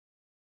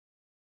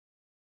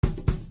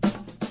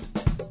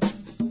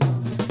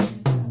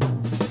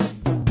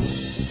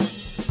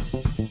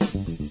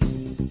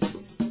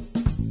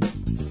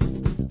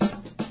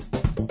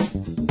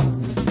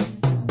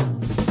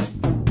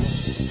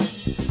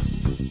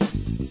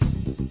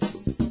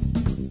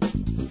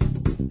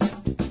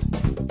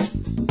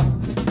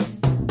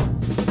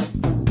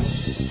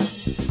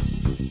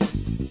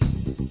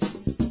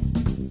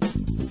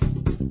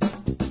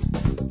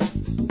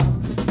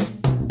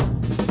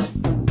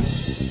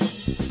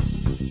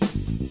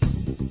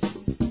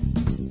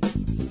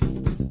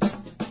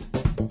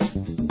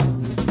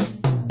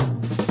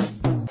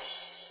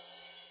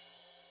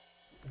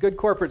good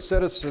corporate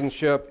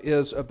citizenship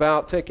is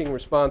about taking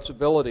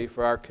responsibility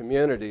for our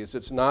communities.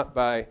 It's not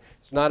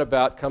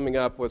about coming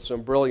up with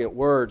some brilliant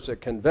words that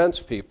convince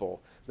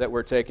people that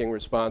we're taking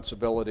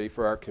responsibility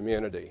for our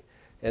community.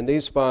 And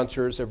these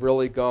sponsors have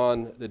really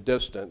gone the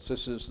distance.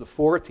 This is the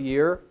 4th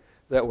year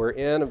that we're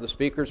in of the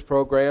Speakers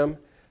Program,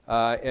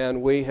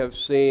 and we have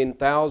seen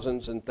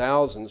thousands and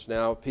thousands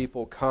now of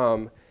people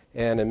come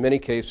and in many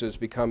cases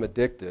become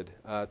addicted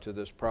to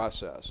this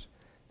process.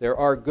 There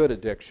are good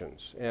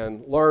addictions,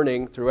 and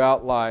learning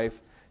throughout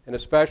life, and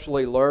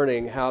especially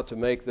learning how to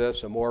make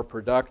this a more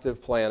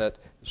productive planet,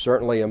 is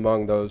certainly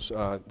among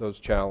those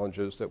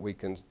challenges that we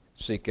can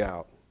seek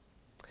out.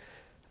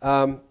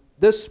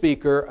 This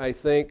speaker, I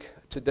think,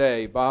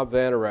 today, Bob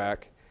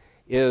Vanourek,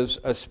 is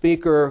a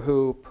speaker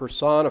who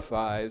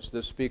personifies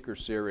this speaker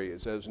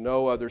series as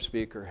no other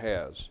speaker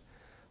has.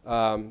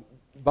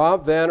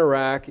 Bob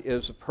Vanourek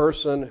is a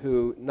person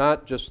who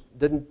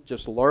didn't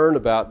just learn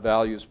about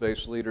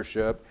values-based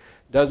leadership,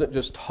 doesn't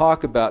just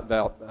talk about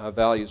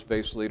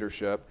values-based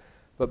leadership,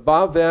 but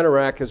Bob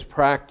Vanourek has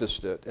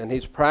practiced it, and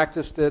he's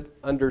practiced it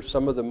under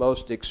some of the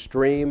most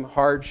extreme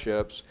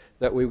hardships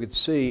that we would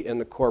see in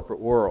the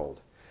corporate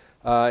world.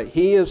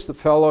 He is the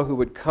fellow who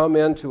would come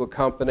into a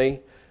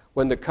company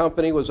when the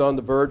company was on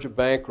the verge of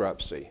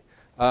bankruptcy,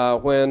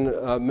 when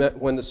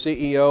the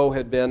CEO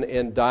had been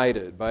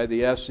indicted by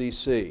the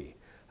SEC,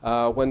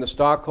 when the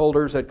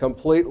stockholders had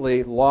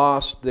completely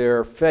lost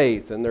their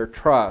faith and their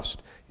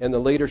trust in the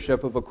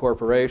leadership of a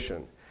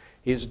corporation.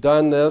 He's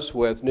done this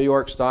with New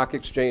York Stock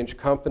Exchange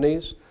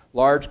companies,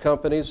 large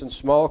companies and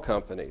small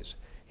companies.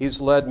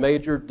 He's led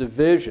major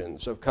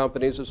divisions of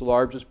companies as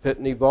large as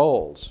Pitney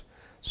Bowes.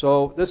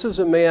 So this is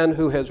a man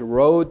who has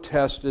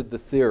road-tested the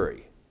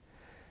theory.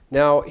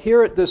 Now,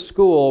 here at this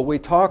school, we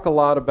talk a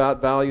lot about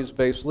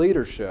values-based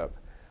leadership.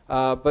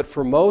 But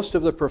for most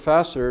of the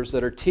professors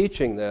that are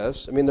teaching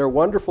this, I mean, they're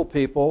wonderful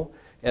people,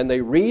 and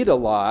they read a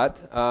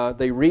lot.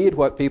 They read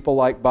what people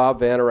like Bob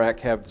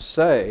Vanourek have to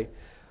say,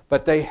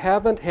 but they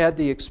haven't had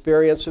the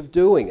experience of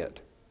doing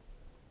it.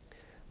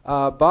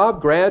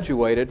 Bob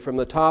graduated from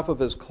the top of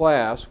his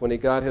class when he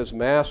got his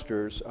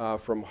master's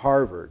from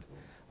Harvard,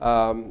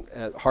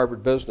 at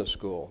Harvard Business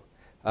School.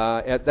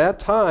 At that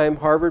time,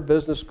 Harvard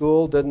Business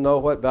School didn't know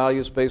what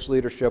values-based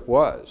leadership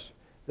was.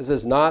 This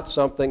is not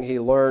something he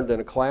learned in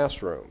a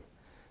classroom.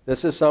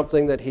 This is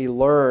something that he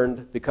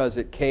learned because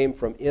it came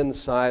from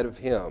inside of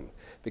him,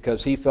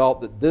 because he felt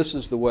that this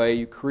is the way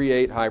you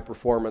create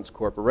high-performance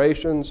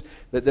corporations,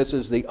 that this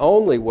is the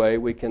only way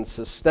we can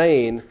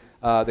sustain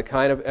the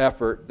kind of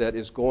effort that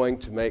is going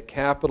to make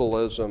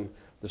capitalism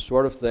the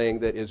sort of thing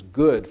that is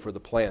good for the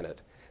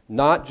planet.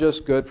 Not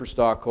just good for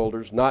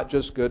stockholders, not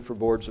just good for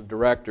boards of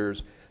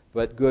directors,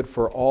 but good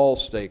for all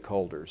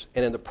stakeholders.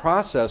 And in the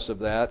process of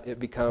that, it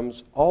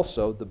becomes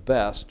also the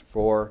best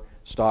for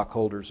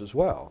stockholders as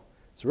well.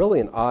 It's really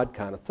an odd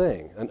kind of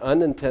thing, an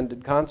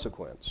unintended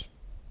consequence.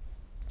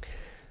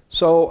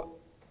 So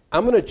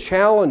I'm going to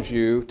challenge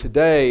you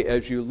today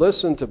as you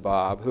listen to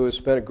Bob, who has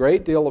spent a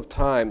great deal of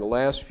time the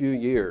last few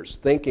years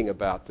thinking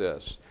about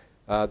this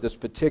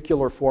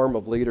particular form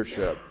of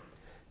leadership.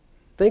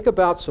 Think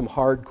about some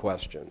hard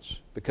questions,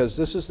 because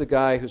this is the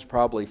guy who's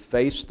probably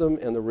faced them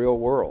in the real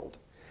world.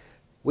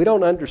 We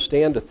don't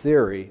understand a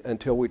theory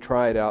until we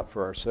try it out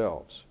for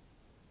ourselves,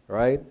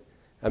 right?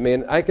 I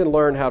mean, I can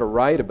learn how to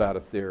write about a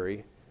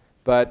theory,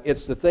 but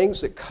it's the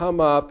things that come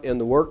up in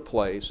the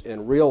workplace,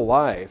 in real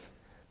life,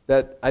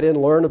 that I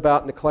didn't learn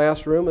about in the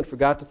classroom and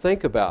forgot to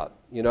think about,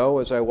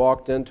 as I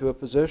walked into a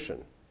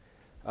position.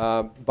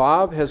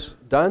 Bob has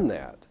done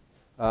that.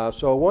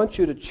 So I want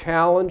you to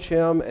challenge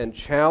him and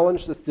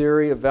challenge the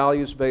theory of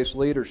values-based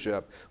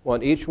leadership. I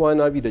want each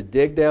one of you to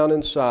dig down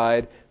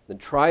inside and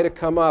try to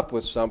come up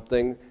with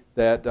something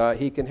that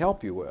he can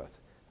help you with,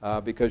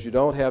 because you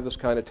don't have this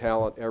kind of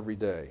talent every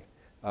day.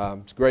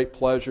 It's a great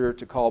pleasure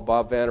to call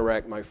Bob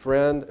Vanourek my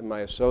friend and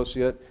my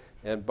associate.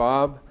 And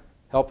Bob,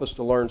 help us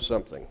to learn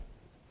something.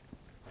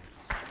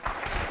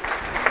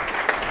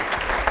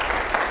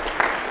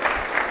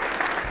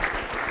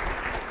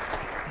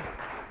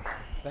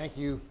 Thank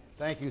you.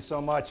 Thank you so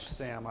much,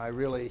 Sam. I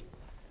really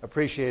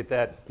appreciate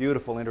that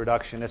beautiful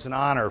introduction. It's an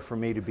honor for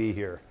me to be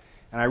here.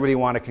 And I really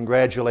want to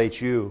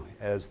congratulate you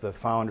as the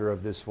founder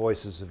of this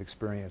Voices of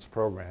Experience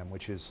program,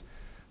 which has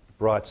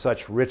brought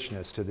such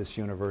richness to this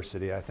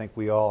university. I think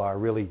we all are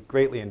really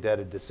greatly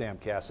indebted to Sam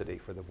Cassidy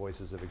for the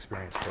Voices of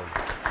Experience program.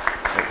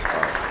 Thanks,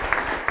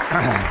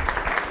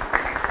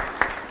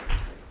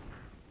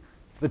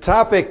 The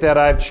topic that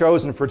I've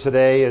chosen for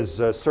today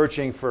is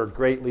searching for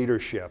great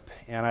leadership,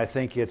 and I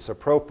think it's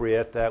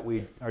appropriate that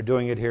we are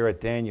doing it here at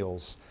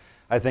Daniels.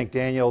 I think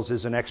Daniels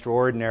is an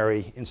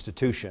extraordinary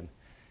institution.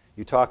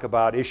 You talk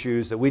about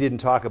issues that we didn't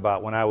talk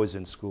about when I was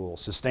in school,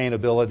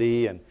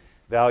 sustainability and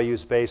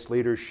values-based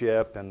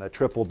leadership and the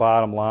triple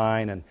bottom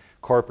line and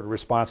corporate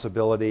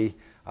responsibility.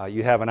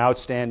 You have an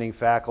outstanding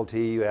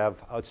faculty. You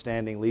have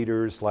outstanding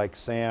leaders like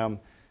Sam.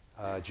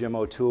 Jim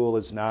O'Toole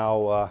is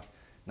now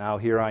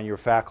here on your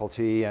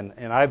faculty, and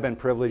I've been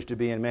privileged to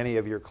be in many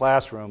of your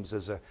classrooms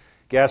as a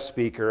guest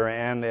speaker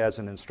and as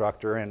an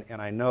instructor,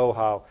 and I know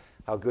how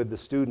good the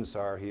students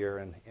are here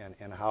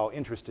and how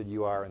interested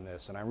you are in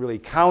this. And I'm really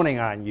counting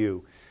on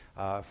you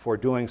for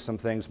doing some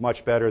things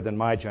much better than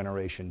my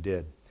generation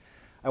did.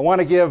 I want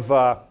to give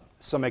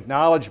some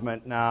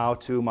acknowledgement now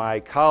to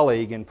my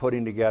colleague in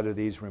putting together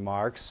these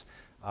remarks,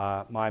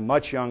 my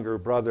much younger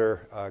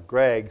brother,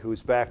 Greg,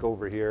 who's back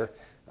over here,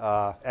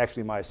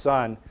 actually my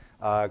son,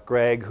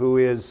 Greg, who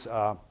is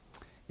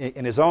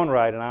in his own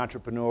right an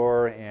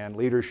entrepreneur and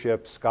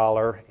leadership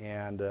scholar,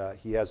 and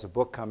he has a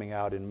book coming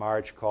out in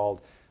March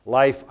called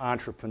Life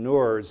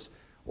Entrepreneurs,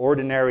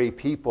 Ordinary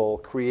People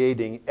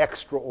Creating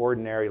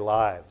Extraordinary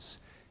Lives.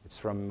 It's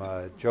from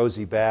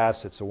Josie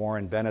Bass. It's a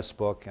Warren Bennis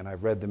book, and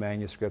I've read the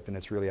manuscript, and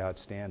it's really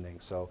outstanding.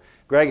 So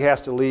Greg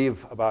has to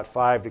leave about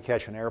 5 to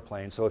catch an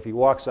airplane, so if he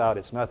walks out,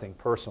 it's nothing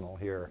personal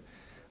here.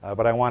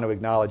 But I want to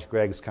acknowledge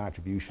Greg's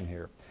contribution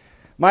here.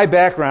 My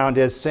background,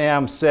 as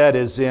Sam said,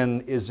 is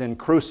in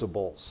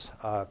crucibles,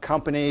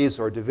 companies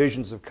or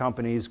divisions of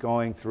companies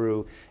going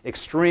through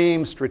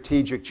extreme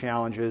strategic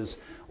challenges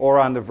or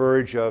on the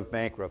verge of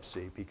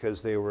bankruptcy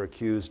because they were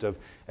accused of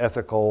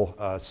ethical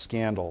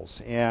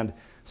scandals. And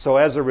so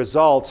as a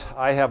result,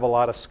 I have a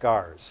lot of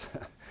scars.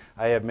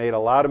 I have made a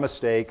lot of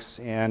mistakes,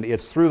 and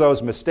it's through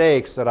those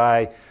mistakes that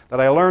I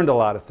learned a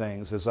lot of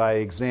things as I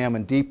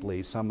examined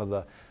deeply some of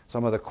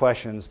the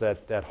questions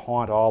that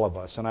haunt all of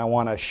us. And I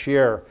want to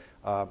share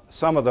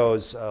some of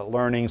those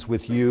learnings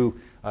with you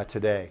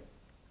today.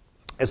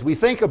 As we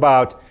think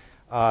about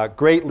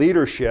great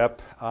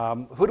leadership,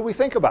 who do we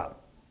think about?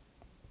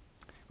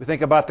 We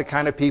think about the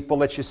kind of people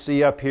that you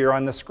see up here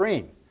on the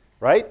screen,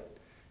 right?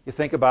 You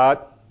think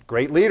about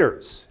great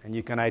leaders, and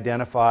you can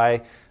identify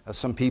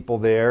some people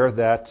there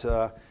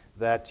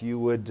that you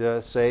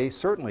would say,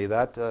 certainly,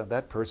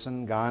 that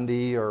person,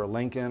 Gandhi or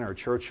Lincoln or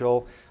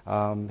Churchill,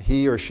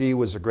 he or she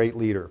was a great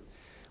leader.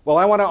 Well,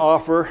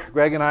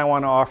 Greg and I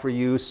want to offer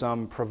you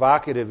some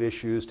provocative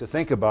issues to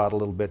think about a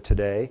little bit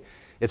today.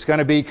 It's going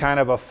to be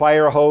kind of a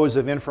fire hose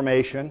of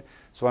information,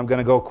 so I'm going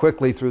to go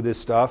quickly through this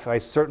stuff. I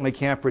certainly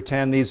can't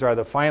pretend these are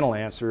the final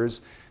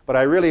answers, but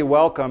I really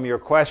welcome your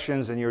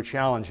questions and your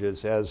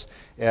challenges, as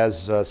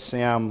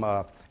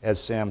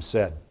Sam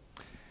said.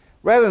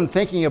 Rather than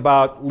thinking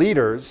about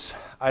leaders,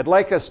 I'd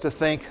like us to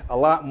think a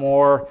lot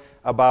more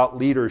about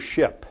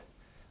leadership.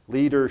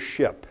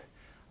 Leadership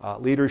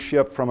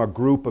from a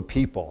group of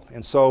people.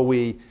 And so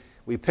we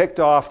picked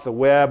off the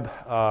web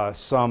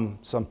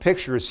some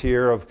pictures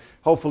here of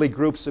hopefully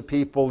groups of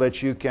people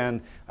that you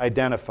can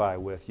identify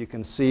with. You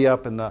can see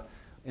up in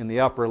the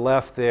upper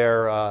left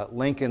there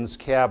Lincoln's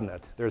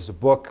cabinet. There's a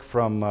book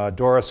from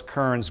Doris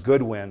Kearns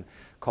Goodwin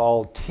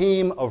called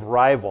Team of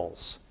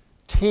Rivals.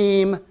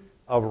 Team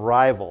of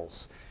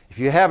Rivals. If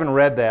you haven't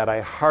read that, I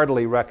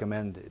heartily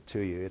recommend it to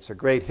you. It's a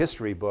great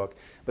history book,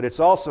 but it's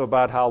also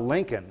about how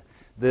Lincoln,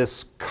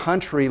 this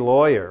country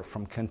lawyer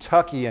from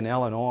Kentucky and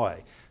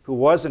Illinois, who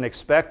wasn't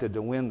expected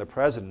to win the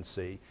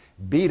presidency,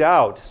 beat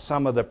out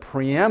some of the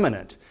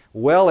preeminent,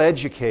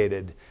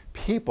 well-educated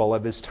people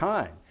of his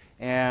time.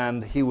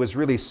 And he was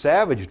really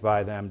savaged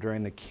by them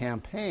during the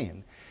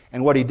campaign.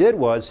 And what he did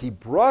was he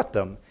brought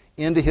them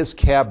into his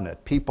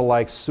cabinet, people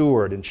like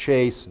Seward and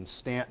Chase and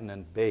Stanton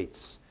and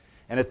Bates.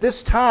 And at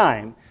this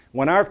time,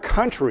 when our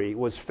country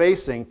was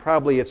facing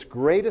probably its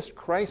greatest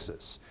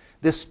crisis,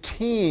 this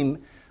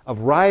team of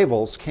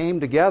rivals came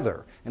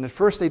together. And at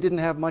first they didn't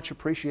have much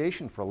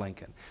appreciation for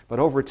Lincoln. But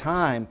over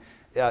time,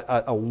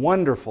 a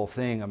wonderful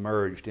thing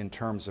emerged in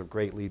terms of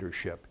great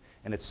leadership,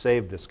 and it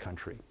saved this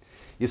country.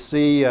 You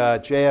see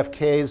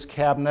JFK's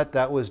cabinet,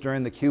 that was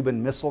during the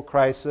Cuban Missile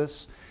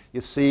Crisis. You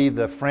see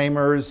the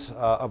framers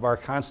of our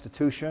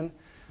Constitution.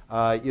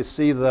 You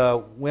see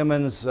the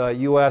women's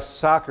U.S.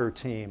 soccer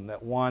team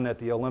that won at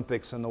the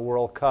Olympics and the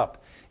World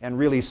Cup and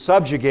really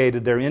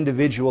subjugated their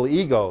individual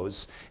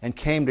egos and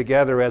came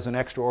together as an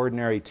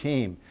extraordinary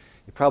team.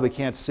 You probably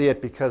can't see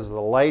it because of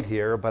the light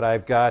here, but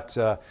I've got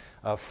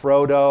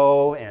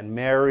Frodo and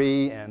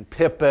Merry and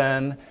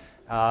Pippin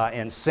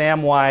and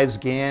Samwise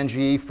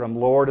Gamgee from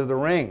Lord of the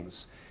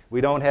Rings.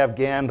 We don't have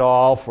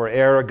Gandalf or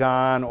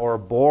Aragorn or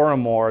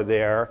Boromir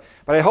there,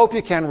 but I hope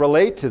you can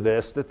relate to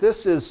this, that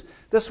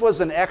this was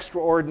an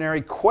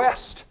extraordinary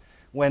quest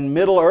when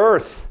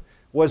Middle-earth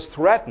was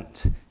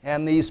threatened,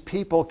 and these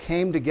people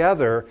came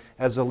together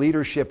as a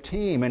leadership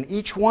team, and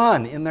each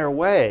one, in their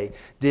way,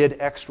 did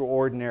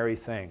extraordinary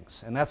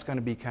things. And that's going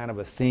to be kind of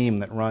a theme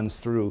that runs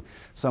through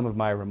some of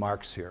my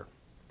remarks here.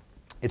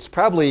 It's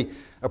probably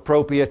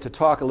appropriate to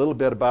talk a little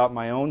bit about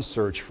my own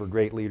search for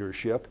great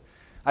leadership.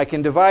 I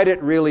can divide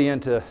it really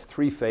into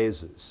 3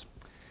 phases.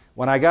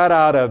 When I got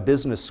out of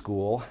business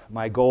school,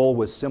 my goal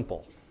was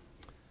simple.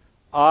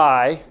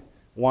 I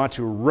want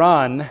to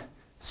run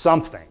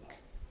something.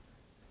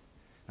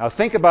 Now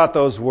think about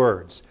those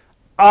words.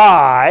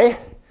 I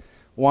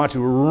want to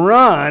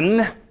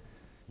run,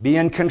 be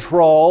in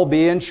control,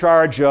 be in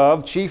charge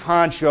of, chief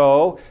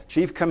honcho,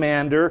 chief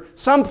commander,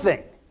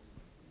 something.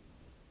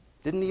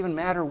 Didn't even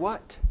matter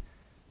what.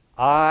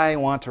 I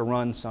want to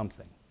run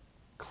something.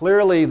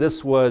 Clearly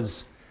this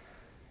was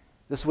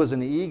This was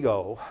an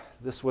ego.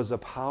 This was a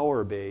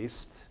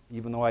power-based,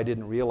 even though I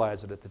didn't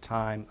realize it at the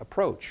time,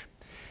 approach.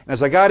 And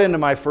as I got into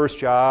my first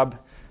job,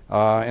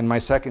 and my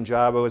second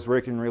job, I was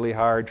working really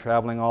hard,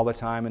 traveling all the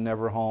time and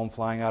never home,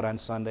 flying out on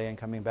Sunday and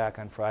coming back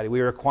on Friday.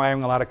 We were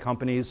acquiring a lot of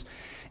companies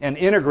and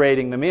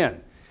integrating them in.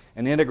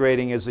 And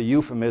integrating is a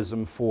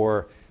euphemism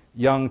for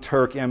young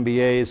Turk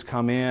MBAs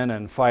come in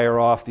and fire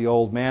off the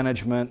old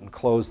management and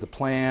close the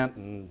plant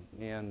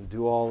and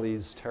do all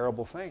these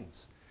terrible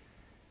things.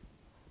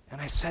 And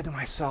I said to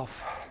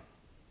myself,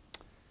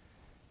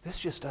 this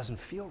just doesn't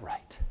feel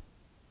right.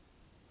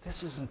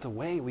 This isn't the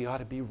way we ought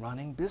to be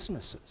running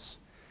businesses.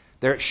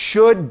 There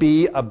should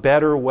be a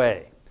better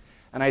way.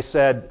 And I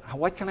said,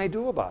 what can I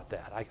do about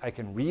that? I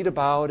can read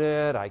about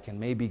it. I can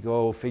maybe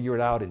go figure it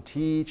out and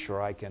teach,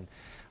 or I can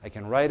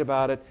write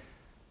about it.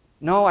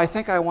 No, I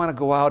think I want to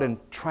go out and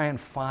try and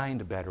find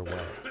a better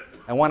way.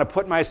 I want to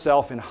put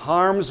myself in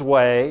harm's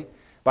way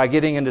by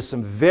getting into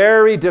some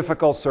very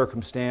difficult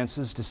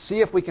circumstances to see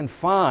if we can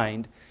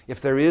find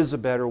if there is a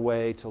better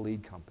way to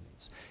lead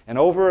companies. And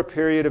over a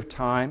period of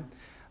time,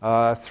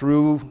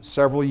 through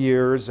several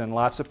years and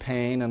lots of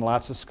pain and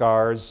lots of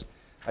scars,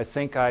 I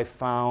think I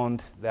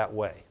found that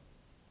way.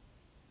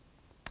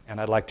 And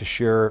I'd like to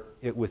share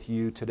it with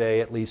you today,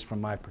 at least from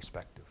my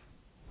perspective.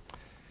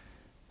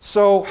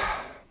 So,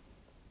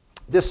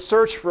 this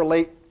search for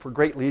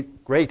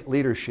great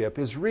leadership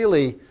is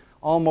really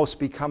almost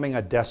becoming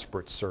a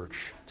desperate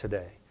search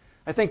today.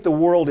 I think the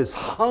world is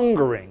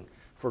hungering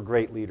for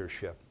great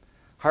leadership.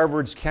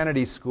 Harvard's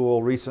Kennedy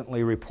School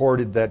recently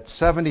reported that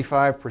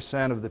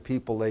 75% of the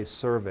people they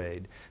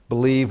surveyed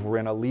believe we're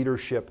in a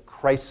leadership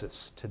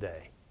crisis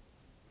today.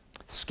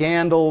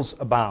 Scandals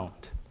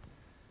abound.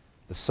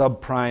 The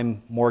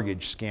subprime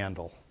mortgage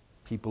scandal.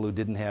 People who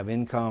didn't have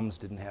incomes,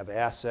 didn't have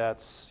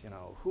assets,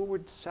 who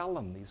would sell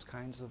them these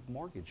kinds of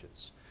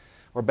mortgages?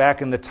 Or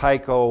back in the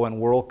Tyco and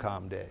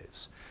WorldCom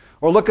days.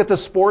 Or look at the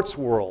sports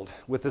world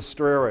with the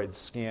steroids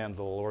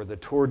scandal, or the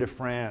Tour de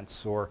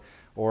France, or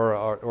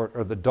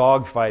the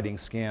dogfighting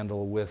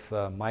scandal with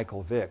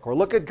Michael Vick. Or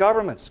look at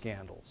government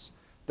scandals.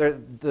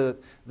 The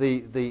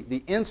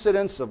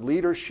incidence of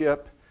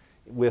leadership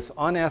with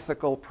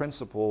unethical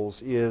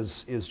principles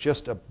is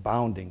just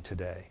abounding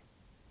today.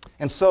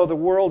 And so the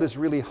world is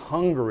really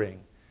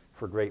hungering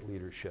for great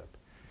leadership.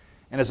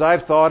 And as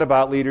I've thought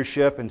about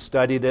leadership and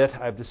studied it,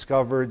 I've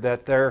discovered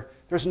that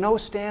there's no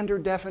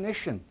standard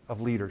definition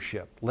of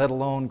leadership, let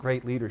alone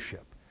great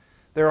leadership.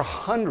 There are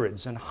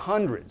hundreds and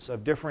hundreds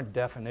of different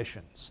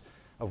definitions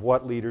of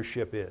what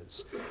leadership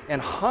is,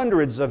 and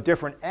hundreds of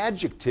different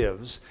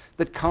adjectives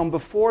that come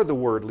before the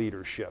word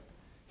leadership.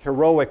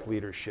 Heroic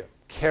leadership,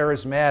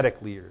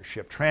 charismatic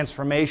leadership,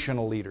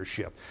 transformational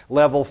leadership,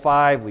 level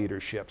 5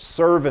 leadership,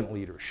 servant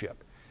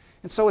leadership.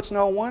 And so it's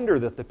no wonder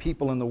that the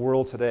people in the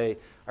world today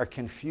are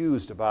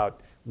confused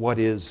about what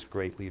is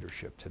great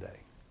leadership today.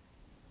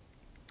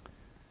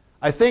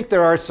 I think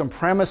there are some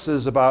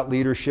premises about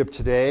leadership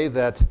today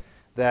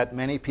that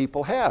many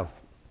people have.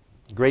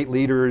 Great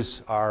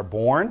leaders are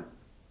born.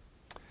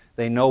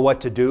 They know what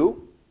to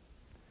do.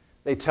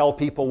 They tell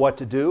people what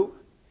to do.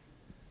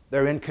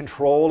 They're in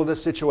control of the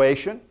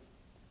situation.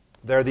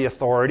 They're the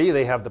authority.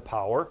 They have the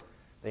power.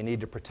 They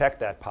need to protect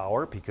that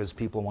power because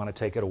people want to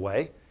take it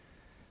away.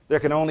 There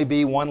can only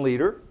be one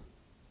leader,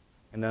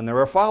 and then there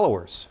are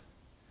followers.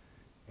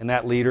 And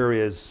that leader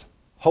is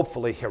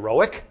hopefully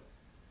heroic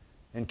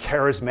and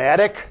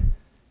charismatic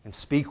and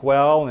speak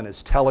well and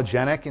is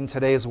telegenic in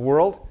today's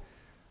world.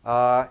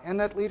 And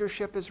that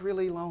leadership is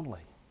really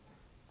lonely.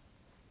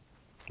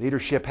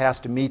 Leadership has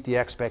to meet the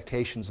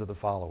expectations of the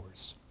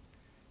followers.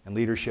 And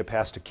leadership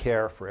has to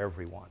care for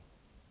everyone.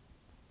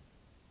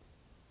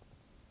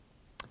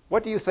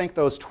 What do you think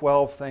those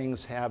 12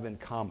 things have in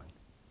common?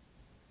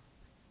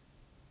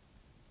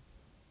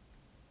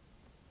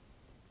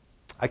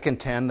 I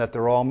contend that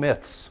they're all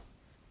myths.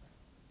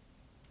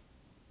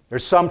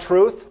 There's some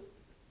truth,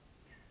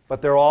 but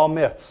they're all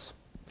myths.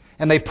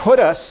 And they put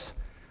us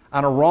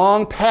on a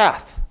wrong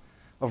path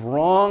of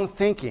wrong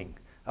thinking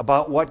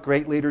about what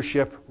great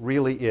leadership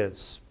really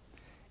is.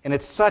 And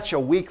it's such a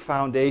weak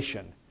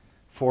foundation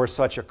for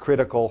such a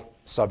critical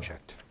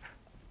subject.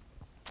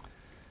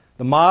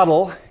 The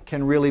model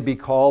can really be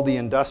called the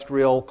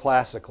industrial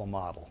classical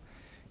model.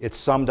 It's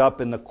summed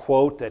up in the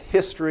quote that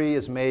history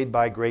is made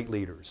by great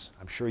leaders.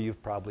 I'm sure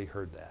you've probably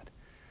heard that.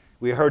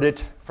 We heard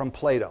it from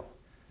Plato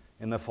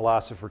in The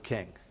Philosopher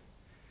King.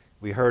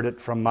 We heard it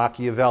from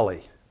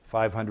Machiavelli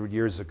 500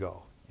 years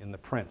ago in The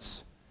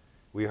Prince.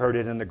 We heard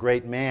it in the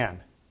great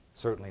man,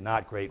 certainly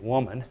not great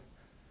woman,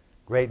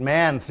 great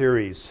man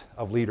theories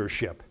of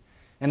leadership.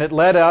 And it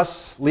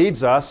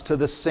leads us to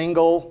the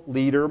single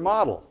leader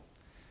model.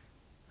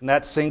 And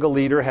that single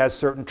leader has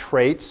certain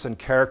traits and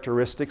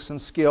characteristics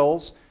and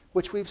skills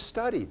which we've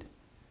studied.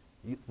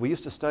 We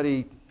used to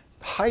study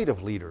height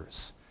of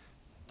leaders.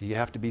 Do you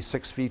have to be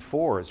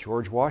 6'4", as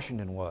George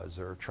Washington was,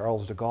 or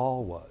Charles de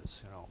Gaulle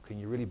was? Can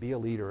you really be a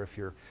leader if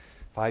you're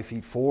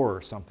 5'4"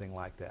 or something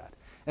like that?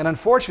 And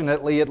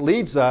unfortunately, it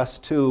leads us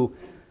to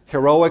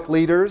heroic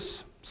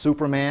leaders,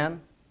 Superman,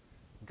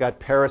 got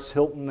Paris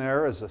Hilton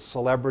there as a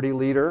celebrity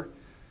leader.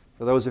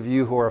 For those of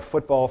you who are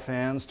football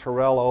fans,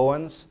 Terrell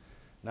Owens,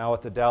 now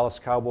at the Dallas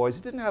Cowboys.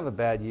 He didn't have a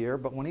bad year,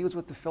 but when he was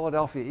with the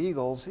Philadelphia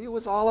Eagles, he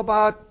was all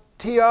about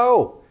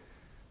T.O.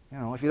 You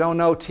know, if you don't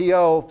know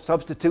T.O.,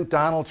 substitute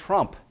Donald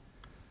Trump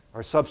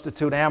or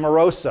substitute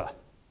Omarosa.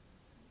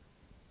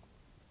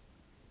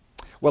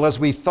 Well, as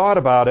we thought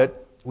about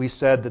it, we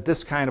said that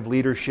this kind of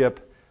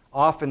leadership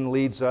often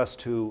leads us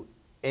to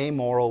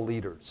amoral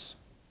leaders,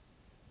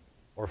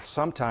 or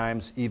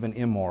sometimes even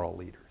immoral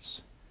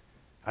leaders.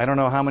 I don't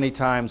know how many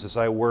times as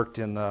I worked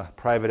in the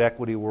private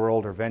equity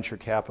world or venture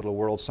capital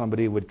world,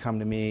 somebody would come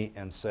to me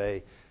and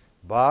say,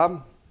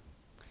 Bob,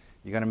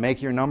 you going to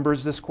make your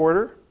numbers this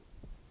quarter?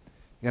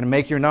 You going to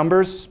make your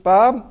numbers,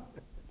 Bob?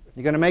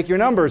 You're going to make your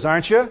numbers,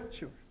 aren't you?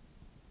 Sure.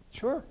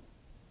 Sure.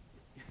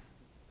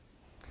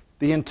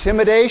 The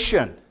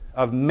intimidation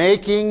of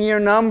making your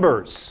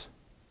numbers.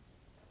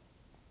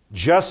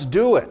 Just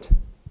do it.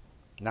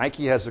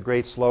 Nike has a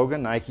great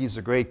slogan. Nike's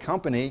a great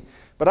company.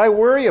 But I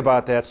worry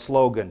about that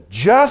slogan.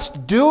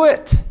 Just do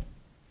it.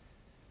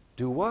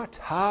 Do what?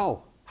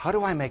 How? How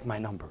do I make my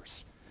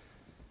numbers?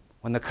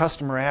 When the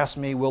customer asks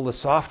me, will the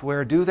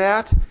software do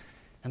that?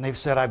 And they've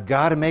said, I've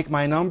got to make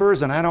my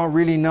numbers and I don't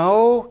really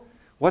know.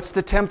 What's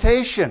the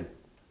temptation?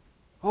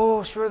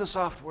 Oh, sure, the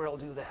software will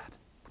do that.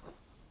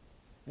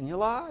 And you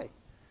lie.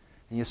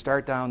 And you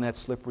start down that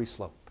slippery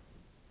slope.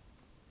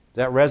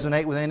 Does that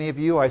resonate with any of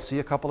you? I see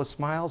a couple of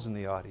smiles in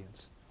the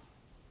audience.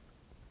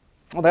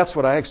 Well, that's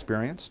what I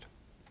experienced.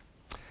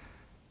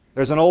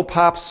 There's an old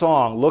pop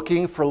song,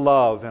 Looking for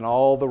Love in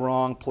All the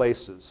Wrong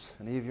Places.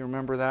 Any of you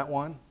remember that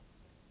one?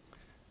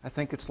 I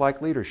think it's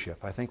like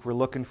leadership. I think we're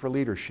looking for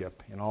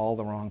leadership in all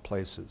the wrong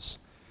places.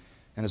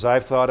 And as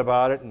I've thought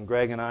about it, and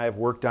Greg and I have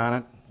worked on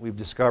it, we've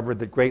discovered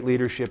that great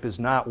leadership is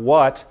not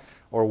what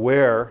or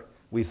where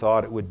we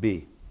thought it would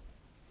be.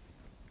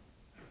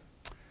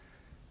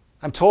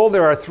 I'm told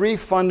there are three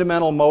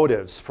fundamental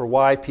motives for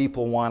why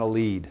people want to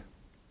lead.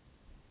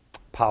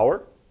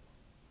 Power,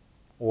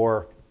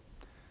 or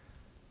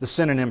the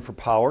synonym for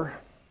power,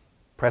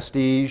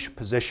 prestige,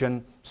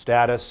 position,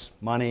 status,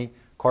 money,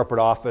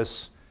 corporate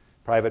office,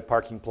 private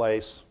parking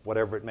place,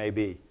 whatever it may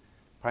be.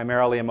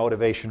 Primarily a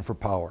motivation for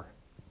power.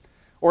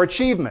 Or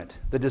achievement,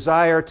 the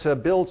desire to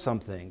build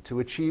something, to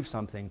achieve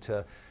something,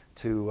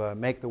 to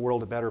make the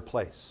world a better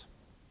place.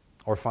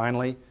 Or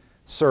finally,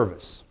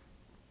 service,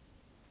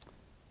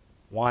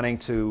 wanting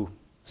to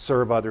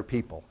serve other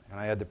people. And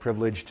I had the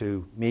privilege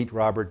to meet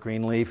Robert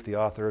Greenleaf, the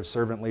author of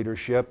Servant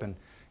Leadership, and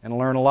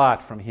learn a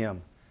lot from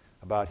him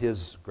about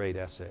his great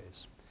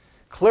essays.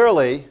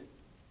 Clearly,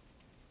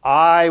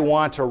 I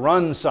want to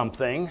run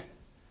something,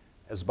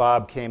 as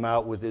Bob came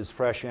out with his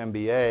fresh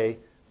MBA,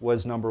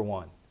 was number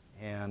one.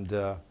 And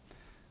a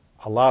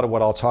lot of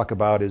what I'll talk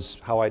about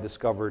is how I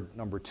discovered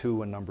number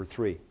two and number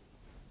three.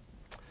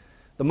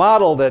 The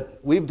model that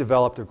we've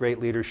developed of great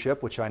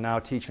leadership, which I now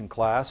teach in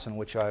class and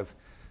which I've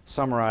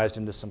summarized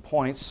into some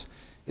points,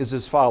 is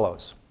as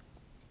follows.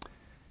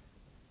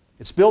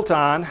 It's built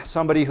on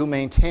somebody who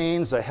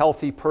maintains a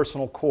healthy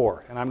personal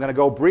core. And I'm going to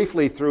go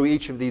briefly through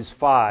each of these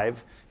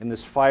five in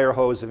this fire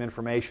hose of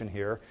information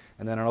here,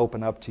 and then I'll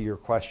open up to your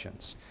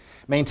questions.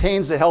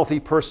 Maintains a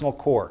healthy personal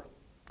core.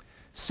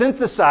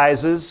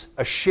 Synthesizes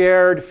a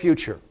shared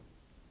future.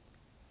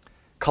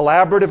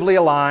 Collaboratively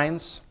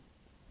aligns.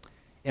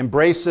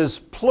 Embraces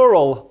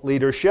plural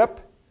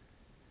leadership.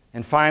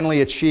 And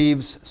finally,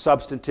 achieves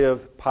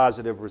substantive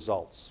positive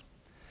results.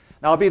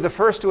 Now, I'll be the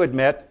first to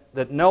admit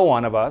that no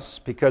one of us,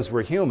 because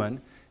we're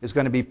human, is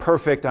going to be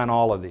perfect on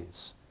all of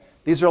these.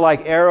 These are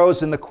like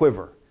arrows in the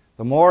quiver.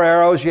 The more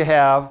arrows you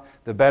have,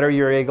 the better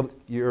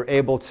you're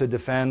able to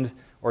defend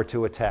or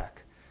to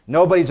attack.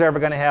 Nobody's ever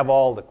going to have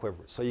all the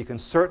quivers. So you can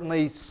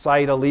certainly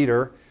cite a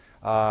leader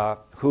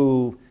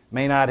who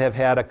may not have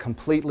had a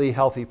completely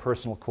healthy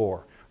personal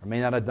core, or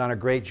may not have done a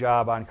great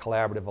job on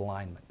collaborative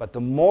alignment. But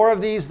the more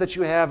of these that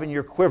you have in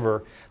your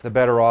quiver, the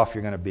better off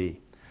you're going to be.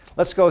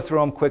 Let's go through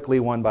them quickly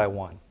one by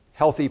one.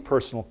 Healthy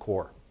personal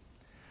core.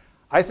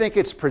 I think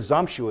it's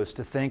presumptuous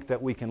to think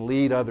that we can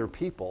lead other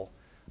people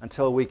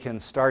until we can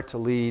start to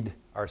lead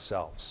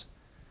ourselves.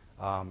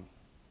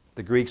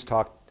 The Greeks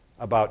talked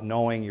about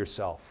knowing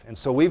yourself. And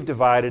so we've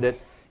divided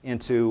it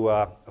into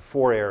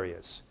 4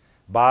 areas: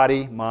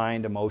 body,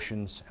 mind,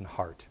 emotions, and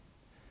heart.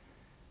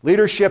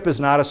 Leadership is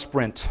not a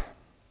sprint.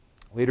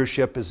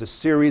 Leadership is a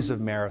series of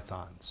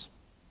marathons.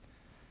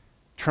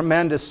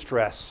 Tremendous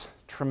stress,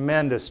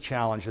 tremendous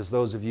challenge, as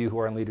those of you who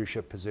are in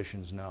leadership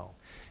positions know.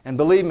 And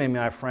believe me,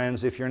 my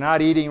friends, if you're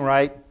not eating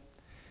right,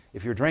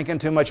 if you're drinking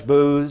too much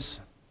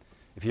booze,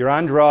 if you're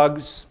on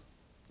drugs,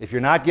 if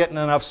you're not getting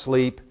enough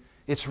sleep,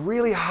 it's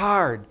really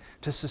hard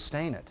to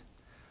sustain it.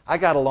 I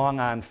got along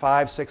on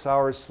 5-6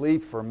 hours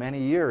sleep for many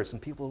years,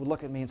 and people would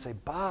look at me and say,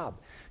 Bob,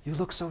 you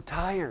look so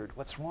tired.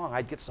 What's wrong?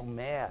 I'd get so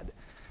mad.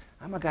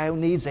 I'm a guy who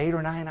needs 8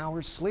 or 9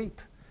 hours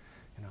sleep.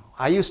 You know,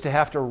 I used to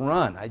have to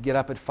run. I'd get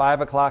up at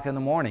 5 o'clock in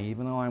the morning,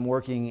 even though I'm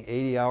working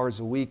 80 hours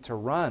a week, to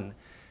run,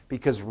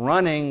 because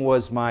running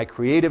was my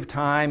creative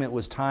time. It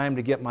was time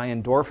to get my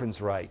endorphins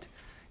right.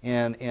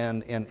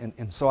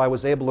 And so I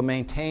was able to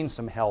maintain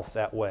some health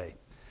that way.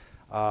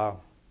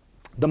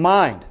 The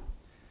mind.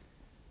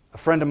 A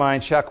friend of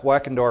mine, Chuck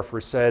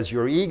Weckendorfer, says,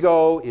 your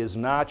ego is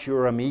not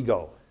your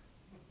amigo.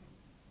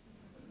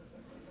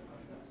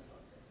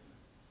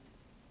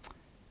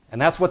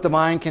 And that's what the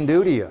mind can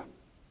do to you.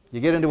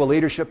 You get into a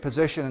leadership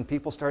position and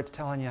people start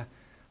telling you,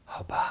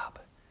 oh, Bob,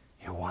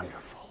 you're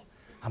wonderful.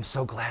 I'm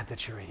so glad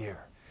that you're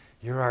here.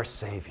 You're our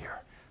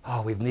savior.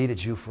 Oh, we've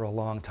needed you for a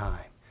long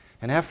time.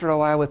 And after a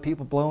while, with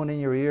people blowing in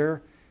your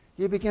ear,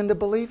 you begin to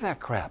believe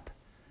that crap.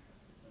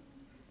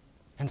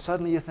 And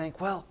suddenly you think,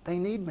 well, they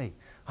need me.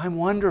 I'm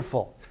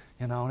wonderful.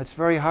 You know, and it's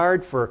very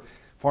hard for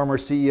former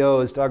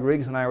CEOs, Doug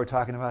Riggs and I were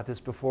talking about this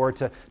before,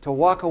 to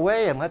walk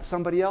away and let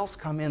somebody else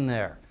come in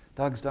there.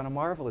 Doug's done a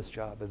marvelous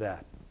job of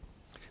that.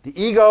 The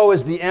ego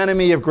is the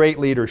enemy of great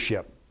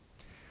leadership.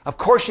 Of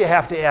course you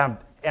have to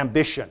have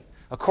ambition.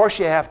 Of course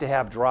you have to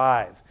have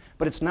drive.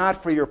 But it's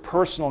not for your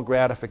personal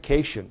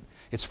gratification.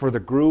 It's for the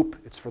group.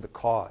 It's for the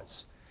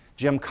cause.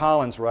 Jim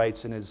Collins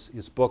writes in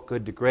his book,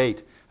 Good to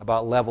Great,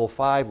 about level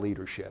 5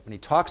 leadership. And he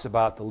talks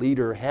about the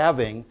leader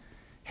having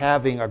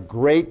a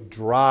great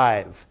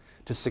drive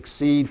to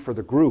succeed for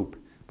the group,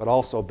 but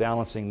also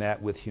balancing that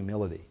with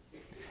humility.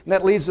 And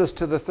that leads us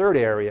to the third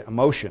area,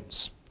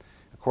 emotions.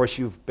 Of course,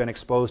 you've been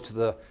exposed to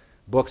the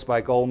books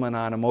by Goldman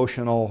on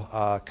emotional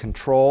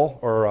control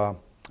or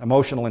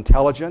emotional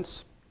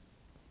intelligence.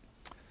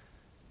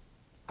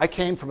 I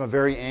came from a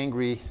very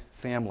angry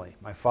family.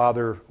 My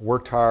father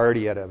worked hard.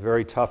 He had a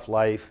very tough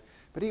life,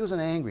 but he was an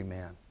angry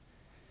man.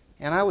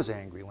 And I was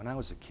angry when I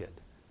was a kid.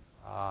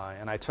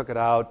 And I took it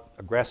out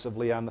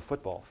aggressively on the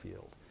football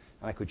field.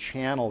 And I could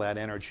channel that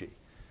energy.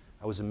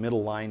 I was a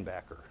middle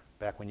linebacker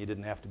back when you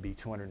didn't have to be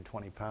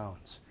 220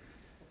 pounds.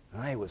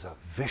 And I was a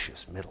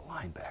vicious middle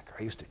linebacker.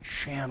 I used to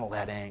channel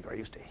that anger. I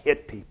used to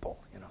hit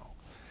people, you know.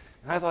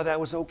 And I thought that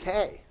was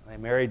okay. I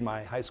married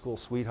my high school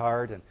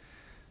sweetheart and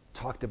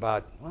talked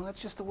about, well,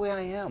 that's just the way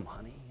I am,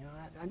 honey. You know,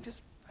 I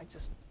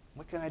just,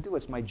 what can I do?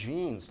 It's my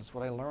genes. It's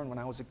what I learned when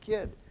I was a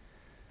kid.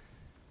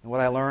 And what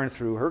I learned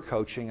through her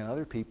coaching and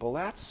other people,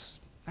 that's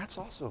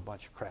also a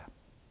bunch of crap.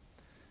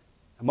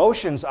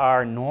 Emotions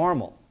are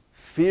normal.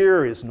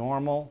 Fear is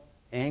normal.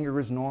 Anger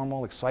is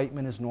normal.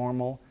 Excitement is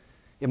normal.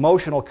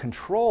 Emotional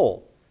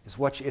control is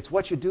what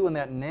you do in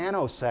that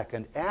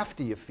nanosecond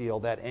after you feel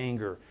that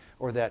anger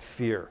or that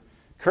fear.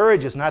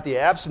 Courage is not the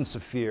absence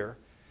of fear.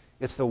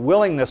 It's the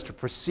willingness to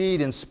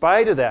proceed in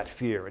spite of that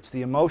fear. It's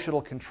the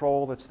emotional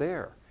control that's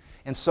there.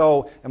 And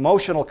so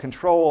emotional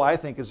control, I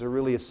think, is a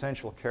really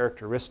essential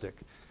characteristic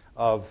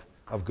of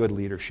good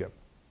leadership.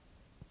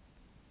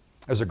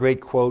 There's a great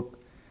quote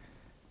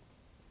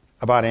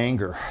about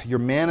anger. Your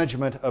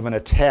management of an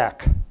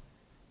attack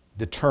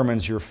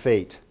determines your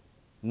fate,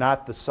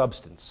 not the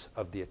substance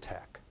of the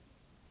attack.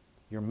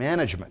 Your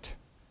management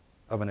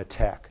of an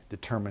attack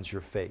determines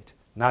your fate,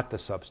 not the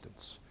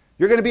substance.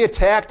 You're going to be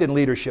attacked in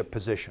leadership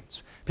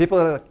positions. People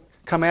are going to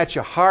come at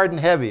you hard and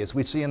heavy, as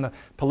we see in the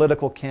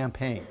political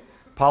campaign.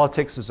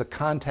 Politics is a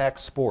contact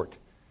sport.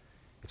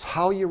 It's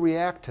how you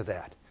react to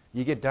that.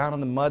 You get down in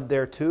the mud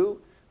there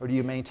too, or do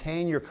you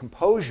maintain your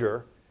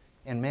composure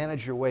and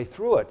manage your way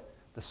through it?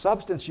 The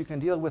substance you can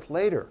deal with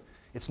later.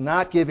 It's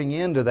not giving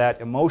in to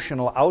that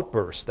emotional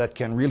outburst that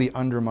can really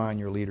undermine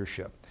your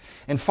leadership.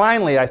 And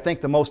finally, I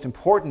think the most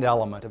important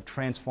element of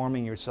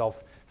transforming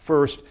yourself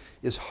first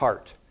is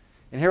heart.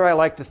 And here I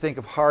like to think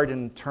of heart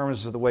in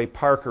terms of the way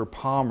Parker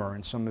Palmer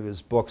in some of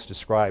his books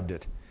described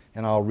it.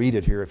 And I'll read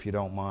it here if you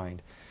don't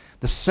mind.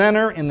 The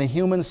center in the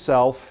human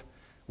self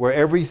where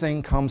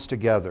everything comes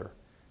together,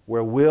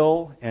 where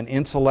will and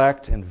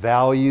intellect and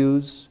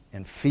values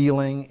and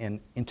feeling and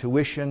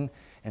intuition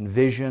and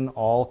vision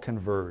all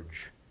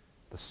converge.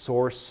 The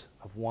source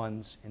of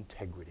one's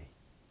integrity.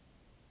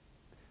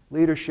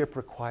 Leadership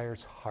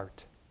requires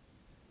heart.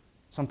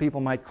 Some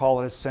people might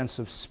call it a sense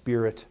of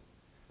spirit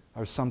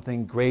or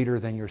something greater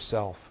than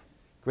yourself.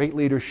 Great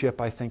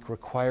leadership, I think,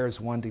 requires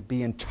one to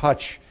be in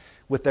touch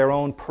with their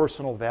own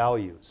personal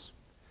values.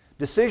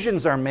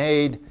 Decisions are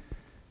made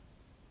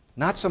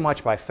not so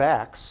much by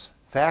facts.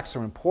 Facts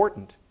are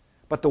important,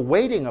 but the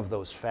weighting of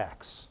those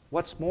facts,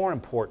 what's more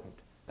important?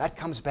 That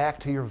comes back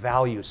to your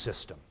value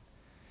system.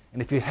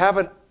 And if you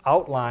haven't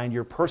outlined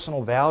your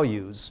personal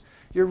values,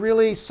 you're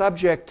really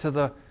subject to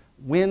the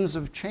winds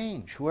of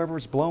change.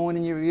 Whoever's blowing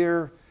in your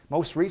ear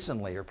most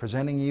recently or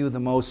presenting you the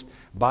most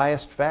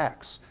biased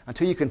facts,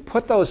 until you can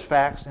put those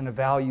facts in a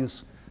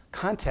values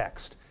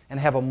context and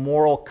have a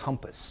moral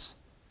compass.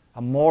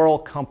 A moral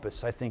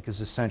compass, I think, is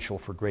essential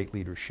for great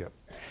leadership.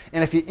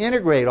 And if you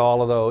integrate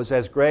all of those,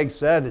 as Greg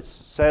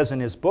says in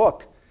his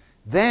book,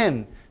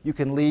 then you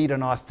can lead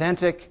an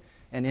authentic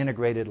and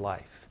integrated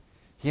life.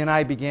 He and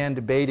I began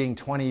debating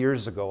 20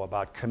 years ago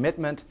about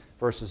commitment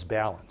versus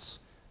balance.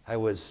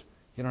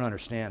 You don't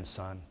understand,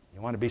 son.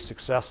 You want to be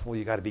successful,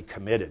 you got to be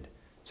committed.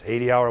 It's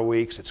 80-hour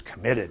weeks, it's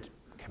committed.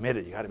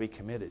 Committed, you got to be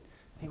committed.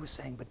 And he was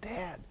saying, but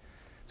Dad,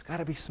 there's got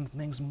to be some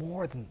things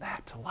more than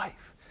that to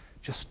life.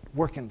 Just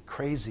working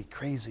crazy,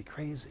 crazy,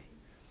 crazy.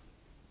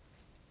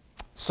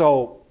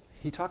 So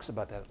he talks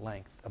about that at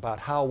length, about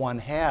how one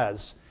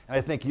has, and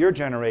I think your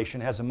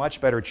generation has a much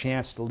better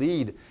chance to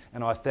lead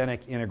an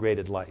authentic,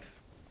 integrated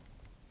life.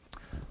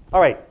 All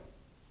right,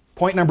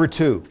 point number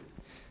 2,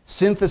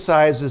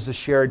 synthesizes a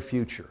shared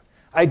future.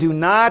 I do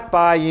not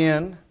buy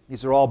in,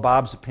 these are all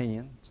Bob's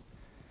opinions,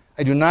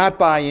 I do not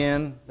buy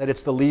in that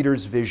it's the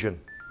leader's vision.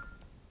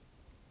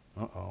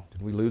 Uh-oh,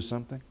 did we lose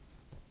something?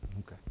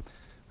 Okay,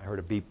 I heard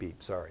a beep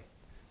beep, sorry.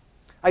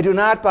 I do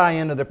not buy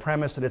into the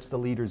premise that it's the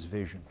leader's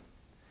vision.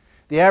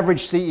 The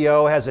average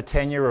CEO has a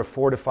tenure of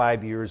 4 to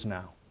 5 years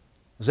now.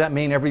 Does that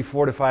mean every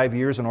 4 to 5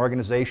 years an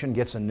organization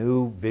gets a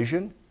new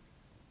vision?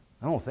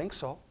 I don't think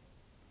so.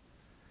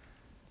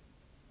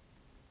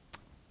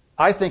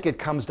 I think it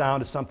comes down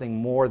to something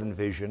more than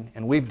vision,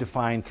 and we've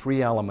defined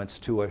 3 elements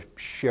to a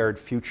shared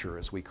future,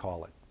 as we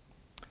call it.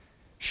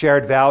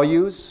 Shared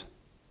values,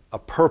 a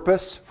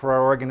purpose for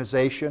our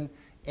organization,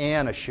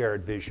 and a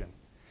shared vision.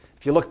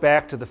 If you look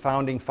back to the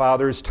Founding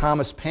Fathers,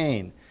 Thomas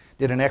Paine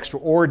did an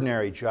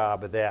extraordinary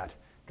job of that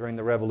during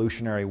the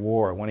Revolutionary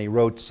War when he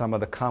wrote some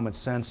of the common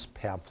sense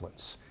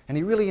pamphlets. And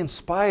he really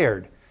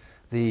inspired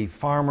the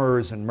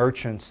farmers and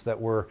merchants that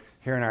were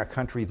here in our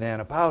country then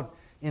about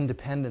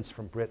independence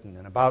from Britain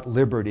and about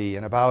liberty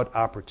and about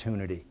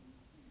opportunity.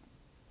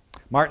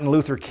 Martin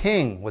Luther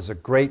King was a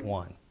great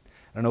one.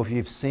 I don't know if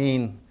you've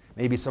seen,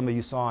 maybe some of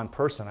you saw in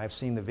person, I've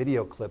seen the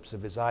video clips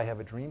of his I Have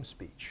a Dream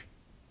speech.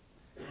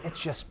 It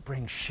just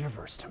brings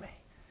shivers to me.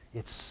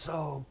 It's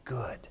so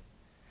good.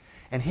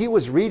 And he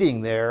was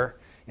reading there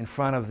in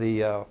front of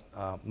the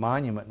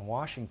monument in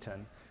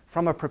Washington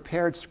from a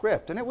prepared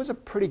script. And it was a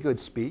pretty good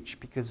speech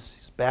because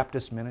he's a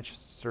Baptist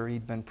minister,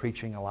 he'd been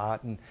preaching a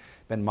lot and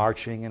been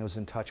marching and was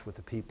in touch with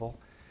the people.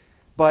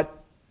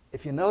 But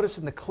if you notice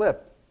in the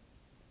clip,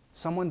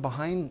 someone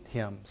behind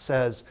him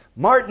says,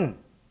 "Martin,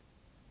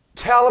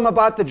 tell him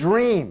about the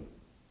dream.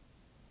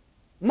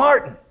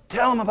 Martin,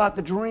 tell him about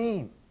the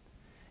dream."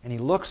 And he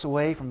looks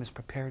away from his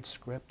prepared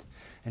script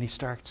and he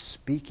starts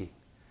speaking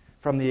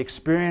from the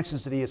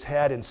experiences that he has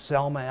had in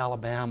Selma,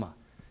 Alabama,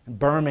 and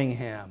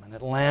Birmingham, and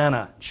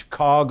Atlanta, and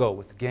Chicago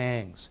with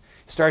gangs.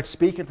 He starts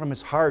speaking from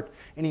his heart,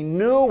 and he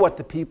knew what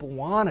the people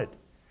wanted.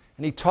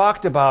 And he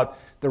talked about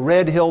the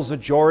red hills of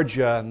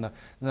Georgia and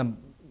the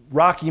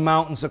Rocky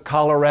Mountains of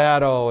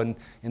Colorado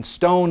and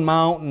Stone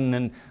Mountain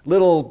and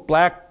little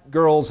black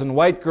girls and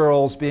white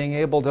girls being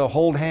able to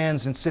hold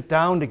hands and sit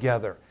down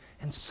together.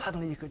 And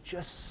suddenly you could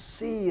just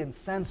see and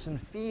sense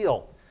and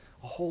feel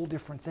a whole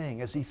different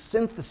thing as he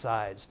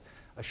synthesized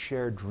a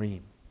shared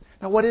dream.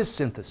 Now, what is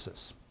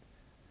synthesis?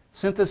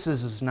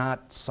 Synthesis is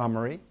not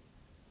summary.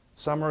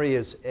 Summary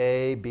is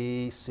A,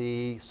 B,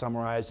 C,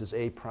 summarized as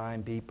A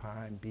prime, B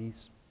prime, B,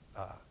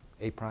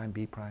 A prime,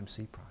 B prime,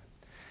 C prime.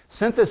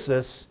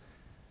 Synthesis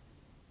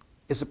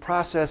is a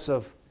process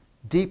of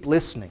deep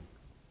listening,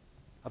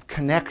 of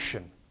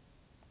connection,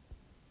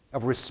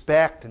 of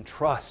respect and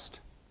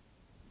trust,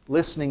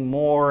 listening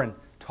more and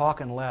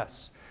talking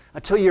less,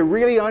 until you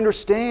really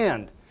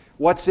understand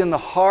what's in the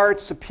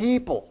hearts of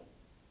people.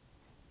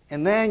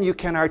 And then you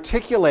can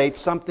articulate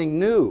something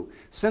new.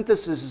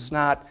 Synthesis is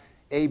not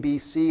A, B,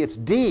 C, it's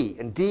D,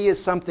 and D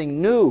is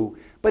something new,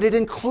 but it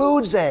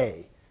includes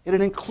A, and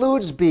it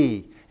includes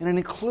B, and it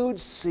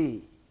includes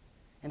C,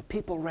 and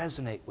people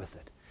resonate with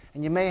it.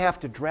 And you may have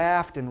to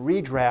draft and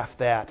redraft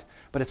that,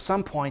 but at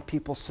some point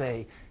people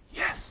say,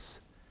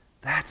 yes,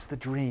 that's the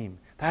dream,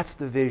 that's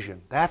the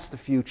vision, that's the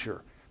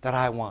future that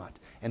I want.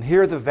 And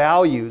here are the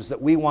values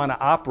that we want to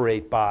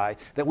operate by,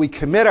 that we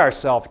commit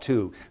ourselves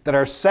to, that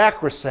are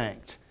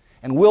sacrosanct,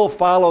 and we'll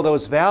follow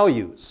those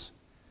values.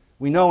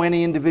 We know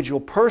any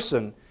individual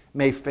person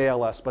may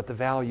fail us, but the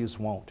values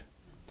won't.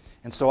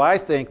 And so I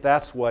think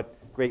that's what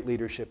great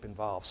leadership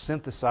involves,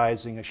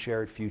 synthesizing a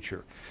shared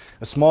future.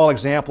 A small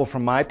example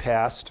from my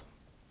past,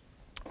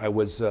 I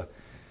was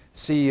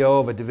CEO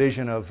of a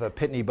division of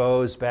Pitney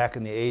Bowes back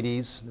in the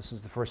 80s. This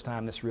is the first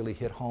time this really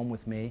hit home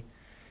with me.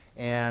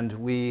 And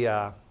we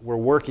were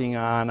working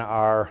on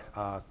our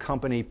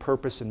company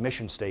purpose and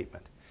mission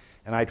statement.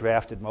 And I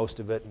drafted most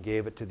of it and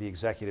gave it to the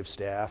executive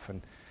staff,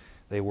 and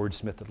they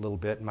wordsmithed it a little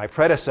bit. And my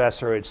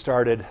predecessor had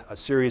started a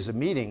series of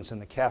meetings in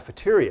the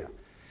cafeteria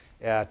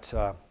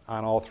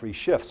on all 3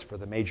 shifts for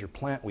the major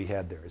plant we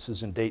had there. This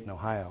is in Dayton,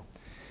 Ohio.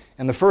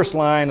 And the first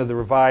line of the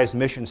revised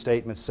mission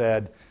statement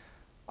said,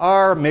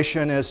 "Our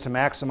mission is to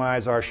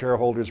maximize our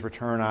shareholders'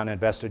 return on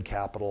invested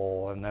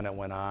capital," and then it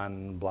went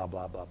on, blah,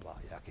 blah, blah, blah,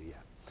 yakety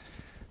yak.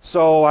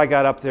 So I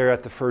got up there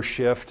at the first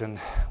shift, and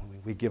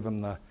we give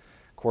them the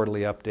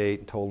quarterly update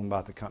and told them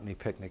about the company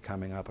picnic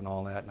coming up and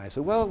all that. And I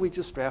said, well, we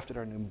just drafted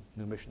our new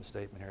mission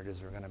statement. Here it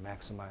is. We're going to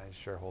maximize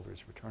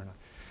shareholders' return on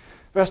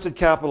invested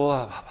capital.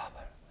 Blah, blah,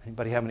 blah.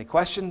 Anybody have any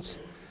questions?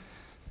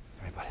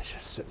 Everybody's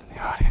just sitting in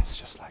the audience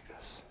just like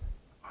this,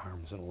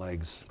 arms and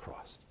legs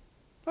crossed.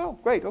 Oh,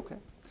 great, okay.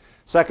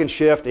 Second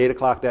shift, 8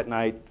 o'clock that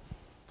night,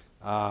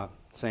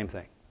 same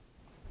thing,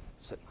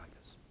 sitting like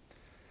this.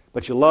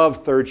 But you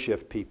love third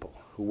shift people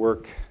who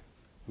work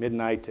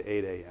midnight to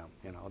 8 a.m.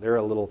 You know, they're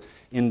a little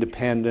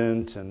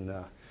independent and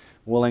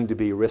willing to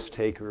be risk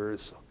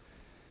takers.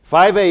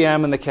 5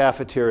 a.m. in the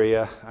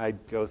cafeteria, I'd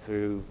go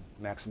through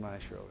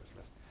maximize shareholders.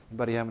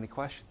 Anybody have any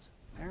questions?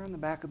 There in the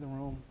back of the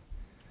room,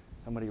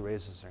 somebody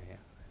raises their hand.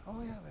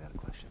 Oh yeah, I got a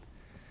question.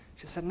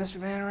 She said, Mr.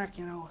 Vanourek,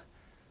 you know,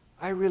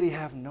 I really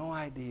have no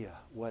idea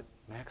what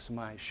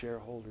maximize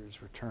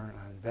shareholders return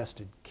on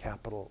invested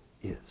capital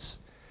is.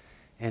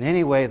 And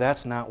anyway,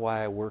 that's not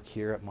why I work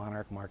here at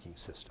Monarch Marking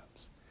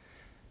Systems.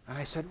 And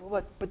I said,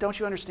 well, but don't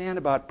you understand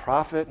about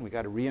profit, and we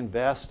got to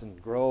reinvest and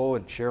grow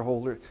and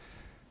shareholder?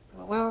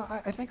 Well,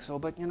 I think so,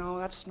 but you know,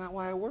 that's not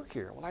why I work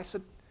here. Well, I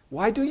said,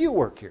 why do you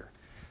work here?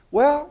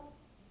 Well,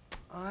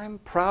 I'm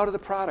proud of the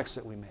products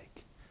that we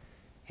make.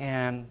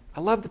 And I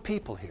love the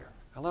people here.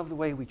 I love the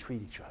way we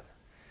treat each other.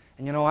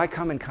 And you know, I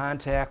come in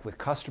contact with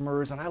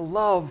customers, and I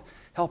love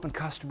helping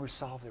customers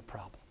solve their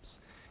problems.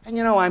 And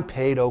you know, I'm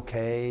paid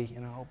okay, you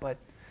know, but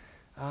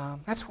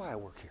that's why I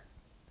work here.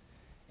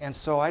 And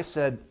so I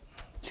said,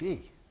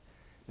 gee,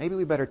 maybe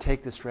we better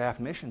take this draft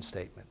mission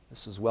statement.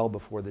 This is well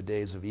before the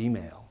days of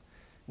email.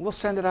 And we'll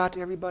send it out to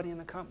everybody in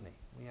the company.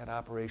 We had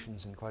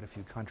operations in quite a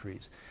few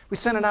countries. We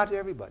sent it out to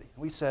everybody.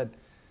 We said,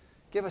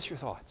 give us your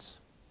thoughts.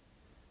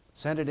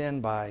 Send it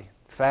in by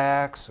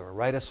fax or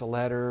write us a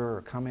letter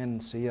or come in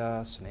and see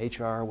us, and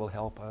HR will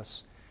help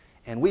us.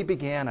 And we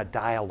began a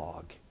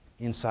dialogue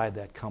inside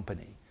that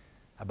company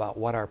about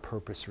what our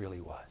purpose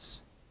really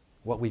was,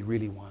 what we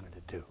really wanted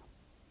to do,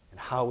 and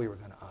how we were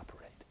going to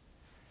operate.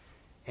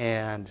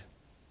 And it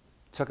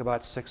took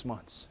about 6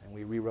 months, and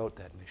we rewrote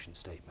that mission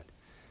statement.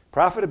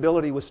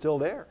 Profitability was still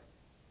there,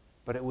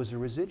 but it was a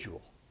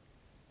residual.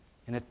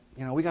 And it,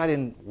 you know, we got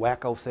in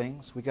wacko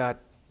things. We got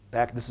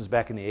back, this is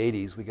back in the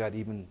 80s, we got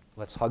even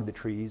let's hug the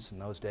trees in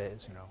those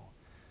days, you know.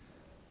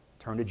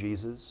 Turn to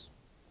Jesus,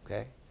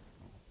 okay?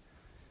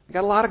 We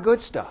got a lot of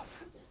good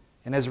stuff.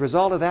 And as a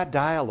result of that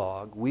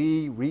dialogue,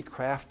 we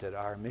recrafted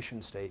our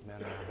mission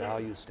statement and our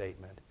value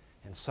statement,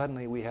 and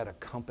suddenly we had a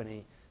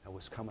company that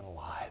was coming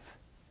alive,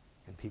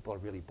 and people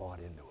really bought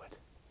into it.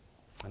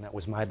 And that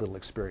was my little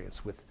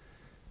experience with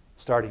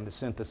starting to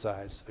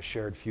synthesize a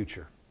shared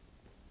future.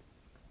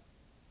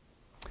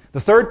 The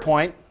third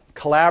point,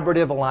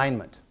 collaborative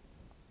alignment.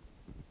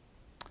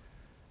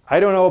 I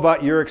don't know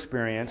about your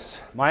experience.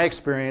 My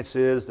experience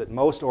is that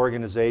most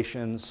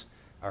organizations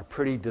are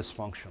pretty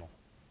dysfunctional.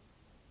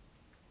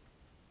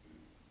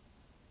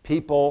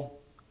 People,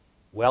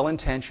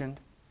 well-intentioned,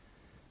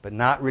 but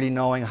not really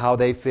knowing how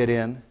they fit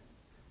in,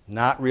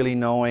 not really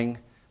knowing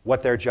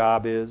what their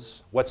job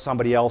is, what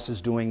somebody else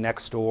is doing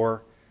next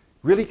door,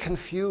 really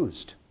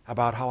confused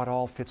about how it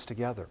all fits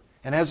together.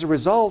 And as a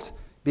result,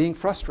 being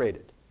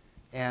frustrated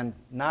and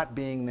not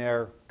being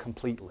there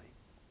completely.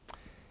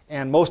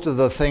 And most of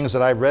the things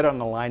that I've read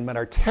on alignment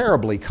are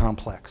terribly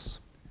complex.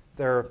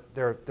 They're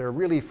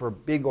really for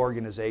big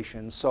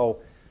organizations.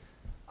 So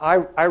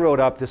I wrote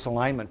up this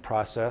alignment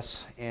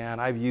process, and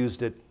I've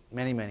used it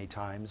many, many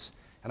times,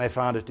 and I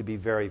found it to be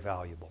very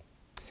valuable.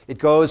 It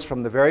goes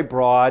from the very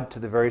broad to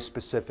the very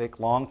specific,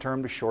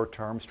 long-term to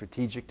short-term,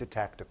 strategic to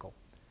tactical.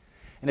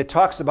 And it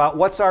talks about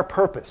what's our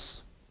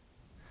purpose,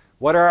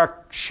 what are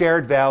our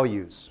shared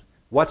values,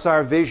 what's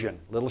our vision,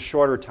 a little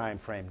shorter time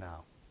frame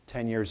now,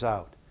 10 years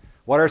out.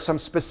 What are some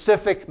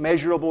specific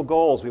measurable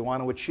goals we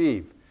want to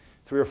achieve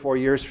 3 or 4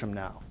 years from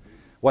now?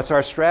 What's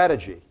our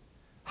strategy?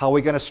 How are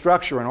we going to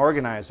structure and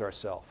organize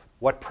ourselves?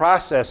 What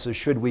processes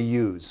should we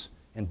use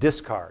and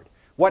discard?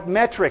 What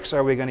metrics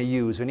are we going to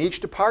use in each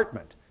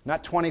department?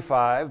 Not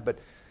 25, but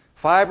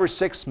 5 or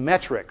 6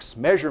 metrics,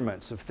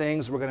 measurements of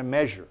things we're going to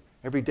measure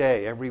every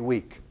day, every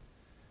week.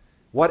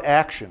 What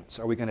actions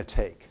are we going to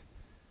take?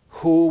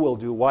 Who will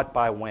do what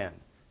by when?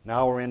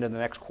 Now we're into the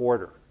next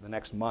quarter, the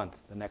next month,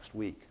 the next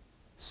week.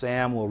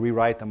 Sam will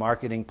rewrite the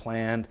marketing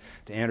plan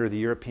to enter the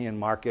European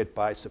market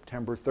by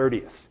September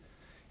 30th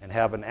and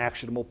have an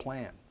actionable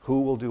plan.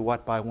 Who will do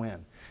what by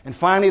when? And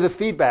finally, the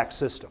feedback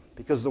system,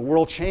 because the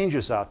world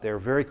changes out there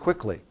very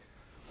quickly.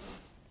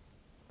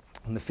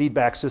 And the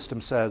feedback system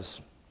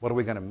says, what are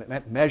we going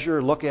to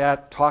measure, look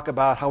at, talk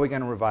about, how are we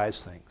going to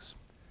revise things?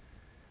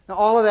 Now,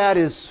 all of that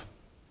is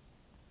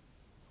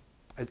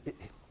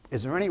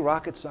there any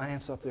rocket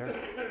science up there?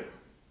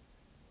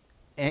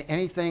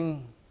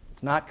 Anything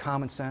that's not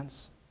common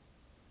sense?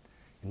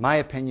 In my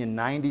opinion,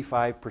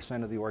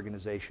 95% of the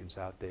organizations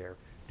out there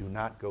do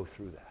not go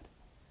through that.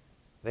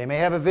 They may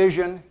have a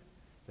vision,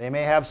 they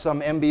may have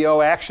some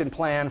MBO action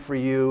plan for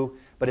you,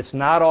 but it's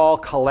not all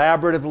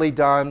collaboratively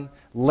done,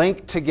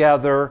 linked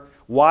together,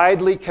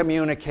 widely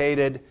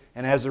communicated,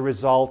 and as a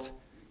result,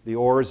 the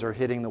oars are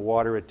hitting the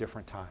water at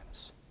different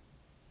times.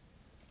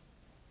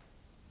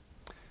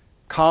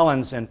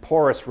 Collins and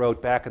Porras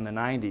wrote back in the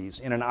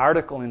 90s in an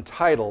article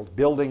entitled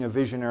Building a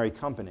Visionary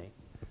Company.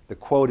 The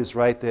quote is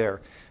right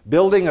there.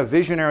 Building a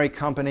visionary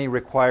company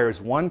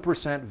requires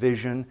 1%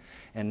 vision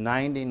and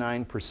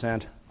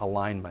 99%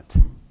 alignment.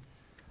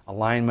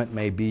 Alignment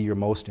may be your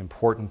most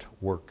important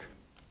work.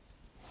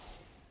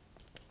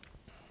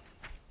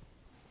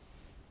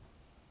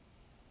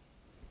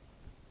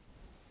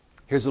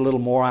 Here's a little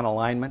more on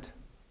alignment.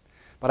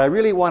 But I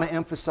really want to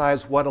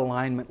emphasize what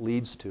alignment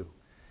leads to.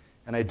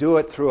 And I do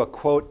it through a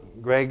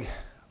quote Greg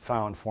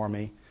found for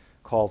me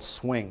called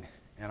Swing.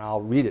 And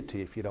I'll read it to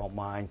you if you don't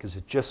mind, because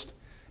it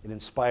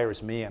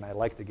inspires me, and I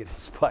like to get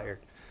inspired.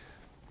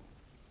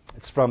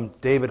 It's from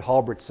David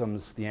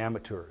Halbertson's The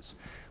Amateurs.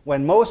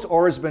 When most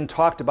oarsmen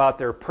talked about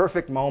their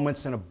perfect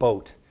moments in a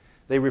boat,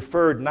 they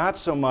referred not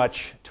so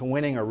much to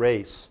winning a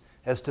race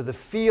as to the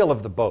feel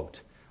of the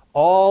boat.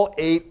 All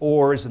 8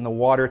 oars in the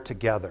water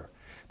together.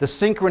 The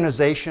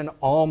synchronization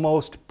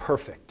almost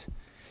perfect.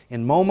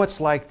 In moments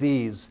like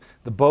these,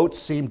 the boat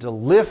seemed to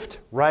lift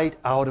right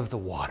out of the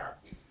water.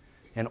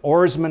 And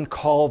oarsmen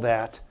call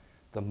that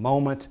the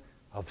moment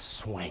of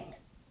swing.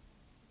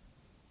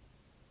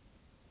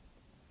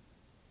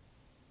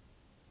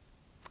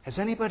 Has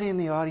anybody in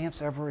the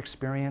audience ever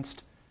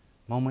experienced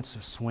moments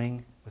of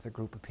swing with a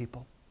group of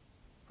people?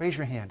 Raise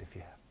your hand if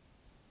you have.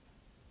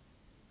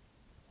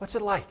 What's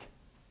it like?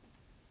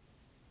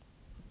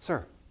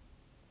 Sir,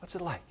 what's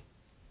it like?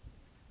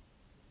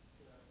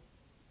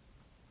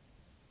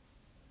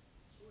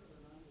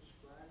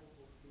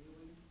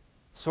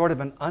 Sort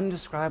of an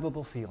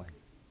undescribable feeling.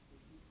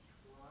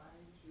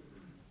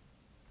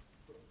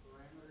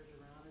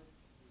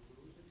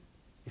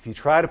 If you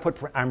try to put,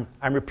 I'm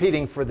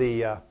repeating for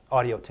the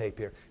audio tape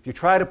here. If you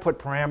try to put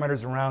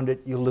parameters around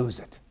it, you lose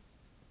it.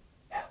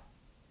 Yeah.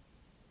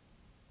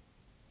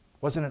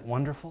 Wasn't it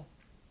wonderful?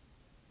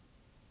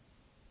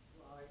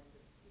 Well, it's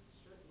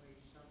certainly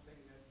something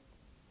that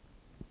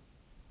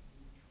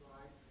you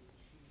try to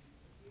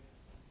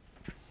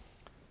achieve again.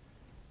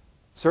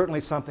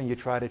 Certainly something you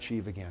try to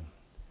achieve again.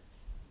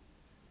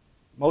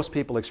 Most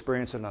people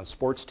experience it on a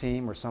sports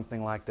team or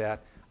something like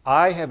that.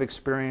 I have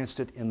experienced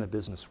it in the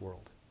business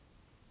world.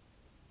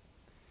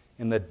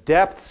 In the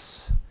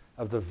depths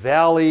of the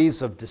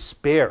valleys of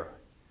despair,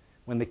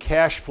 when the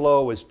cash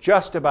flow was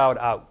just about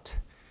out,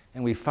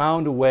 and we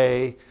found a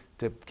way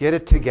to get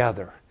it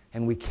together,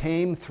 and we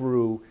came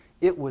through,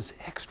 it was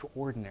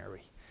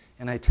extraordinary.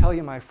 And I tell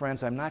you, my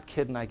friends, I'm not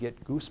kidding, I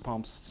get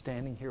goosebumps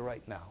standing here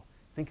right now,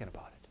 thinking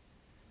about it.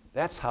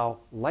 That's how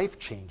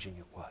life-changing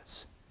it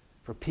was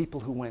for people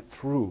who went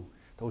through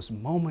those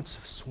moments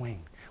of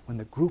swing, when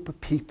the group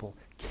of people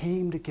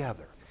came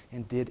together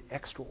and did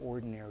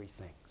extraordinary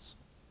things.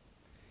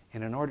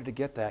 And in order to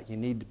get that, you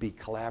need to be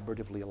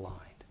collaboratively aligned.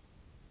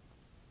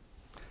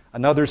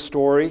 Another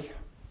story.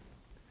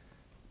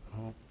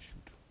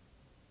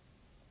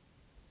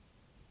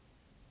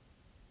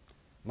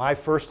 My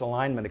first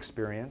alignment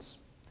experience.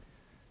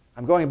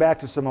 I'm going back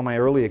to some of my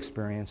early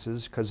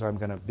experiences because I'm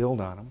going to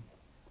build on them.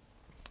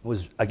 It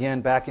was,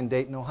 again, back in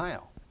Dayton,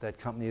 Ohio, that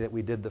company that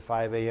we did the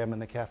 5 a.m. in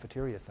the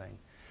cafeteria thing.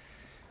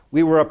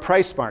 We were a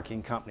price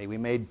marking company. We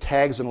made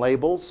tags and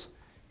labels,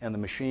 and the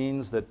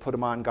machines that put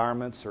them on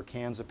garments or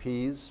cans of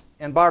peas,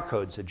 and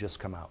barcodes had just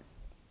come out.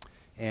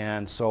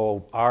 And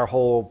so our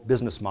whole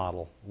business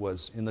model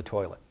was in the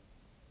toilet.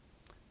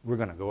 We're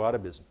going to go out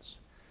of business.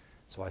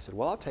 So I said,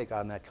 well, I'll take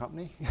on that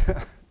company.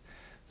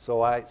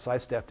 So I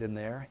stepped in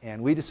there,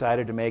 and we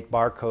decided to make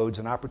barcodes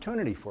an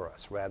opportunity for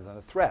us rather than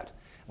a threat.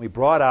 We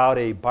brought out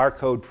a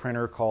barcode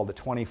printer called the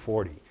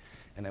 2040,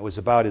 and it was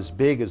about as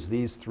big as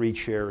these 3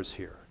 chairs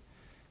here.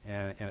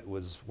 And it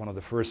was one of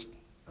the first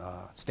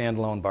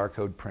standalone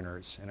barcode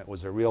printers, and it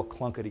was a real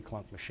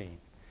clunkety-clunk machine.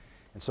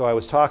 And so I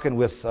was talking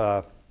with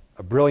a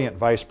brilliant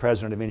vice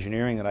president of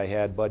engineering that I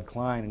had, Bud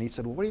Klein, and he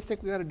said, well, what do you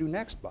think we ought to do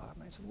next, Bob?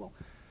 And I said, well,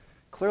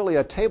 clearly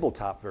a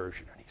tabletop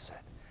version. And he said,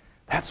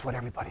 that's what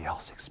everybody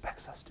else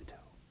expects us to do.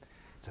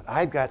 He said,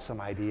 I've got some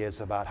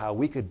ideas about how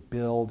we could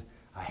build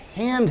a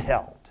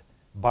handheld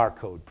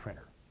barcode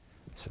printer.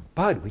 I said,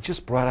 Bud, we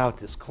just brought out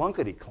this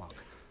clunkety-clunk.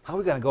 How are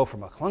we going to go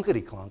from a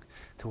clunkety-clunk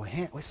to a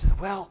hand? We said,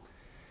 well,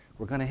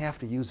 we're going to have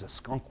to use a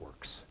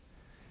skunkworks.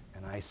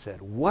 And I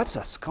said, what's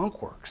a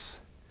skunkworks?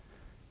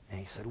 And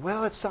he said,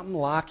 well, it's something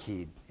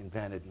Lockheed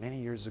invented many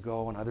years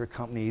ago, and other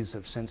companies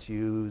have since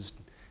used.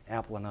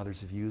 Apple and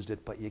others have used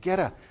it. But you get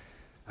a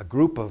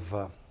group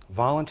of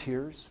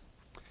volunteers,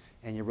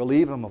 and you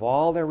relieve them of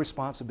all their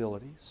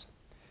responsibilities,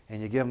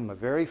 and you give them a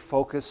very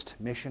focused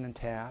mission and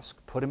task,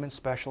 put them in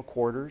special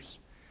quarters,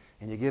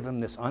 and you give them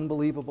this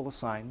unbelievable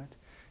assignment,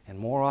 and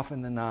more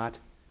often than not,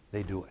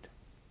 they do it.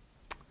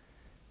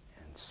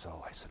 And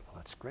so I said, well,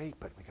 that's great,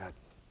 but we got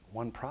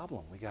one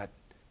problem. We got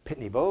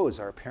Pitney Bowes,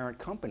 our parent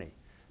company.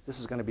 This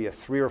is going to be a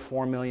 $3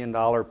 or $4 million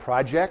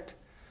project.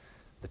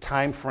 The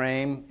time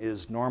frame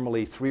is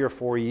normally 3 or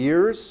 4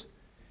 years,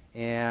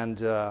 and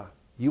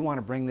you want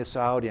to bring this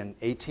out in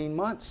 18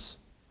 months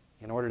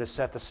in order to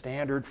set the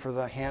standard for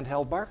the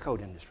handheld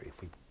barcode industry.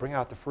 If we bring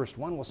out the first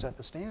one, we'll set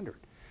the standard.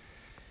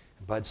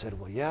 And Bud said,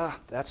 well, yeah,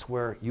 that's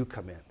where you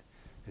come in,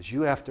 because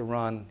you have to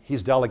run,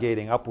 he's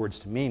delegating upwards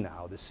to me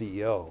now, the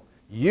CEO.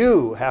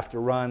 You have to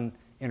run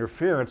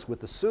interference with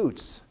the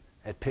suits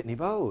at Pitney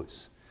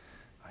Bowes.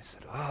 I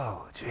said,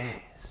 oh,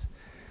 geez.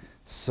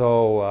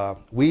 So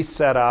we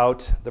set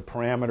out the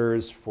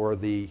parameters for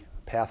the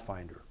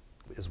Pathfinder,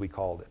 as we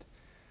called it.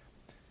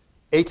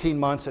 18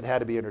 months it had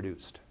to be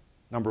introduced,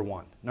 number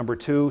 1. Number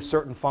 2,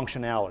 certain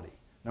functionality.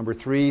 Number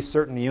 3,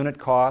 certain unit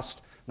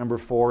cost. Number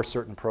 4,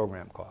 certain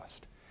program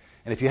cost.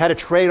 And if you had to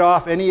trade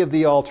off any of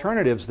the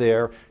alternatives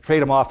there,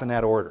 trade them off in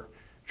that order.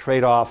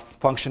 Trade off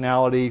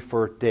functionality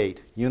for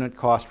date, unit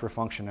cost for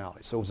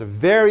functionality. So it was a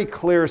very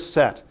clear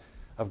set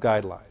of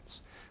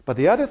guidelines. But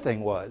the other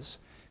thing was,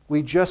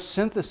 we just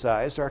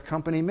synthesized our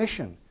company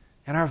mission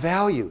and our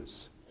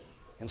values.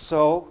 And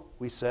so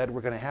we said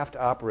we're going to have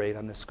to operate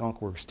on the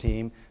Skunk Works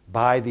team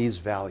by these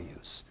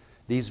values.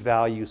 These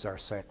values are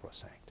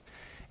sacrosanct.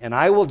 And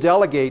I will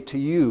delegate to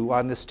you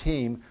on this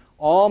team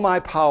all my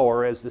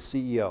power as the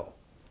CEO.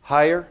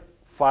 Hire,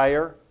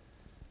 fire,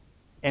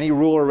 any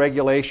rule or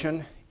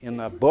regulation in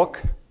the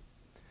book.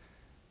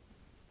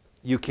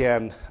 You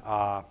can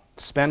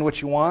spend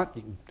what you want,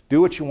 you can do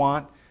what you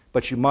want,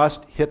 but you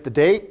must hit the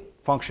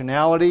date,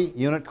 functionality,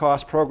 unit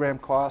cost, program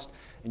cost,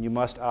 and you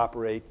must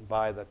operate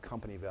by the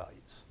company values.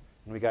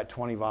 And we got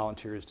 20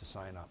 volunteers to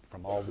sign up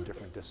from all the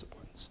different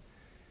disciplines.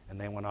 And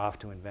they went off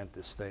to invent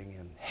this thing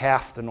in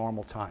half the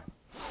normal time.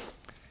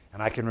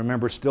 And I can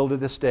remember still to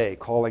this day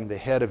calling the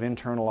head of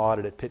internal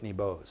audit at Pitney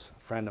Bowes, a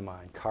friend of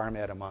mine, Carm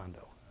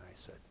Adamando. And I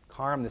said,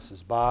 Carm, this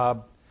is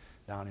Bob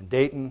down in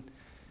Dayton.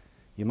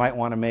 You might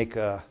want to make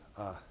a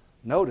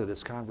note of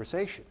this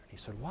conversation. And he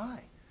said,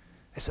 why?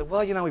 I said,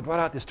 well, you know, we brought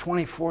out this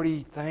 2040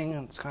 thing,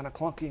 and it's kind of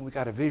clunky, and we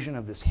got a vision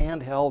of this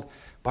handheld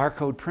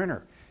barcode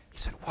printer. He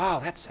said, wow,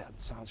 that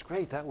sounds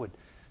great. That would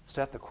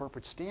set the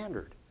corporate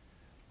standard.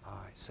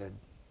 I said,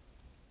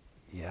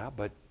 yeah,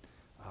 but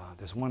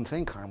there's one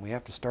thing, Carm. We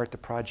have to start the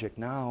project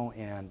now,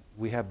 and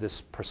we have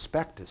this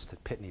prospectus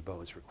that Pitney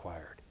Bowes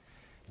required.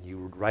 And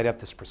you would write up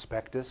this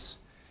prospectus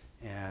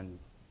and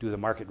do the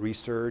market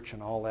research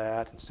and all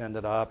that and send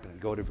it up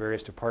and go to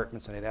various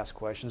departments and they'd ask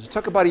questions. It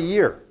took about a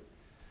year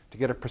to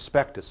get a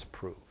prospectus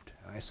approved.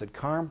 And I said,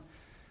 Carm,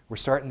 we're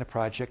starting the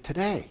project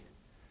today.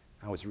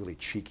 I was really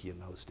cheeky in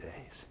those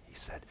days. He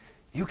said,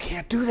 you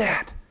can't do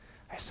that.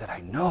 I said, I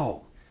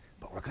know,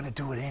 but we're going to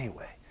do it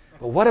anyway.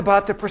 But what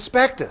about the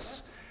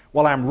prospectus?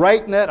 Well, I'm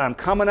writing it. I'm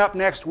coming up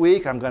next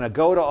week. I'm going to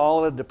go to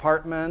all the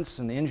departments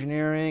and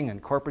engineering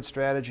and corporate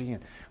strategy,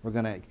 and we're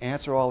going to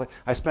answer all that.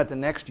 I spent the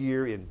next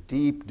year in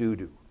deep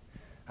doo-doo.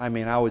 I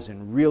mean, I was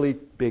in really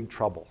big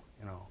trouble,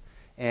 you know.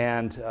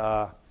 And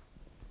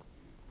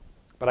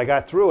but I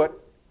got through it,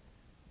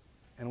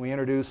 and we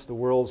introduced the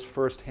world's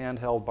first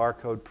handheld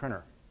barcode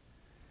printer.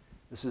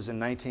 This is in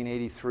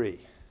 1983.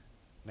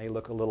 May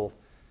look a little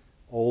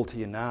old to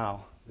you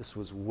now. This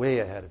was way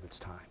ahead of its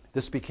time.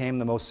 This became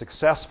the most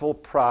successful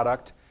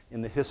product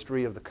in the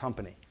history of the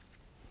company.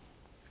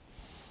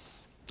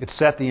 It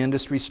set the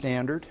industry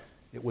standard.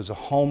 It was a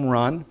home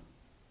run.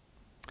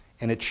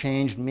 And it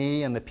changed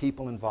me and the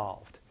people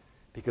involved.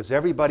 Because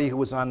everybody who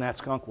was on that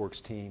Skunk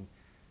Works team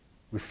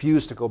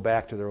refused to go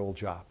back to their old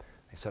job.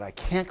 They said, I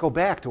can't go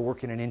back to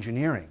working in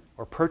engineering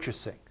or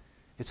purchasing.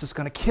 It's just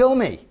going to kill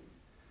me.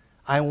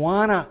 I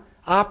want to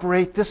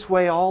operate this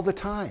way all the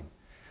time.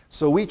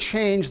 So we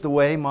changed the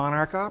way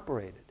Monarch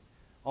operated.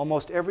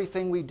 Almost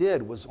everything we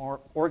did was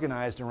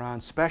organized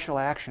around special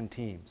action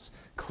teams,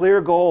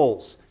 clear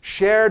goals,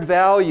 shared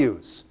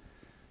values,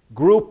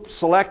 group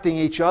selecting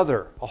each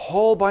other, a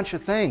whole bunch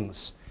of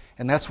things.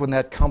 And that's when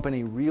that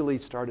company really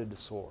started to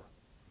soar.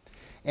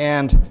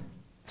 And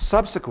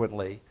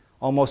subsequently,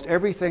 almost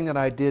everything that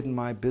I did in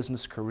my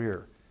business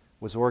career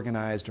was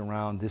organized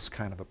around this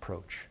kind of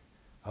approach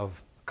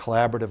of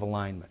collaborative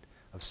alignment,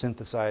 of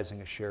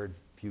synthesizing a shared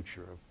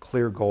future, of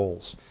clear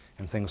goals,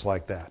 and things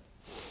like that.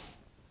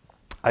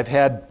 I've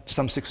had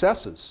some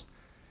successes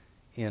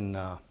in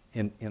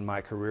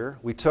my career.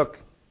 We took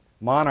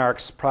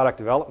Monarch's product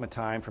development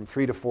time from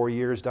 3 to 4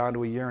 years down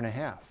to a year and a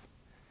half.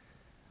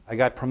 I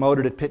got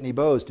promoted at Pitney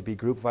Bowes to be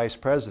group vice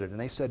president, and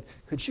they said,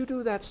 could you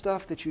do that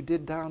stuff that you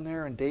did down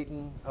there in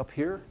Dayton up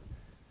here?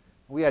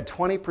 We had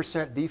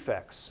 20%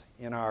 defects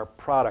in our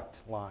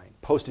product line,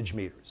 postage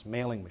meters,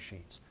 mailing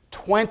machines.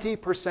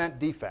 20%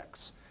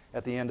 defects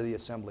at the end of the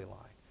assembly line.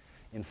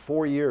 In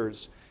 4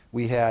 years,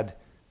 we had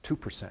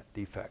 2%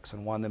 defects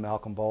and won the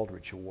Malcolm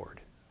Baldrige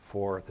Award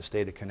for the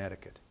state of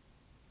Connecticut.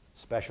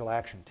 Special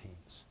action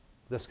teams,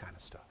 this kind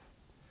of stuff.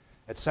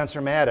 At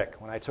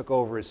Sensormatic, when I took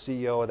over as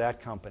CEO of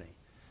that company,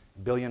 a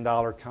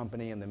billion-dollar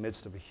company in the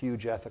midst of a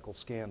huge ethical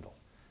scandal,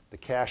 the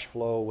cash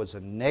flow was a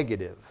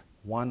negative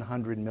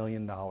 $100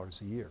 million a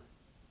year.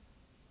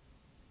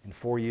 In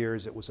 4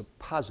 years, it was a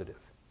positive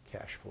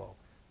cash flow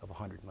of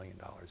 $100 million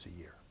a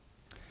year.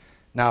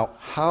 Now,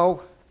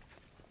 how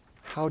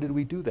did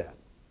we do that?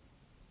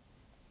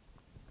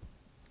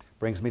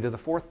 Brings me to the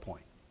fourth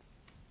point,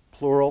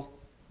 plural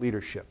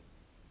leadership.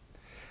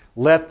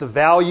 Let the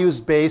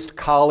values-based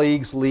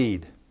colleagues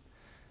lead.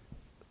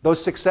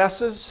 Those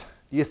successes,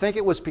 do you think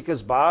it was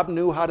because Bob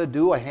knew how to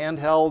do a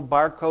handheld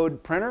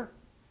barcode printer?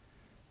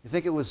 You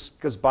think it was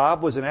because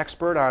Bob was an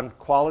expert on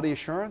quality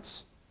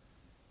assurance?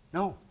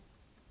 No.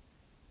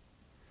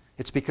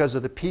 It's because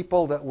of the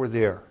people that were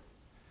there.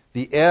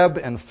 The ebb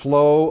and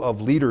flow of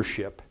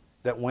leadership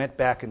that went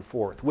back and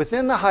forth.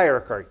 Within the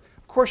hierarchy,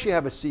 of course you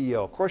have a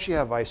CEO. Of course you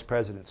have vice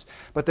presidents.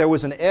 But there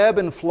was an ebb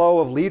and flow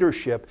of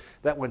leadership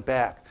that went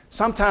back.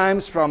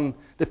 Sometimes from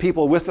the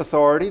people with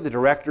authority, the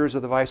directors or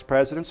the vice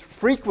presidents,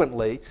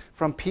 frequently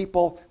from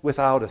people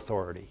without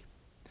authority.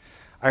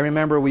 I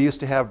remember we used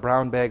to have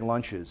brown bag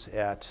lunches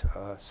at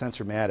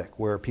Sensormatic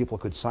where people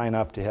could sign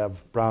up to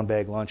have brown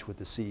bag lunch with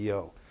the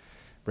CEO.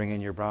 Bring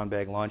in your brown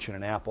bag lunch and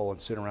an apple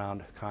and sit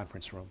around a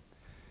conference room.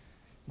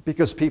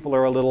 Because people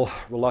are a little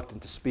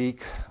reluctant to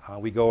speak,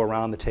 we go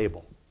around the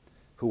table.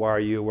 Who are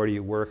you? Where do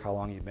you work? How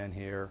long have you been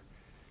here?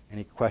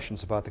 Any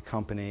questions about the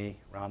company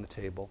around the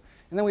table?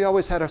 And then we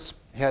always had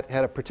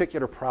a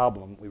particular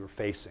problem we were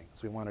facing,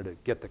 so we wanted to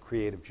get the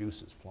creative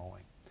juices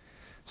flowing.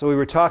 So we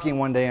were talking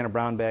one day in a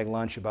brown bag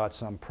lunch about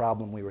some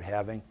problem we were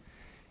having,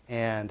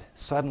 and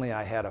suddenly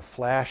I had a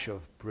flash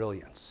of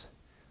brilliance.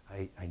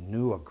 I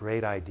knew a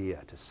great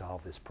idea to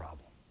solve this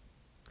problem.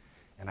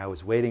 And I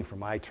was waiting for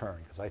my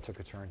turn, because I took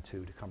a turn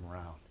too, to come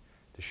around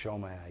to show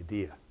my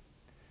idea.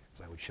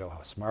 Because I would show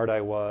how smart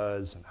I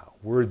was and how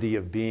worthy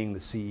of being the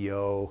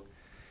CEO.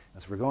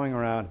 As we're going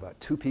around, about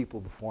 2 people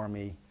before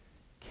me,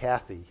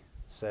 Kathy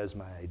says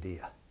my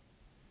idea.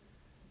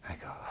 I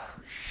go,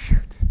 oh,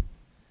 shoot,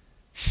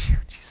 she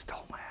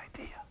stole my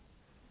idea.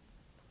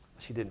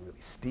 She didn't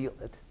really steal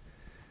it.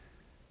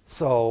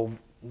 So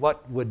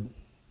what would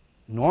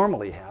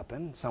normally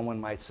happen, someone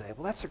might say,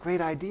 well, that's a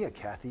great idea,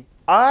 Kathy.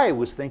 I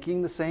was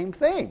thinking the same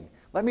thing.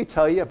 Let me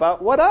tell you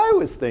about what I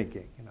was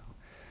thinking.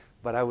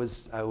 But I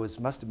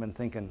must have been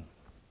thinking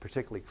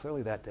particularly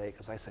clearly that day,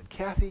 because I said,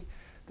 Kathy,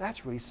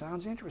 that really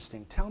sounds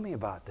interesting. Tell me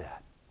about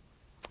that.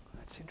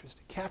 That's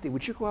interesting. Kathy,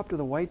 would you go up to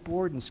the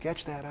whiteboard and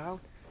sketch that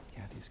out?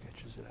 Kathy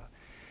sketches it out.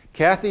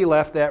 Kathy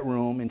left that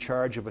room in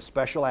charge of a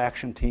special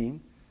action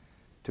team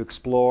to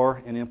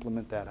explore and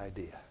implement that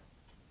idea,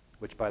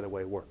 which, by the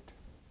way, worked.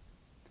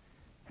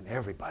 And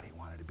everybody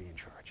wanted to be in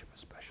charge of a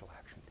special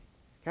action team.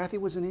 Kathy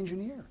was an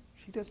engineer.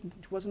 She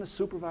wasn't a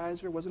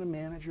supervisor, wasn't a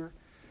manager,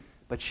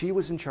 but she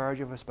was in charge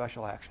of a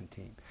special action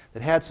team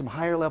that had some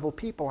higher level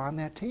people on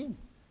that team.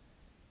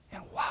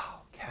 And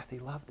wow, Kathy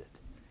loved it,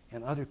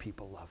 and other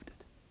people loved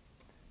it.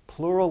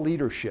 Plural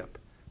leadership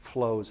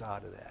flows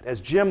out of that.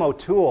 As Jim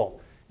O'Toole,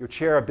 your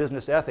chair of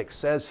business ethics,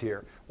 says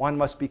here, one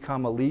must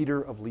become a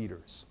leader of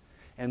leaders.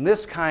 And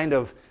this kind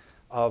of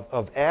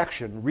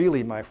action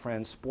really, my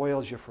friends,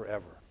 spoils you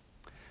forever.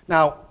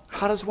 Now,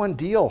 how does one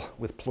deal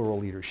with plural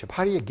leadership?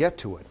 How do you get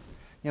to it?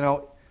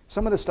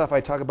 Some of the stuff I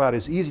talk about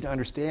is easy to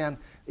understand.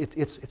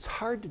 It's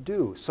hard to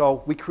do.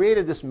 So we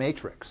created this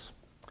matrix,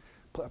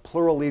 a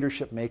plural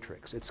leadership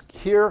matrix. It's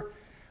here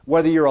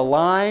whether you're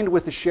aligned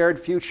with the shared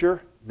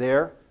future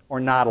there or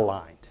not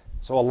aligned.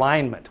 So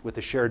alignment with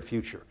the shared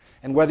future.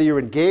 And whether you're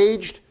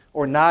engaged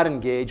or not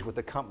engaged with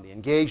the company.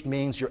 Engaged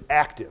means you're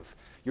active.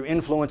 You're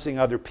influencing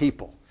other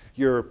people.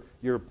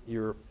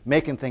 You're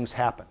making things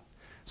happen.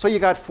 So you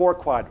got 4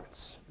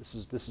 quadrants. This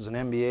is an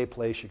MBA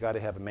place. You got to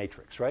have a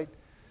matrix, right?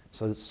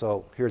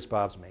 So here's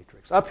Bob's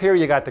matrix. Up here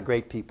you got the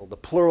great people, the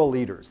plural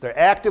leaders. They're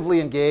actively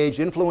engaged,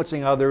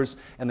 influencing others,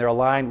 and they're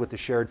aligned with the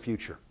shared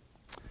future.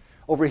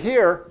 Over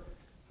here,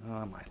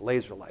 my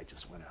laser light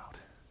just went out.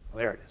 Oh,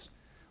 there it is.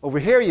 Over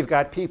here you've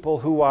got people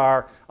who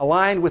are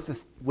aligned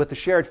with the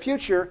shared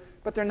future,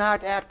 but they're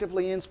not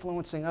actively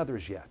influencing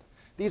others yet.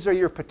 These are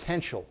your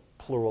potential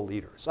plural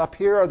leaders. Up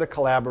here are the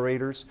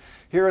collaborators.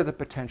 Here are the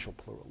potential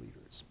plural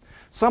leaders.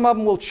 Some of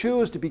them will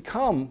choose to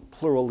become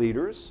plural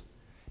leaders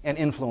and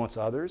influence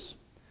others.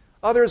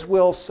 Others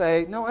will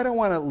say, no, I don't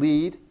want to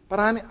lead, but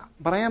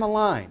I am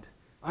aligned.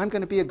 I'm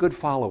going to be a good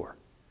follower.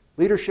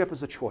 Leadership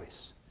is a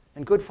choice,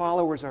 and good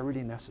followers are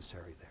really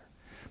necessary there.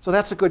 So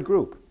that's a good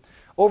group.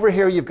 Over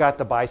here you've got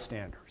the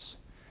bystanders.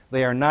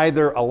 They are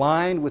neither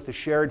aligned with the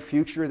shared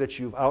future that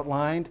you've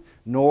outlined,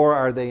 nor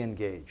are they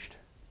engaged.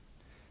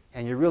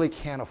 And you really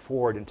can't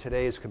afford, in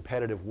today's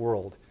competitive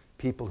world,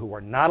 people who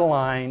are not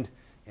aligned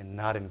and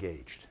not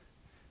engaged.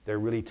 They're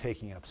really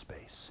taking up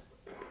space.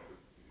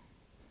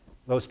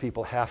 Those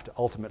people have to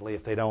ultimately,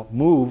 if they don't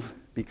move,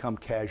 become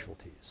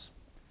casualties.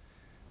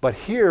 But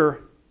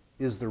here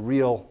is the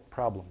real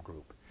problem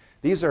group.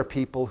 These are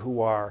people who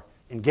are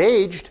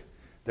engaged,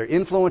 they're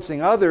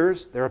influencing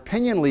others, they're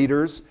opinion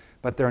leaders,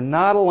 but they're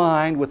not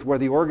aligned with where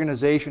the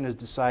organization has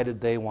decided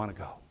they want to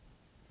go.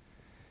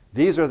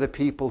 These are the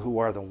people who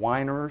are the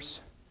whiners,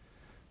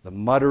 the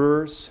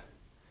mutterers,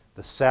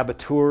 the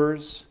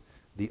saboteurs,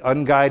 the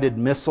unguided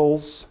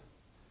missiles,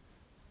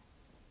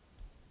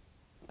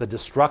 the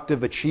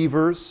destructive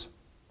achievers,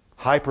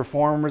 high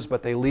performers,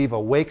 but they leave a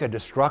wake of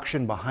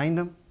destruction behind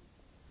them.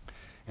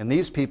 And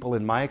these people,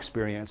 in my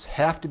experience,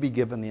 have to be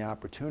given the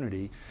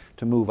opportunity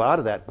to move out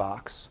of that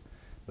box.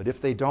 But if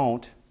they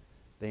don't,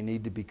 they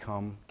need to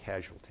become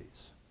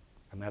casualties.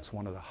 And that's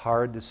one of the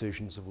hard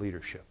decisions of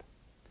leadership.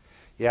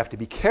 You have to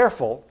be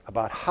careful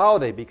about how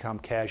they become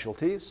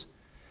casualties,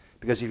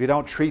 because if you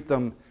don't treat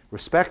them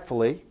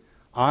respectfully,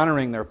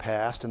 honoring their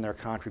past and their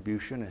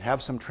contribution, and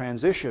have some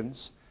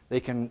transitions,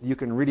 you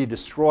can really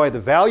destroy the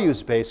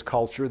values-based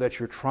culture that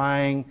you're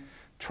trying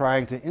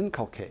to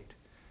inculcate.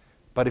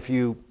 But if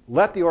you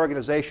let the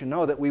organization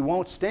know that we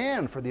won't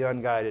stand for the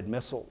unguided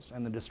missiles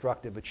and the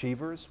destructive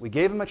achievers, we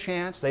gave them a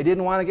chance, they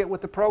didn't want to get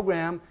with the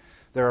program,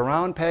 they're a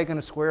round peg in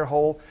a square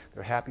hole,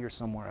 they're happier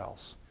somewhere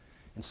else.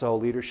 And so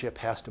leadership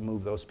has to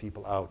move those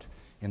people out,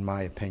 in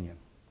my opinion.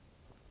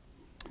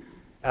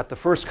 At the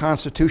first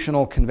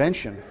Constitutional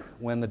Convention,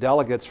 when the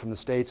delegates from the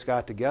states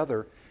got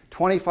together,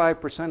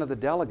 25% of the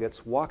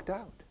delegates walked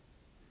out.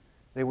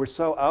 They were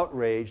so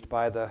outraged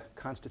by the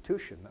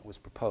Constitution that was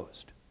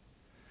proposed.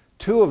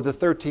 2 of the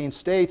 13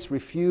 states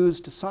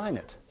refused to sign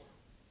it,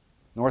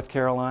 North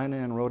Carolina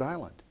and Rhode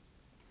Island.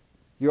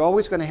 You're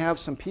always going to have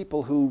some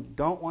people who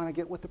don't want to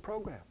get with the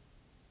program.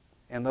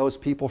 And those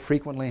people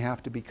frequently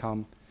have to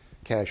become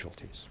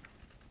casualties.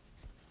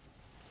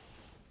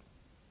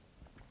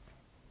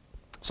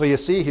 So you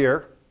see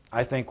here,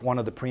 I think, one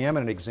of the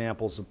preeminent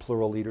examples of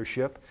plural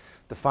leadership,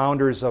 the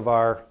founders of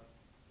our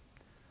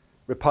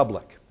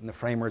republic and the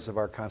framers of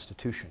our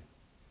Constitution.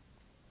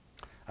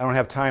 I don't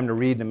have time to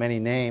read the many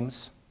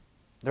names.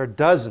 There are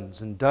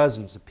dozens and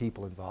dozens of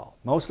people involved,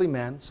 mostly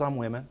men, some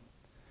women.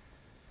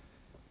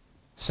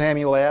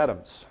 Samuel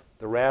Adams,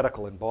 the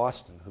radical in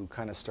Boston, who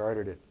kind of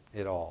started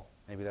it all.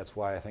 Maybe that's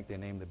why I think they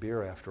named the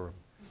beer after him.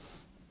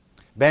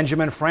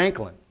 Benjamin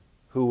Franklin,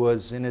 who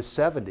was in his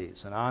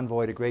 70s, an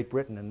envoy to Great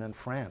Britain and then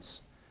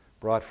France,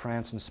 brought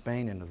France and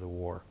Spain into the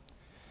war.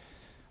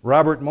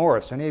 Robert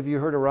Morris. Any of you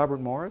heard of Robert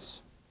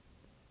Morris?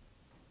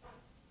 A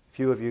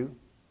few of you.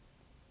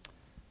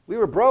 We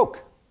were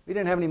broke. We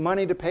didn't have any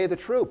money to pay the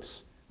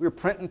troops. We were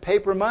printing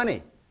paper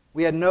money.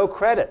 We had no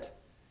credit.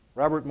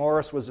 Robert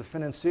Morris was a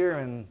financier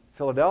in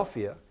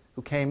Philadelphia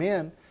who came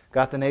in,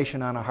 got the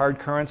nation on a hard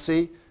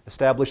currency,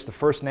 established the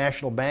first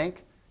national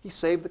bank. He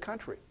saved the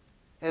country,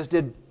 as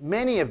did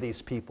many of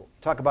these people.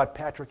 Talk about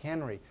Patrick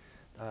Henry,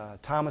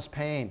 Thomas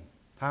Paine,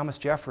 Thomas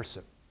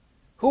Jefferson.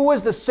 Who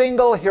was the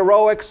single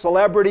heroic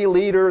celebrity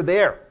leader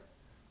there?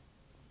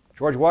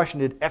 George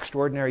Washington did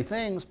extraordinary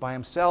things by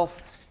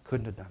himself.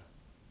 Couldn't have done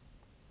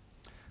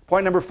it.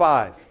 Point number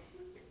 5.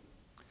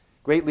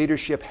 Great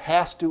leadership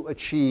has to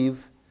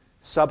achieve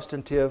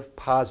substantive,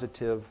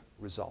 positive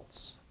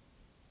results.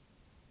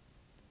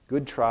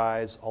 Good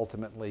tries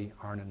ultimately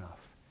aren't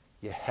enough.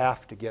 You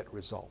have to get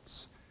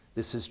results.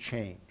 This is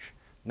change.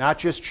 Not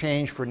just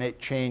change for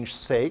change's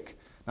sake,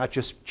 not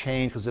just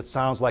change because it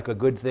sounds like a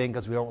good thing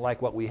because we don't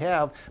like what we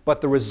have,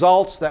 but the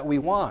results that we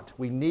want.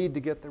 We need to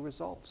get the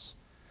results.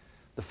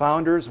 The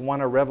founders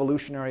won a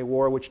revolutionary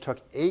war which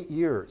took 8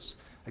 years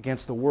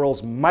against the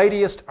world's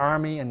mightiest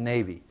army and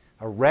navy,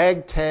 a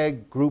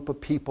ragtag group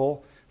of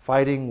people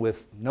fighting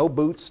with no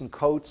boots and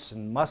coats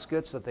and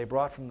muskets that they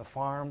brought from the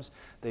farms.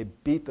 They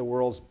beat the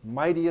world's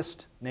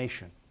mightiest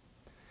nation.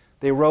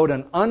 They wrote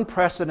an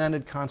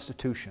unprecedented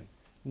constitution.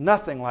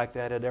 Nothing like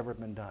that had ever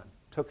been done.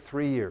 It took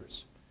 3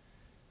 years.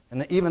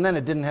 And even then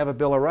it didn't have a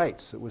Bill of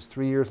Rights. It was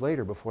 3 years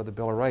later before the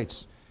Bill of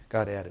Rights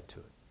got added to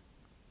it.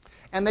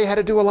 And they had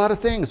to do a lot of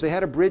things. They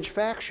had to bridge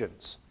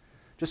factions.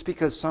 Just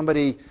because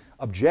somebody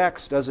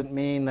objects doesn't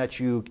mean that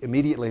you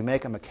immediately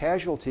make them a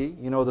casualty.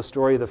 You know the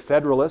story of the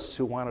Federalists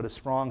who wanted a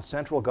strong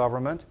central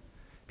government,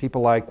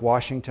 people like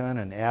Washington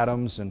and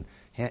Adams and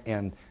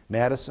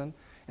Madison,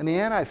 and the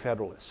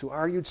Anti-Federalists who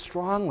argued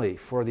strongly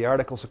for the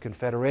Articles of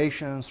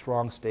Confederation,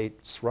 strong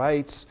states'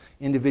 rights,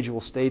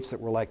 individual states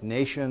that were like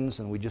nations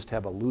and we just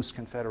have a loose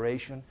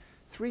confederation.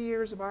 3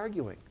 years of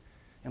arguing.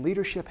 And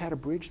leadership had to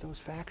bridge those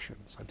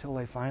factions until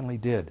they finally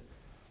did.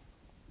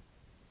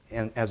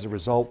 And as a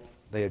result,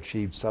 they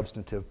achieved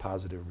substantive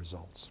positive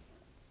results.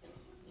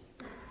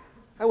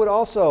 I would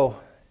also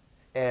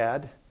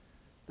add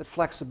that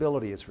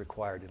flexibility is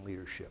required in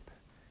leadership.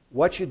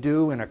 What you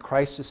do in a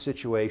crisis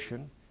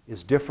situation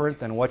is different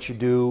than what you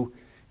do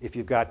if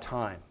you've got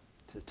time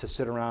to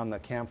sit around the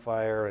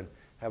campfire and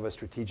have a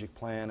strategic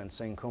plan and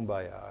sing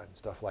Kumbaya and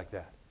stuff like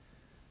that.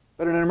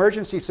 But in an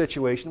emergency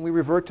situation, we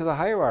revert to the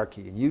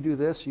hierarchy, and you do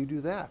this, you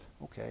do that,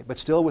 okay, but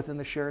still within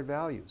the shared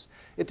values.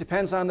 It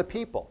depends on the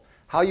people.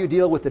 How you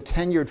deal with the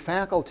tenured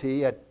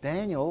faculty at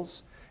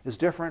Daniels is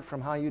different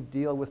from how you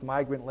deal with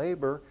migrant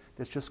labor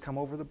that's just come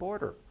over the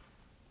border.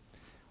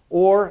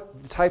 Or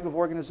the type of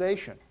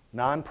organization,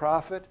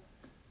 nonprofit,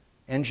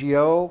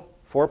 NGO,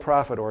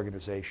 for-profit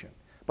organization.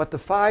 But the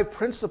 5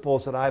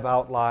 principles that I've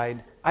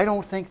outlined, I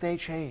don't think they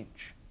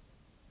change.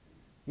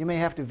 You may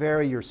have to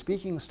vary your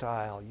speaking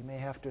style. You may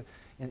have to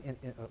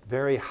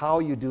vary how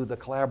you do the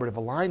collaborative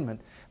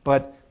alignment,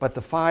 but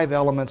the 5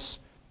 elements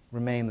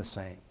remain the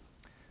same.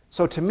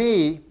 So to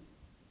me,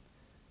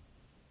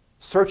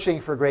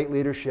 searching for great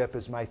leadership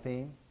is my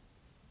theme.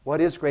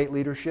 What is great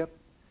leadership?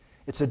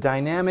 It's a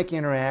dynamic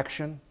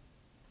interaction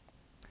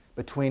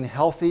between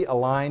healthy,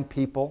 aligned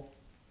people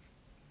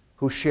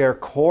who share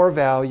core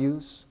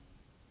values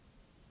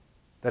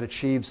that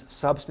achieves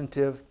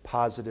substantive,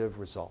 positive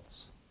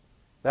results.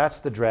 That's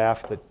the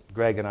draft that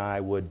Greg and I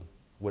would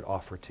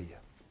offer to you.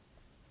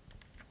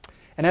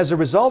 And as a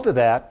result of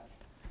that,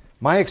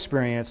 my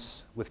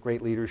experience with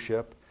great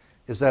leadership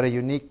is that a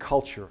unique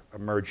culture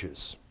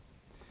emerges.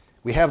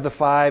 We have the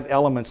 5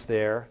 elements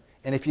there,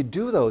 and if you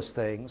do those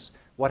things,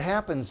 what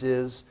happens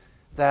is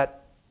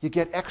that you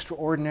get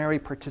extraordinary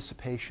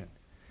participation.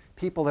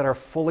 People that are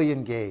fully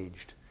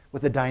engaged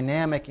with a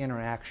dynamic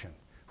interaction,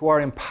 who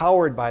are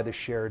empowered by the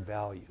shared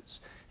values,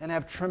 and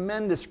have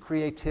tremendous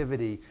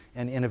creativity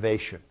and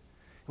innovation,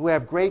 who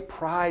have great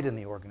pride in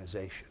the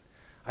organization.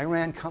 I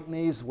ran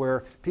companies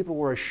where people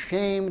were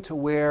ashamed to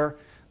wear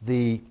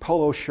the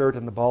polo shirt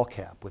and the ball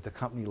cap with the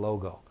company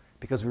logo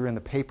because we were in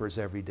the papers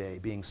every day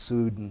being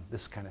sued and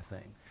this kind of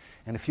thing.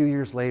 And a few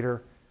years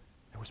later,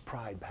 there was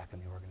pride back in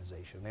the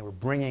organization. They were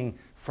bringing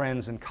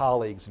friends and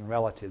colleagues and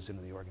relatives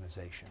into the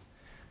organization.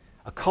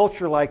 A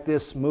culture like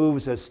this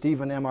moves, as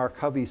Stephen M. R.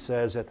 Covey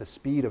says, at the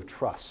speed of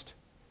trust.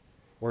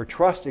 Where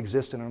trust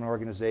exists in an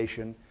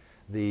organization,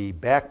 the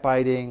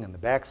backbiting and the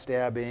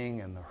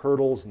backstabbing and the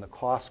hurdles and the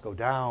costs go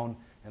down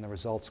and the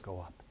results go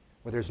up.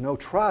 Where there's no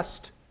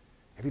trust,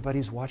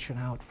 everybody's watching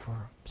out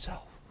for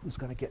himself. Who's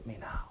going to get me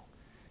now?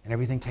 And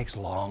everything takes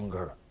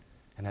longer.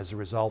 And as a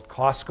result,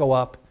 costs go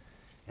up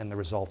and the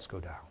results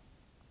go down.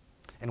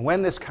 And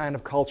when this kind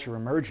of culture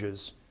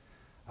emerges,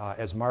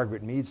 as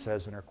Margaret Mead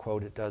says in her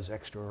quote, it does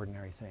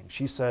extraordinary things.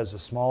 She says a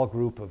small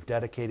group of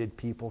dedicated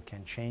people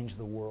can change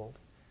the world.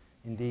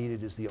 Indeed,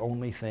 it is the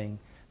only thing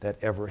that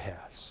ever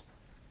has.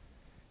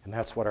 And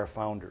that's what our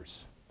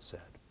founders said.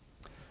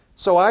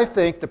 So I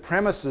think the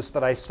premises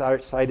that I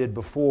cited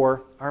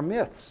before are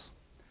myths.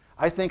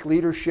 I think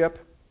leadership,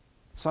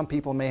 some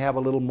people may have a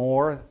little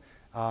more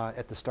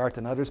at the start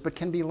than others, but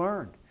can be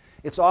learned.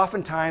 It's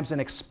oftentimes an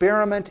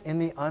experiment in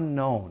the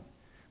unknown.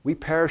 We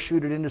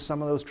parachuted into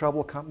some of those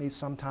troubled companies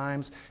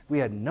sometimes. We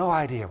had no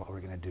idea what we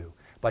were going to do,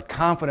 but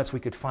confidence we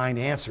could find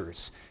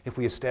answers if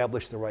we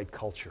established the right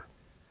culture.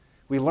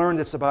 We learned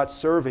it's about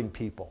serving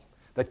people,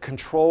 that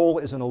control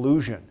is an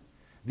illusion.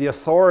 The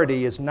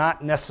authority is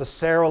not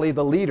necessarily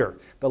the leader.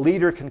 The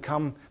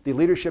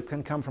leadership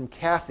can come from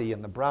Kathy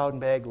and the brown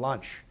bag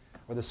lunch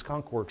or the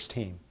Skunk Works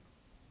team.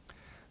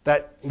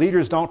 That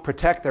leaders don't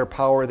protect their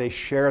power, they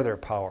share their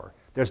power.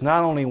 There's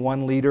not only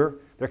one leader,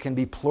 there can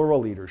be plural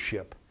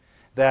leadership.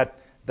 That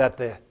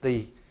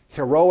the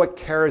heroic,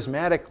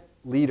 charismatic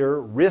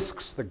leader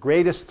risks the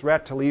greatest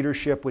threat to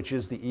leadership, which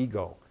is the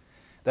ego.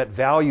 That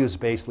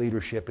values-based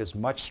leadership is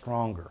much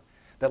stronger.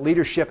 That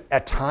leadership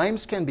at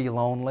times can be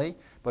lonely,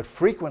 but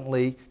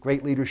frequently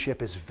great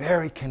leadership is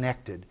very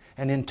connected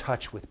and in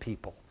touch with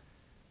people.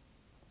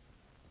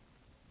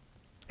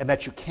 And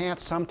that you can't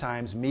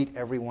sometimes meet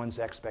everyone's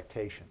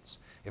expectations.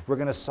 If we're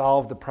going to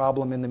solve the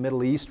problem in the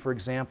Middle East, for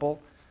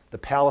example, the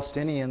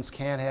Palestinians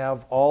can't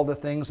have all the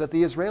things that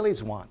the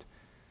Israelis want.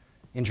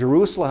 In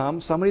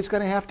Jerusalem, somebody's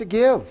going to have to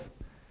give.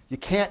 You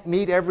can't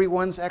meet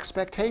everyone's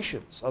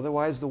expectations,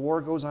 otherwise the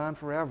war goes on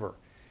forever.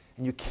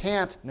 And you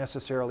can't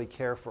necessarily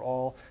care for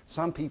all.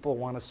 Some people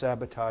want to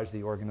sabotage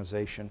the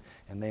organization,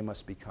 and they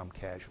must become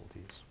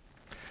casualties.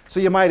 So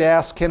you might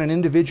ask, can an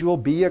individual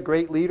be a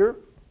great leader?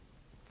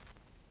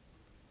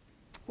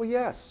 Well,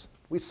 yes.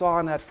 We saw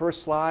on that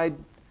first slide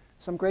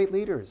some great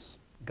leaders.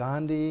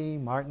 Gandhi,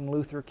 Martin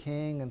Luther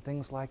King, and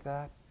things like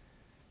that.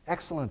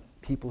 Excellent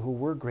people who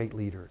were great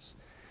leaders.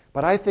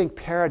 But I think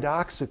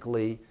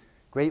paradoxically,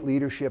 great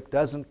leadership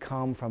doesn't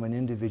come from an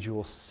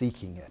individual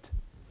seeking it.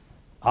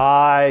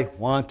 I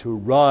want to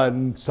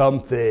run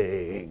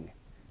something.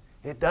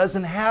 It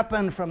doesn't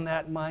happen from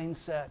that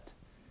mindset.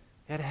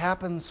 It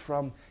happens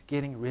from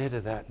getting rid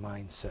of that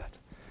mindset.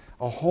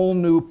 A whole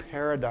new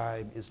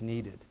paradigm is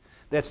needed.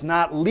 That's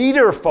not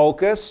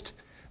leader-focused,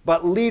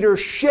 but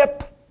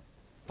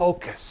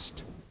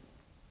leadership-focused.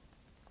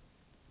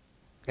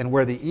 And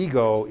where the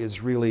ego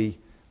is really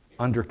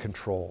under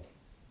control.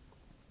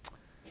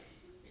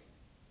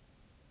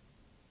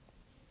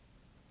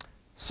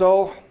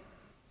 So,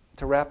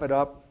 to wrap it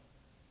up,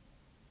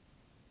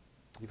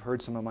 you've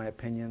heard some of my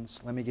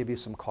opinions. Let me give you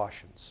some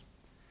cautions.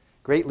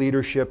 Great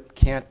leadership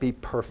can't be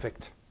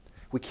perfect.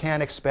 We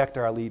can't expect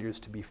our leaders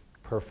to be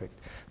perfect.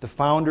 The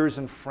founders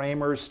and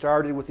framers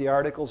started with the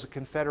Articles of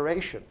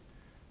Confederation,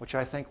 which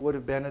I think would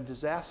have been a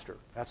disaster.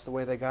 That's the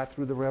way they got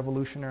through the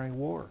Revolutionary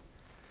War.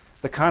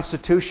 The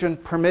Constitution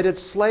permitted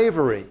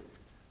slavery,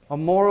 a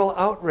moral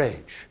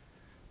outrage,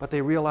 but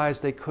they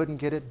realized they couldn't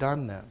get it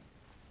done then.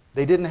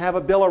 They didn't have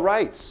a Bill of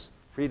Rights.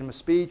 Freedom of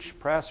speech,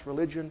 press,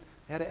 religion.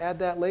 They had to add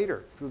that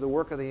later through the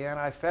work of the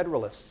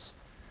Anti-Federalists,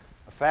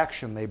 a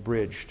faction they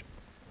bridged.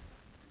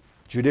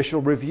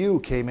 Judicial review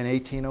came in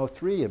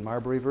 1803 in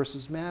Marbury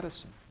versus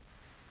Madison.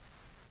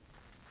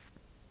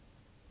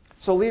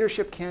 So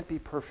leadership can't be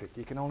perfect.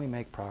 You can only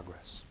make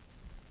progress.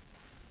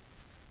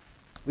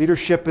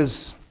 Leadership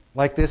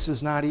like this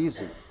is not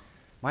easy.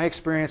 My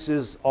experience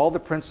is all the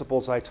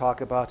principles I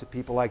talk about to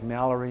people like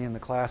Mallory in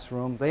the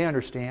classroom, they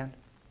understand.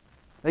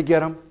 They get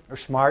them. They're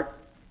smart.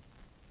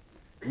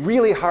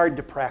 Really hard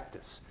to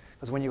practice.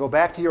 Because when you go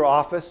back to your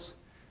office,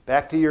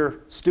 back to your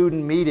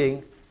student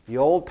meeting, the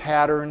old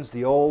patterns,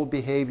 the old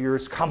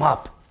behaviors come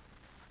up.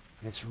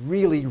 And it's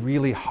really,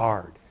 really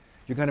hard.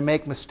 You're going to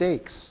make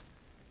mistakes.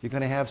 You're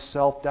going to have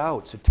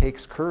self-doubts. It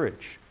takes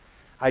courage.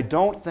 I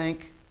don't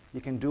think you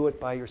can do it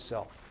by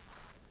yourself.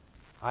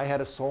 I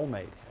had a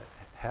soulmate,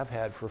 have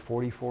had for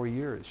 44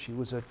 years. She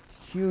was a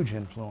huge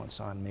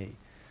influence on me.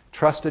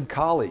 Trusted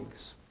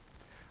colleagues.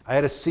 I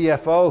had a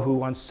CFO who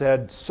once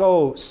said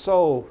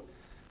so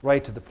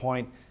right to the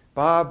point,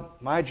 Bob,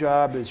 my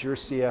job as your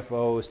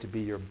CFO is to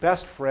be your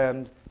best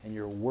friend and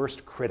your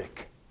worst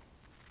critic.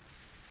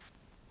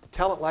 To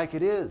tell it like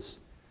it is.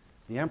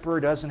 The emperor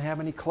doesn't have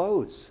any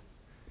clothes.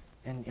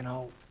 And,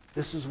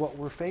 this is what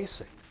we're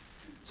facing.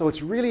 So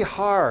it's really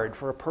hard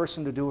for a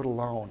person to do it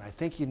alone. I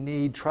think you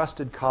need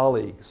trusted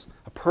colleagues,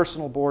 a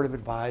personal board of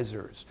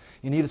advisors.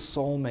 You need a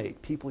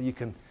soulmate, people you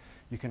can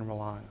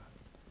rely on.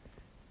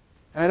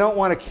 And I don't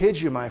want to kid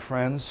you, my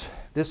friends.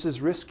 This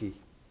is risky.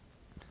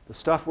 The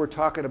stuff we're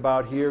talking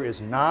about here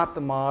is not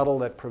the model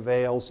that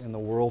prevails in the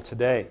world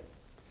today.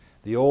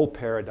 The old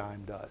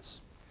paradigm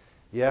does.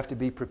 You have to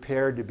be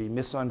prepared to be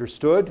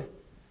misunderstood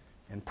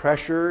and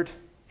pressured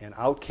and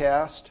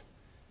outcast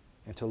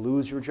and to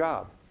lose your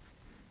job.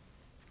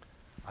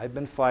 I've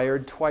been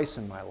fired twice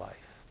in my life.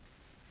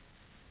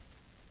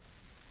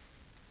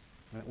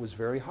 And it was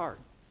very hard.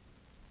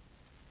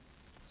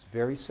 It's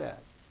very sad.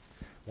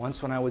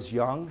 Once when I was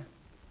young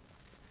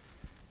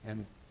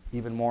and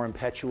even more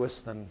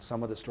impetuous than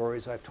some of the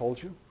stories I've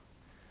told you.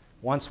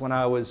 Once when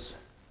I was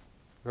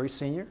very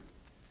senior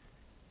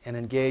and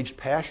engaged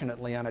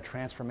passionately on a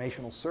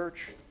transformational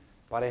search,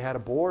 but I had a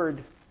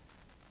board,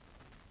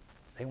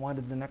 they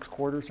wanted the next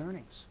quarter's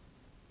earnings.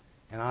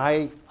 And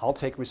I'll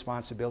take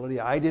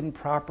responsibility. I didn't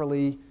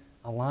properly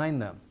align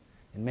them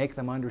and make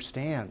them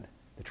understand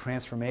the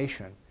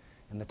transformation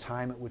and the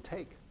time it would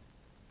take.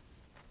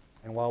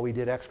 And while we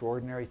did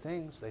extraordinary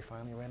things, they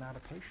finally ran out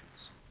of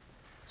patience.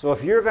 So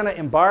if you're going to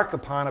embark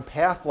upon a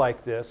path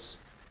like this,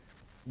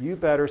 you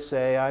better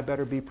say, I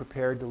better be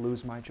prepared to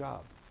lose my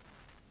job.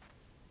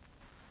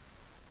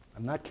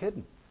 I'm not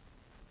kidding.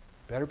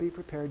 Better be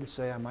prepared to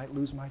say, I might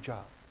lose my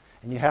job.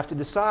 And you have to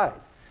decide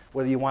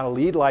whether you want to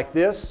lead like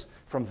this,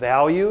 from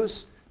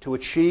values, to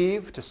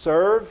achieve, to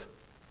serve,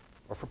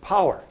 or for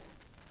power,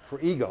 for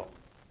ego,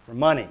 for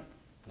money,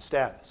 and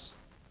status.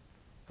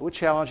 I would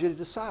challenge you to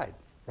decide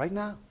right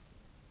now.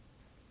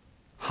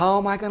 How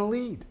am I going to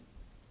lead?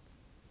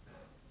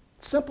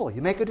 Simple.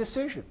 You make a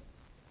decision.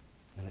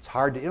 And it's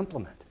hard to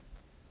implement.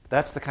 But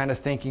that's the kind of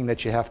thinking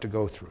that you have to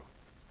go through.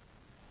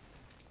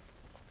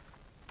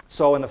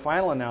 So in the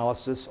final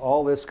analysis,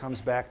 all this comes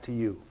back to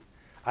you.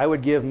 I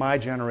would give my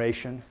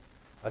generation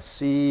a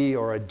C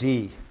or a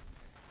D,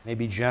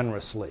 maybe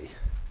generously,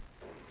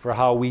 for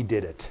how we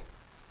did it.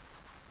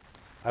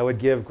 I would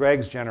give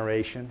Greg's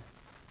generation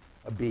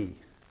a B.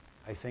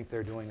 I think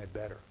they're doing it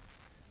better.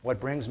 What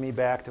brings me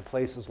back to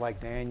places like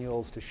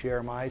Daniel's to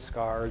share my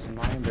scars and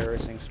my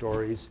embarrassing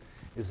stories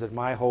is that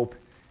my hope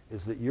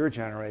is that your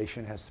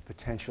generation has the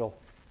potential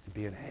to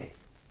be an A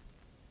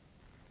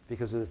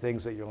because of the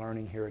things that you're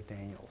learning here at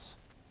Daniel's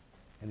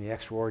and the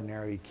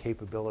extraordinary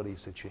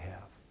capabilities that you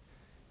have.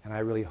 And I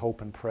really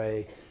hope and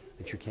pray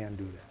that you can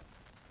do that.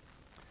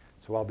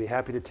 So I'll be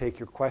happy to take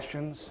your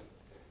questions.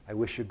 I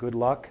wish you good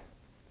luck,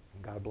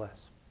 and God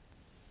bless.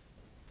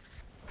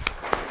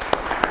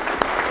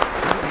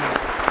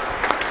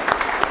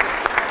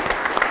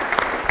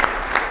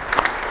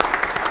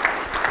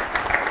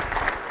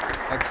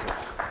 Excellent.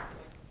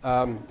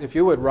 If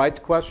you would write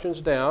the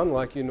questions down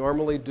like you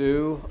normally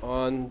do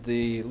on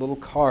the little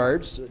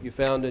cards that you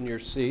found in your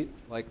seat,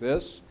 like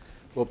this,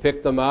 we'll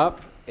pick them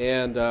up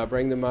and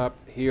bring them up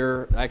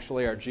here.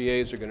 Actually, our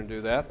GAs are going to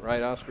do that,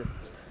 right, Oscar?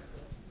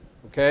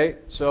 Okay,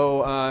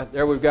 so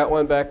there we've got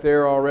one back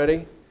there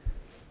already.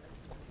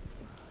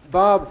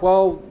 Bob,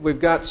 while we've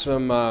got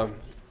some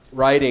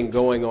writing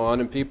going on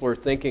and people are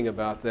thinking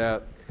about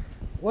that,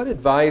 what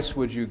advice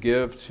would you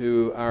give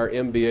to our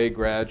MBA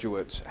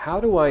graduates? How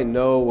do I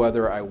know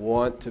whether I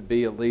want to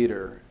be a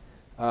leader?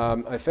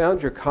 I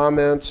found your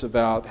comments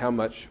about how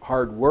much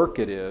hard work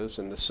it is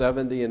in the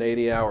 70 and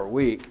 80-hour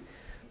week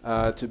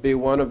to be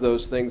one of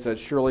those things that I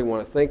surely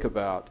want to think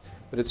about.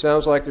 But it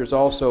sounds like there's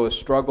also a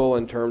struggle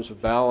in terms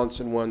of balance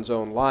in one's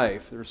own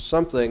life. There's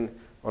something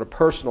on a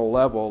personal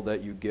level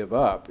that you give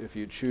up if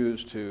you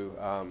choose to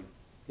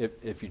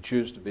if you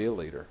choose to be a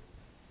leader.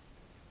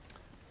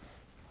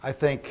 I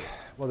think,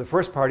 well, the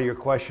first part of your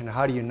question,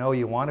 how do you know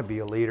you want to be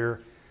a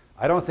leader?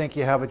 I don't think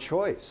you have a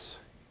choice.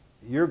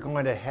 You're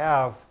going to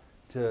have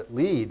to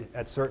lead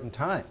at certain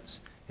times.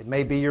 It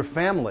may be your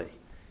family.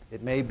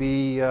 It may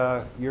be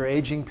your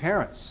aging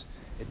parents.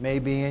 It may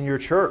be in your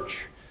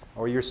church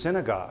or your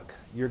synagogue.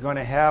 You're going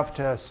to have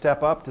to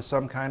step up to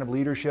some kind of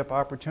leadership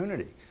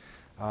opportunity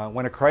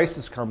when a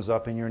crisis comes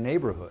up in your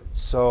neighborhood.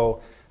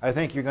 So I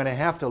think you're going to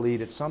have to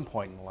lead at some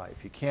point in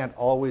life. You can't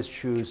always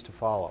choose to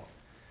follow.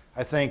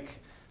 I think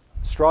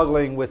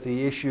struggling with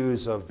the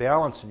issues of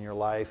balance in your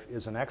life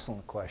is an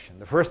excellent question.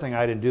 The first thing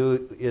I didn't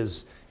do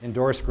is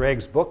endorse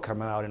Greg's book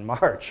coming out in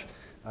March,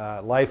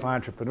 Life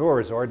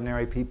Entrepreneurs,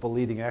 Ordinary People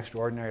Leading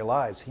Extraordinary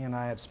Lives. He and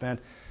I have spent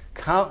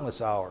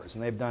countless hours,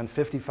 and they've done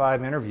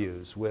 55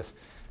 interviews with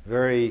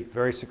very,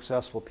 very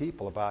successful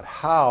people about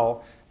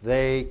how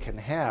they can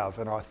have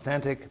an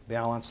authentic,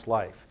 balanced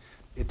life.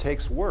 It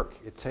takes work,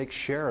 it takes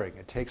sharing,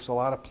 it takes a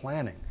lot of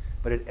planning,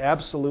 but it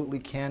absolutely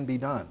can be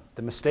done.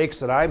 The mistakes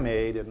that I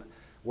made in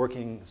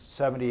working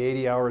 70,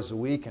 80 hours a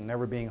week and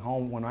never being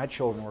home when my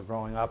children were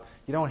growing up.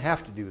 You don't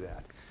have to do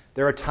that.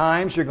 There are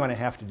times you're going to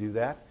have to do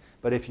that,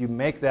 but if you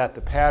make that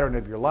the pattern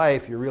of your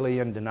life, you're really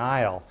in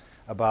denial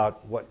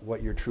about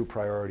what your true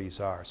priorities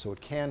are. So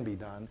it can be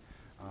done,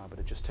 but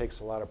it just takes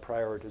a lot of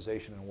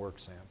prioritization and work,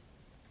 Sam.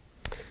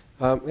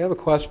 We have a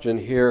question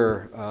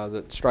here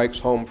that strikes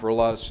home for a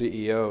lot of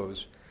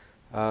CEOs.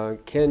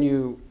 Can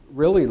you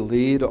really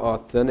lead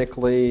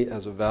authentically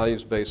as a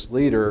values-based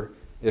leader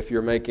if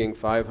you're making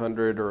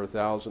 500 or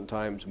 1,000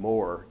 times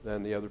more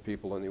than the other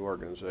people in the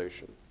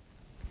organization?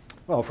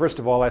 Well, first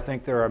of all, I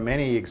think there are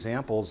many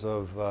examples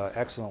of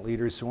excellent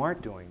leaders who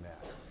aren't doing that.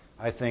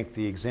 I think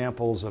the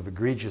examples of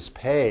egregious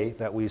pay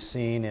that we've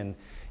seen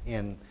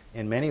in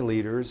many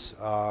leaders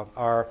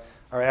are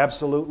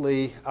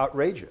absolutely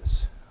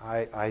outrageous.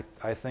 I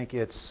think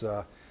it's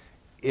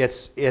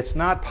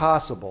not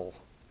possible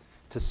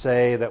to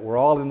say that we're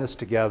all in this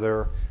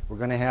together, we're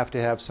going to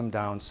have some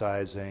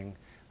downsizing,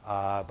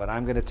 but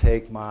I'm going to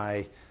take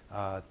my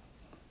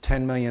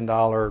 $10 million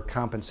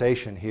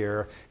compensation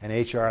here, and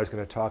HR is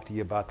going to talk to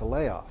you about the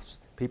layoffs.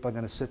 People are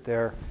going to sit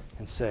there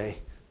and say,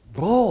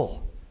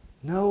 bull,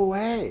 no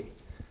way.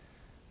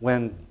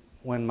 When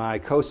my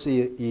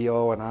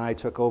co-CEO and I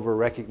took over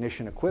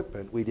Recognition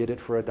Equipment, we did it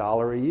for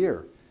 $1 a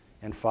year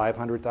and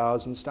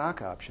 500,000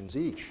 stock options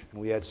each.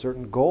 And we had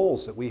certain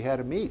goals that we had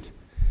to meet.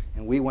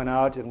 And we went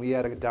out and we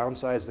had to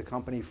downsize the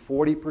company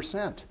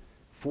 40%.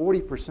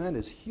 40%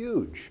 is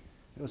huge.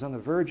 It was on the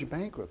verge of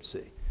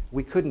bankruptcy.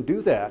 We couldn't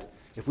do that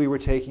if we were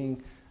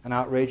taking an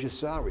outrageous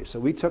salary. So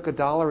we took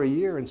 $1 a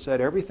year and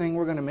said everything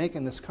we're going to make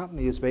in this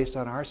company is based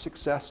on our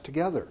success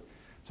together.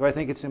 So I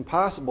think it's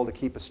impossible to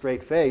keep a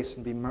straight face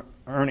and be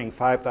earning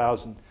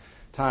 5,000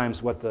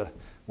 times what the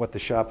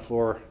shop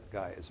floor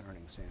guy is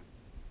earning,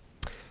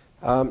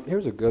 Sam.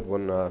 Here's a good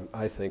one,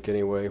 I think,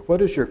 anyway.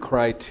 What is your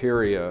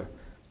criteria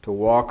to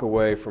walk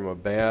away from a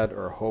bad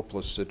or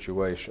hopeless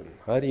situation?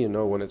 How do you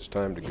know when it's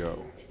time to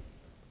go?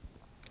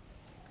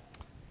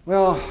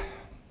 Well,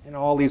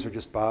 all these are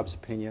just Bob's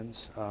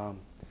opinions.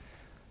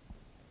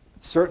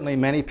 Certainly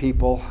many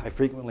people, I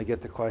frequently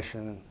get the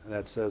question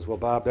that says, well,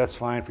 Bob, that's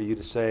fine for you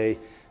to say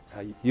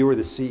you were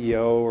the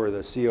CEO or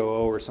the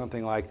COO or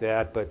something like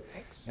that, but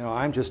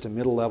I'm just a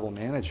middle-level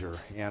manager,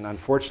 and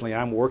unfortunately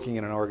I'm working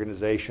in an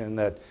organization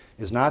that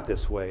is not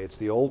this way. It's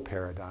the old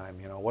paradigm.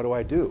 What do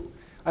I do?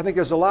 I think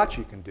there's a lot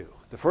you can do.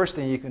 The first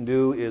thing you can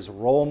do is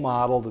role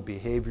model the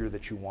behavior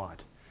that you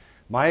want.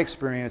 My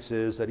experience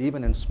is that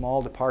even in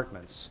small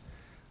departments,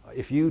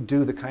 if you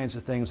do the kinds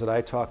of things that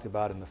I talked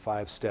about in the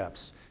 5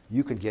 steps,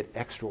 you could get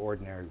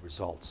extraordinary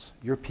results.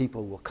 Your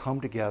people will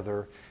come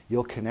together,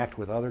 you'll connect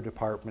with other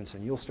departments,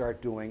 and you'll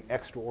start doing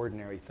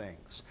extraordinary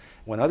things.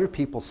 When other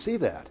people see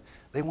that,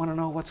 they want to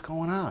know what's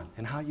going on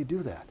and how you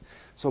do that.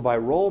 So by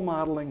role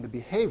modeling the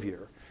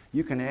behavior,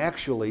 you can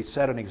actually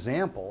set an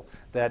example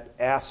that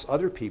asks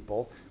other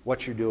people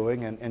what you're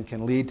doing and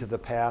can lead to the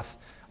path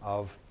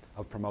of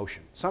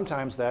promotion.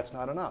 Sometimes that's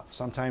not enough.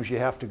 Sometimes you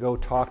have to go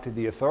talk to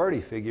the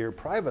authority figure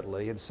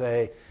privately and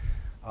say,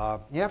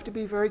 you have to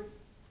be very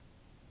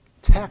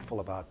tactful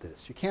about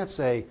this. You can't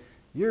say,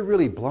 you're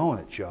really blowing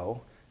it,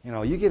 Joe.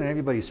 You get in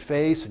everybody's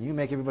face and you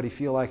make everybody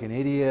feel like an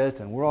idiot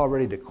and we're all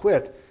ready to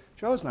quit.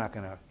 Joe's not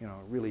going to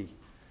really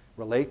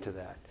relate to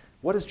that.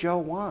 What does Joe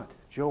want?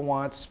 Joe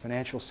wants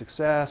financial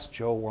success.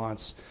 Joe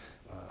wants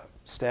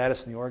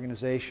status in the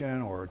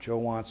organization, or Joe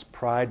wants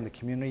pride in the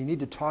community. You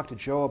need to talk to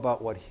Joe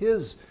about what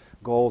his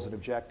goals and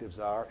objectives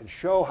are and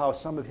show how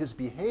some of his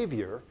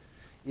behavior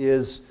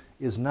is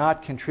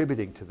not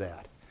contributing to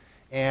that.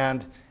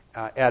 And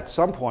at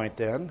some point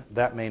then,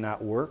 that may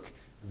not work.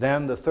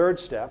 Then the third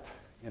step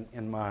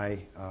in my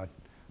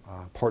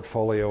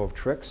portfolio of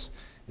tricks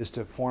is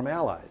to form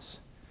allies.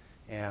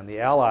 And the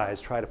allies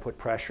try to put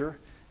pressure,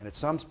 and at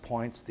some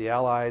points the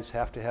allies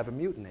have to have a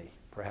mutiny,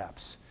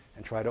 perhaps,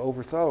 and try to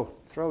overthrow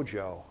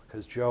Joe.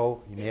 Because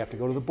Joe, you may have to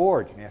go to the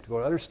board, you may have to go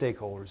to other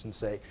stakeholders and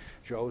say,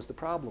 Joe's the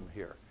problem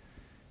here.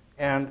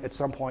 And at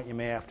some point you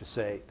may have to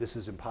say, this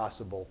is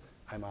impossible,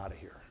 I'm out of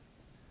here.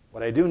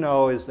 What I do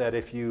know is that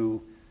if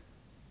you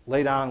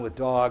lay down with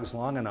dogs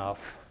long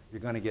enough,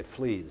 you're going to get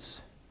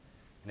fleas.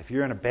 And if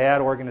you're in a bad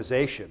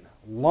organization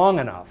long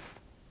enough,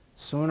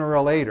 sooner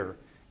or later,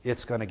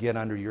 it's going to get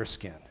under your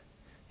skin.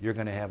 You're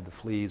going to have the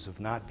fleas of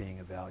not being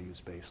a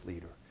values-based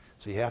leader.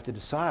 So you have to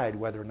decide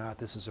whether or not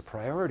this is a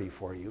priority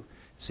for you.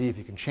 See if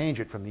you can change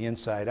it from the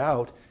inside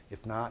out.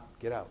 If not,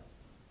 get out.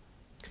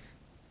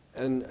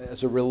 And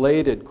as a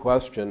related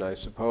question, I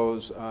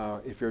suppose,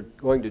 if you're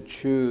going to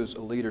choose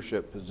a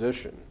leadership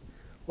position,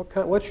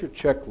 what's your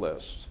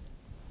checklist?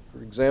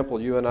 For example,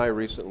 you and I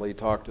recently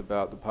talked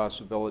about the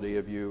possibility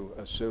of you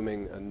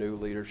assuming a new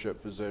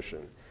leadership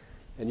position.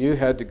 And you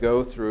had to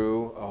go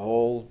through a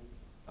whole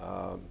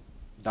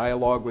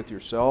dialogue with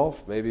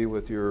yourself, maybe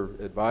with your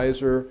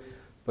advisor.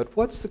 But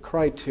what's the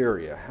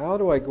criteria? How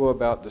do I go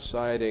about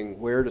deciding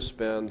where to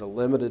spend the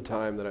limited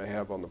time that I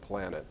have on the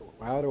planet?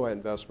 How do I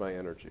invest my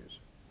energies?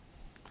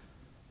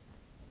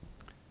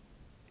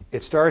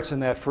 It starts in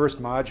that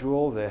first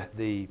module,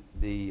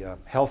 the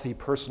healthy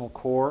personal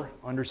core,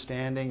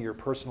 understanding your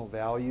personal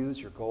values,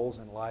 your goals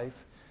in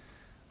life.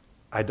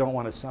 I don't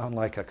want to sound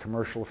like a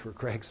commercial for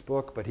Greg's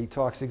book, but he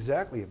talks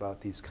exactly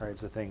about these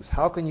kinds of things.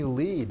 How can you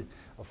lead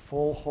a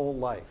full, whole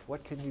life?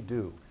 What can you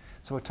do?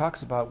 So it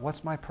talks about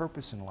what's my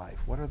purpose in life?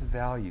 What are the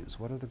values?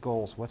 What are the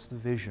goals? What's the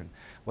vision?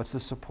 What's the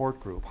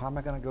support group? How am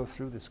I going to go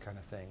through this kind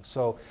of thing?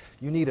 So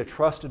you need a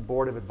trusted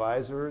board of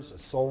advisors, a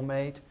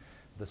soulmate,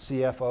 the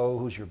CFO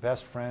who's your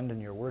best friend and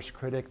your worst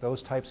critic,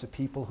 those types of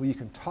people who you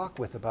can talk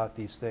with about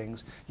these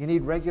things. You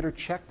need regular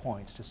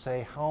checkpoints to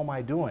say, how am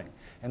I doing?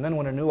 And then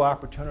when a new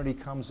opportunity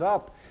comes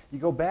up, you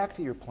go back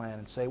to your plan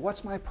and say,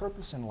 what's my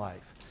purpose in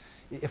life?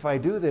 If I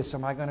do this,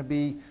 am I going to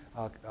be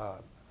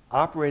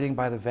operating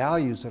by the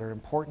values that are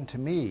important to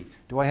me?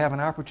 Do I have an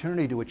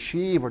opportunity to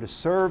achieve or to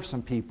serve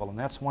some people? And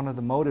that's one of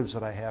the motives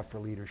that I have for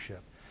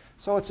leadership.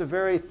 So it's a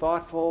very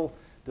thoughtful,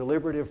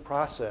 deliberative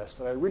process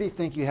that I really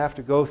think you have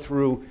to go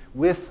through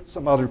with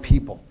some other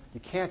people. You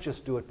can't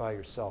just do it by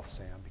yourself,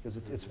 Sam, because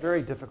it's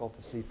very difficult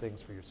to see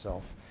things for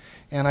yourself.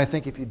 And I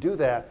think if you do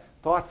that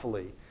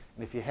thoughtfully,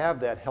 and if you have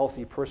that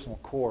healthy personal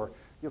core,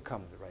 you'll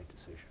come to the right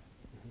decision.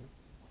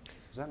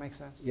 Does that make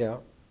sense? Yeah.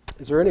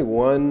 Is there any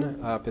one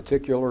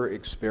particular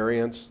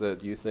experience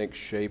that you think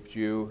shaped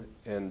you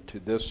into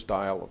this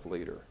style of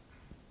leader?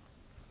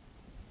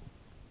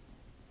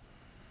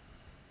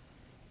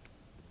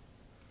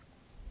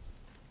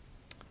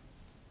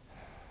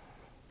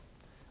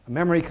 A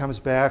memory comes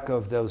back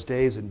of those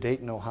days in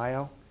Dayton,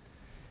 Ohio,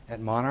 at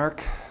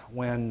Monarch,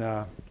 when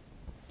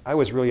I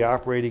was really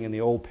operating in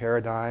the old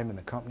paradigm, and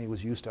the company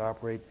was used to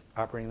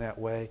operating that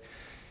way.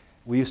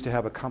 We used to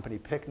have a company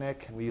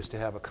picnic, and we used to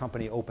have a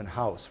company open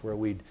house where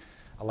we'd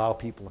allow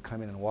people to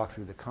come in and walk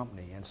through the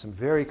company. And some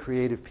very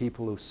creative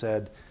people who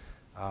said,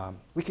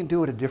 we can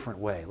do it a different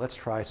way. Let's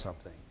try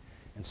something.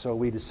 And so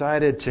we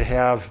decided to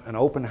have an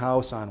open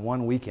house on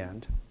one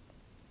weekend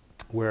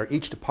where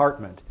each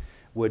department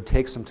would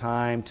take some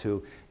time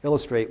to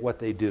illustrate what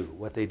they do,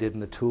 what they did in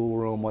the tool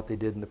room, what they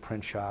did in the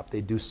print shop.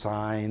 They'd do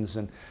signs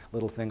and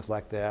little things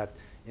like that.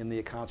 In the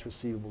accounts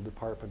receivable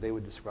department, they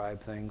would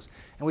describe things.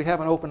 And we'd have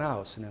an open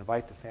house and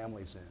invite the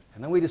families in.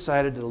 And then we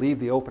decided to leave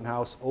the open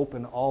house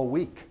open all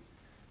week.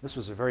 This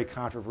was a very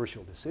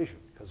controversial decision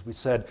because we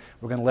said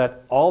we're going to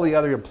let all the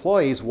other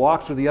employees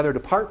walk through the other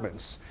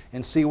departments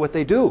and see what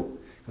they do.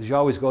 Because you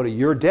always go to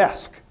your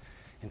desk.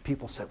 And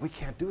people said, we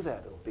can't do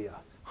that. It'll be a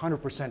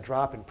 100%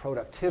 drop in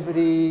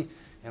productivity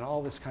and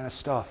all this kind of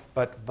stuff.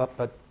 But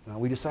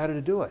we decided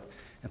to do it.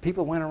 And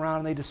people went around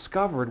and they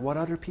discovered what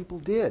other people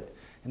did.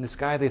 And this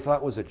guy they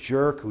thought was a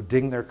jerk who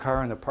dinged their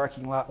car in the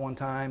parking lot one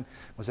time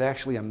was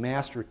actually a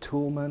master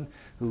toolman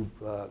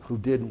who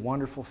did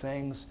wonderful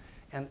things.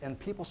 And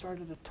people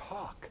started to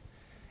talk.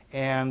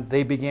 And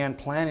they began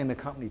planning the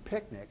company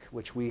picnic,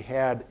 which we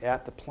had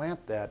at the plant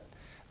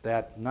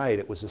that night.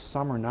 It was a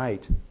summer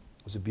night.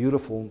 It was a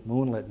beautiful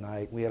moonlit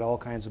night. We had all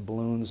kinds of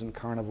balloons and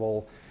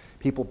carnival.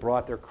 People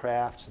brought their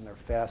crafts and their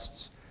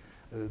fests,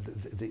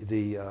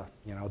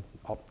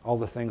 all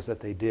the things that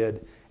they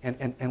did.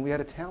 And we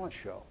had a talent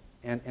show.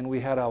 And we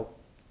had a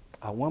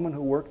woman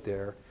who worked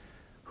there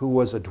who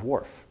was a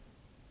dwarf.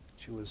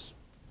 She was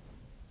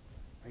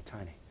very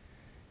tiny.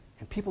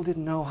 And people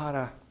didn't know how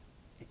to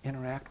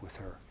interact with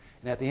her.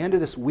 And at the end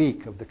of this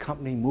week of the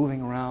company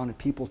moving around and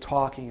people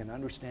talking and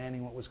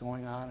understanding what was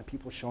going on and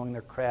people showing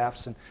their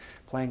crafts and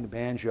playing the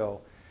banjo,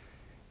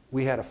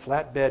 we had a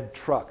flatbed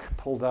truck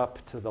pulled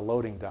up to the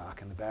loading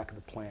dock in the back of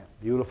the plant.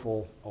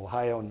 Beautiful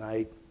Ohio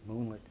night,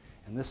 moonlit.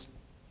 And this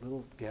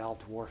little gal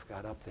dwarf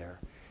got up there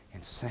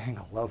and sang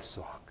a love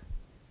song.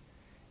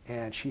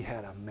 And she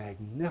had a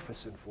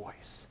magnificent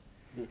voice.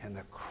 And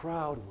the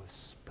crowd was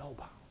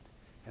spellbound.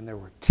 And there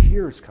were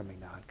tears coming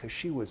down because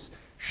she was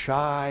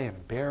shy and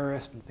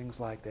embarrassed and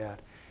things like that.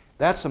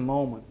 That's a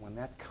moment when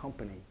that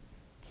company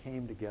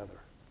came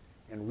together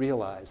and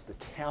realized the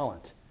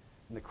talent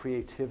and the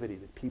creativity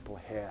that people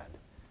had.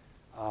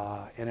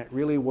 And it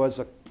really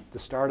was the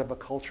start of a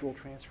cultural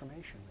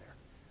transformation there.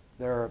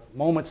 There are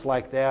moments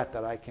like that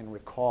that I can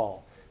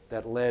recall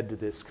that led to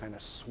this kind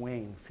of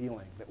swing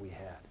feeling that we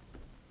had.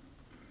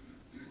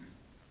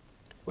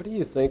 What do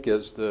you think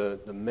is the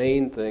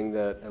main thing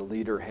that a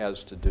leader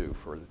has to do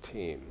for the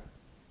team?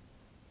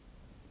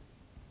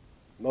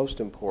 Most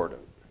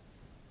important.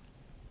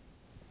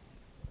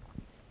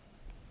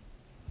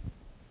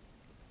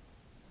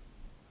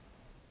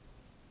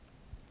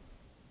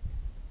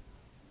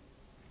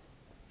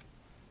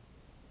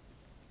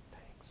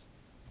 Thanks.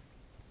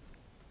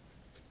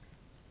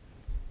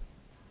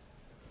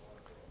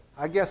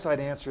 I guess I'd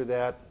answer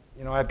that.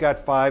 I've got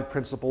 5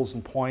 principles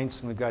and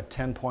points, and we've got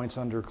 10 points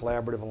under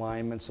collaborative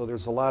alignment, so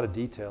there's a lot of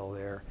detail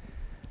there.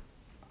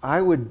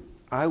 I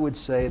would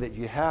say that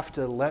you have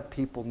to let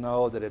people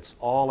know that it's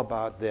all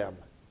about them.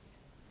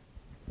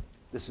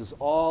 This is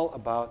all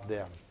about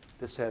them.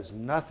 This has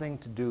nothing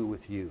to do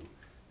with you.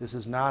 This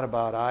is not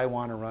about I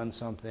want to run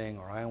something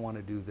or I want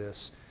to do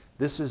this.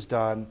 This is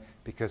done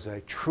because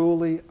I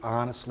truly,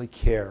 honestly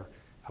care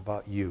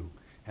about you.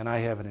 And I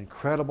have an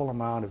incredible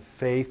amount of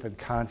faith and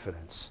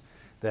confidence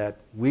that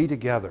we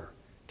together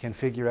can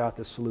figure out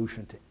the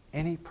solution to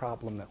any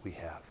problem that we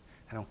have.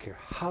 I don't care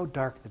how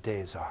dark the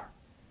days are.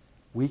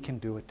 We can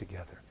do it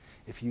together.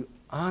 If you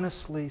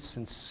honestly,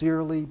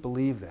 sincerely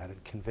believe that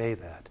and convey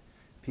that,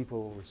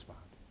 people will respond.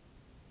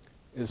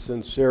 Is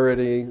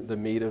sincerity the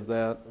meat of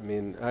that? I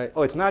mean,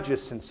 it's not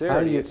just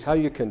sincerity. How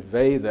you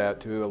convey that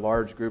to a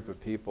large group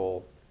of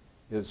people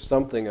is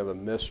something of a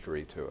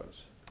mystery to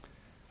us.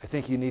 I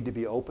think you need to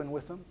be open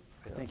with them.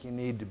 I think you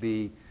need to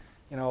be,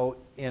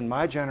 in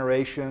my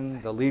generation,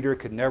 the leader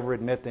could never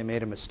admit they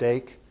made a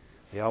mistake.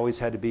 They always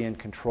had to be in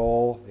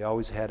control. They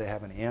always had to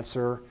have an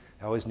answer.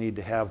 They always need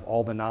to have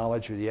all the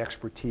knowledge or the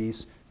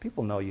expertise.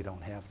 People know you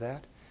don't have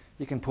that.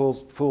 You can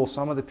fool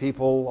some of the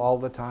people all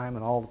the time,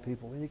 and all the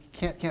people, you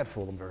can't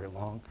fool them very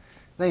long.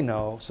 They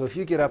know. So if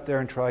you get up there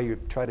and try to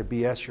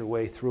BS your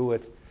way through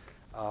it,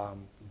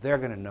 they're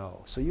going to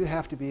know. So you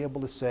have to be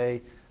able to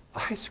say,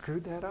 I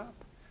screwed that up.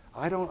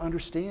 I don't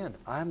understand.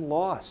 I'm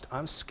lost.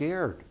 I'm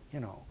scared.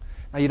 Now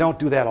you don't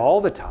do that all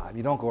the time.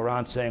 You don't go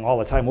around saying all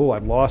the time, oh,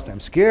 I'm lost, I'm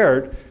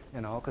scared,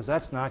 because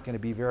that's not going to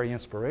be very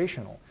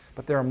inspirational.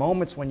 But there are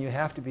moments when you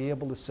have to be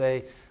able to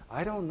say,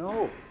 I don't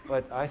know,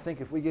 but I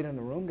think if we get in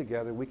the room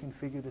together, we can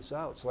figure this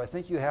out. So I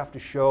think you have to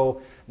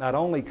show not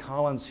only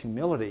Colin's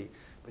humility,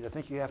 but I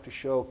think you have to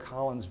show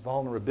Colin's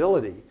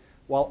vulnerability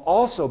while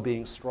also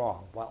being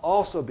strong, while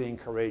also being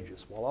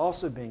courageous, while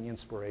also being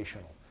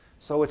inspirational.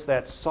 So it's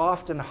that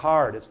soft and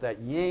hard, it's that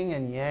yin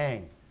and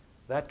yang.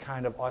 That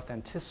kind of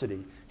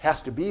authenticity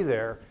has to be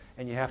there,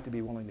 and you have to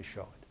be willing to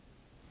show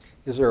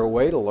it. Is there a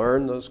way to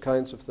learn those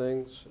kinds of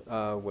things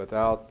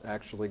without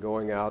actually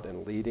going out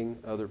and leading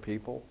other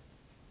people?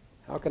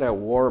 How can I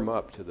warm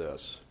up to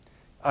this?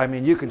 I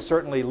mean, you can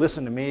certainly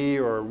listen to me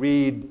or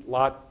read a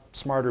lot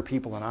smarter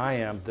people than I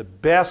am. The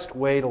best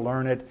way to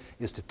learn it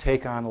is to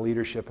take on the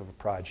leadership of a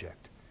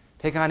project.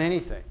 Take on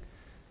anything.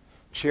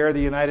 Chair the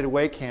United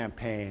Way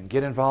campaign.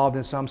 Get involved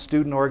in some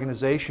student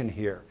organization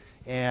here.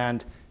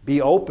 And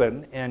be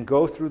open and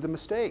go through the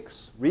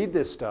mistakes. Read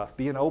this stuff.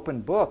 Be an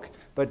open book.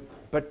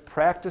 But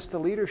practice the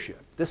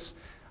leadership.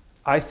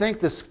 I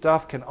think this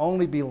stuff can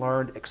only be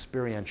learned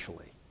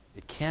experientially.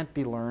 It can't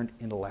be learned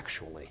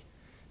intellectually,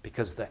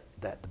 because the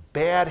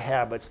bad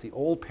habits, the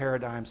old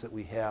paradigms that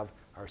we have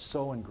are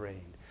so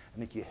ingrained. I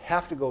think you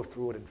have to go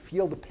through it and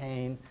feel the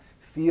pain,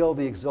 feel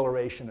the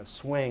exhilaration of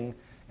swing,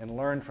 and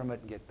learn from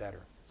it and get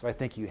better. So I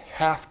think you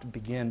have to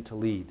begin to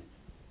lead.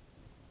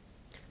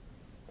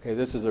 Okay,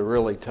 this is a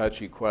really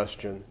touchy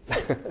question,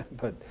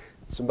 but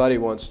somebody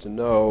wants to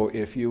know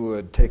if you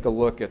would take a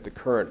look at the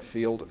current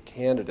field of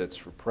candidates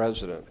for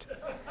president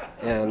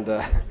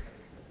and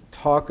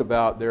talk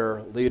about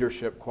their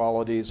leadership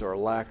qualities or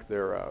lack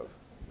thereof.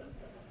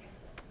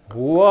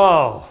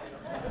 Whoa!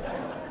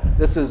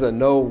 This is a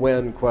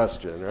no-win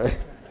question, right?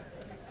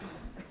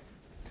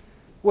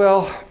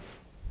 Well,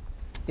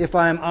 if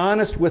I'm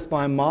honest with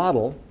my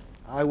model,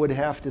 I would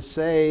have to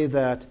say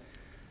that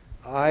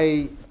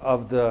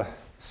of the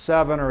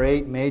 7 or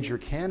 8 major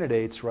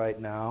candidates right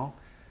now,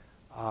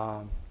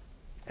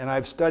 and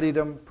I've studied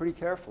them pretty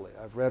carefully.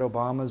 I've read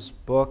Obama's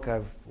book.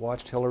 I've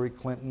watched Hillary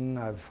Clinton.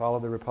 I've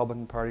followed the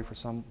Republican Party for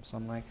some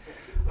length.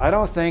 I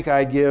don't think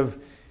I'd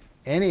give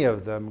any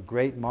of them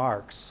great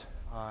marks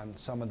on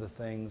some of the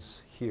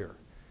things here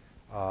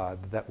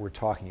that we're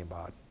talking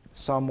about,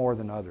 some more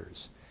than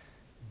others.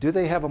 Do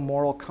they have a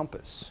moral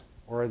compass,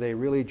 or are they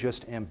really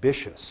just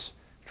ambitious,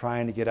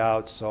 trying to get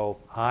out, so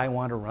I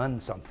want to run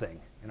something,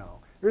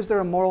 Or is there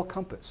a moral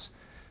compass?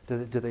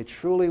 Do they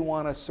truly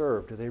want to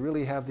serve? Do they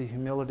really have the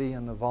humility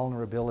and the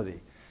vulnerability?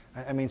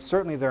 I mean,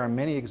 certainly there are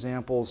many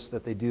examples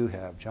that they do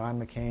have. John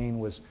McCain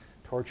was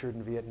tortured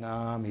in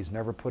Vietnam. He's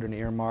never put an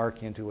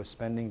earmark into a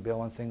spending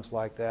bill and things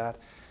like that.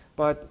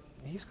 But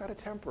he's got a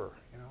temper,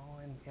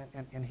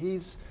 and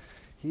he's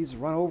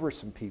run over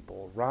some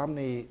people.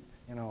 Romney,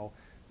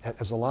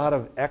 has a lot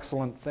of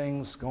excellent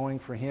things going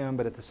for him,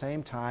 but at the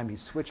same time,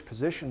 he's switched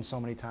positions so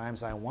many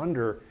times, I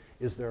wonder,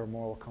 is there a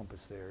moral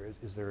compass there?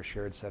 Is there a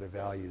shared set of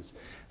values?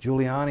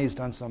 Giuliani's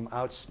done some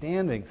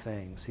outstanding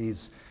things.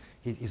 He's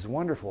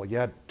wonderful,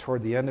 yet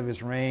toward the end of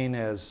his reign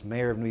as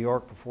mayor of New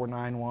York before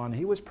 9/11,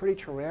 he was pretty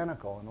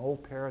tyrannical, an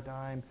old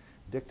paradigm,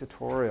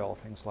 dictatorial,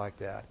 things like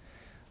that.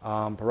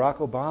 Barack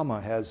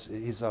Obama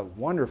he's a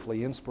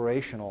wonderfully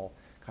inspirational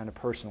kind of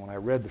person. When I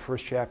read the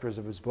first chapters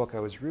of his book, I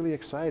was really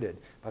excited.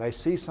 But I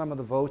see some of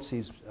the votes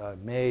he's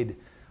made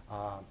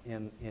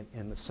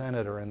in the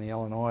Senate or in the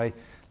Illinois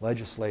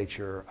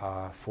legislature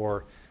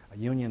for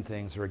union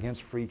things or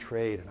against free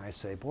trade, and I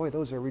say, boy,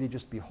 those are really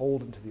just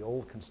beholden to the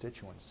old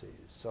constituencies.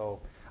 So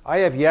I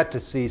have yet to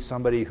see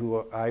somebody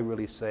who I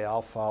really say,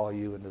 I'll follow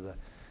you into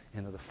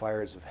the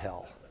fires of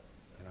hell.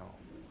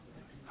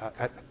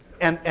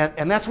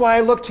 And that's why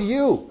I look to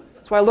you.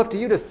 That's why I look to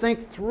you to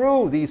think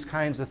through these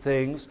kinds of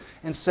things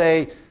and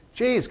say,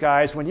 geez,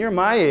 guys, when you're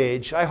my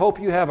age, I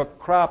hope you have a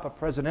crop of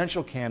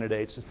presidential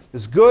candidates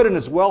as good and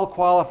as well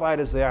qualified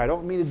as they are. I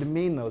don't mean to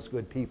demean those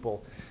good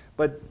people,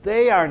 but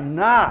they are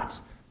not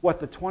what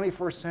the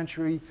 21st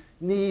century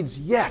needs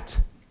yet.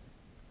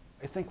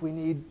 I think we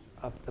need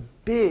a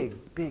big,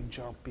 big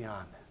jump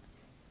beyond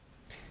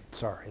that.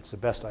 Sorry, it's the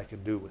best I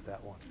can do with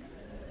that one.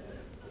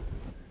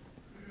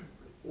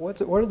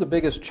 What are the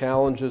biggest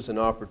challenges and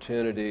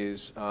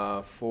opportunities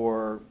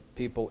for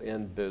people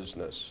in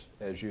business,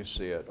 as you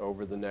see it,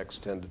 over the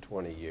next 10 to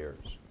 20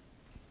 years?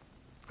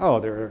 Oh,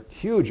 there are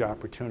huge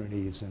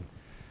opportunities in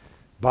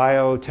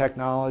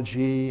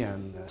biotechnology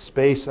and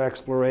space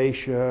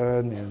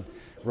exploration and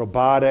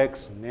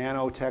robotics and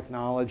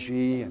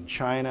nanotechnology and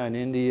China and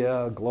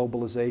India,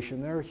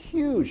 globalization. There are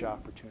huge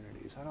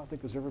opportunities. I don't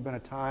think there's ever been a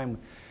time.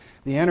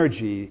 The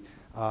energy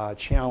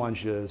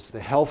challenges, the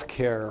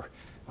healthcare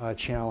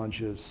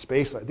challenges,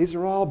 space, these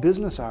are all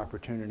business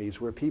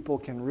opportunities where people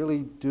can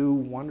really do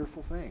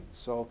wonderful things.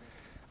 So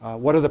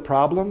what are the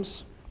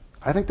problems?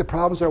 I think the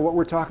problems are what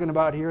we're talking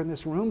about here in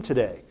this room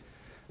today.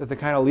 That the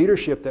kind of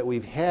leadership that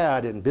we've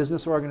had in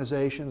business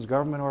organizations,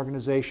 government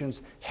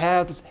organizations,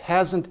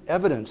 hasn't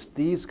evidenced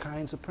these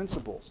kinds of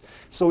principles.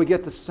 So we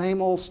get the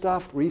same old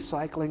stuff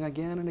recycling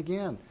again and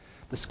again.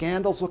 The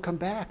scandals will come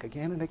back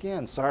again and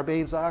again.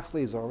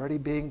 Sarbanes-Oxley is already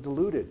being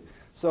diluted.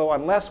 So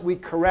unless we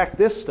correct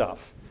this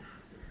stuff,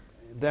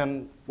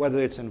 then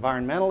whether it's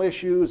environmental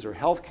issues or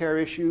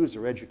healthcare issues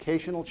or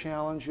educational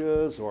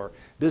challenges or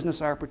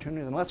business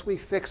opportunities, unless we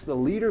fix the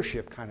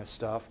leadership kind of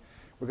stuff,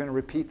 we're going to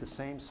repeat the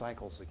same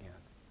cycles again.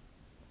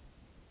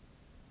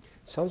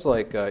 Sounds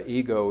like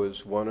ego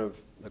is one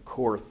of the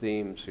core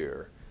themes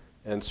here.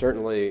 And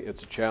certainly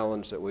it's a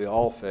challenge that we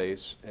all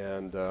face,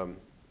 and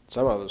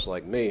some of us,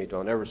 like me,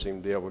 don't ever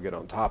seem to be able to get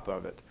on top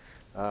of it.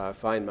 I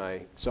find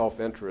my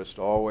self-interest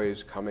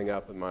always coming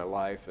up in my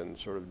life and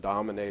sort of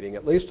dominating,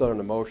 at least on an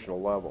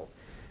emotional level.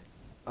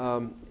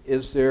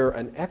 Is there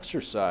an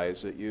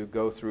exercise that you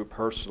go through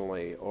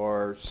personally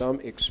or some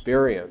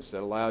experience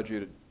that allowed you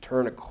to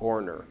turn a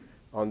corner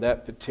on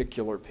that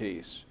particular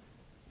piece?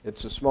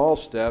 It's a small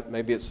step,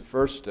 maybe it's the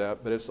first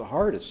step, but it's the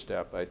hardest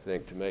step, I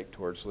think, to make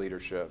towards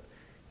leadership,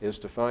 is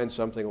to find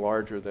something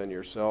larger than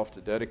yourself to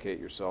dedicate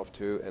yourself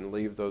to and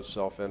leave those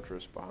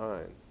self-interests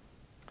behind.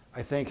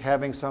 I think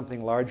having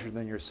something larger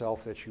than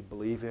yourself that you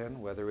believe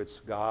in, whether it's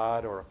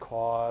God or a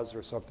cause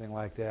or something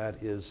like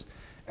that, is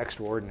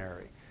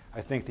extraordinary. I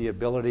think the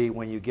ability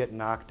when you get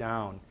knocked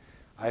down,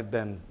 I've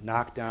been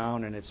knocked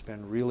down and it's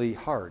been really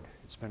hard.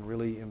 It's been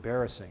really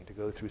embarrassing to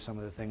go through some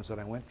of the things that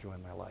I went through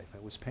in my life.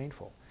 It was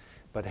painful.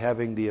 But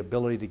having the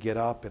ability to get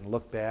up and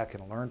look back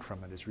and learn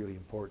from it is really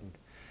important.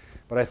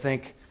 But I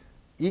think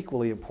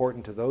equally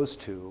important to those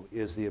two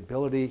is the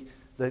ability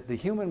that the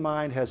human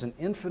mind has an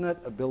infinite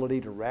ability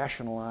to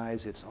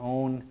rationalize its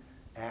own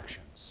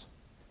actions.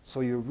 So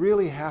you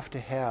really have to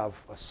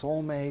have a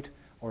soulmate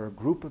or a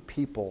group of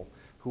people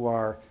who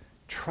are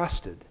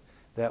trusted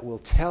that will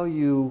tell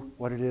you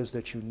what it is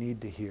that you need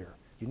to hear.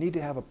 You need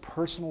to have a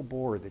personal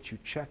board that you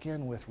check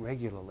in with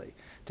regularly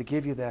to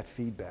give you that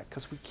feedback,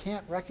 because we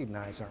can't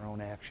recognize our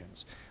own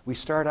actions. We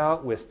start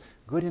out with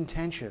good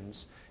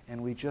intentions and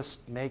we just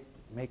make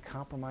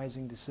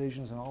compromising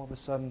decisions, and all of a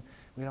sudden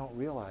we don't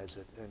realize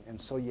it.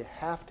 And so you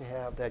have to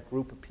have that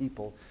group of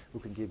people who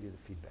can give you the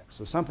feedback.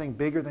 So something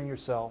bigger than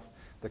yourself,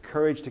 the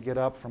courage to get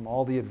up from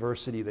all the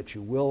adversity that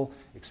you will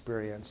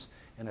experience,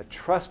 and a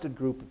trusted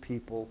group of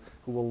people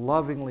who will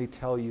lovingly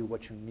tell you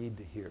what you need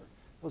to hear.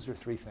 Those are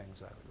three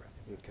things I would recommend.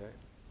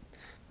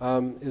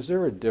 Okay. Is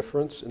there a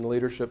difference in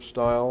leadership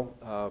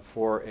style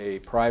for a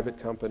private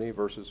company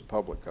versus a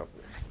public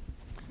company?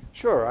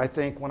 Sure. I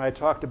think when I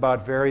talked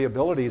about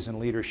variabilities in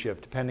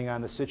leadership, depending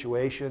on the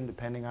situation,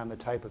 depending on the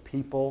type of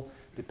people,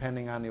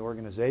 depending on the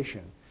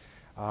organization,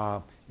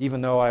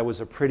 even though I was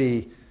a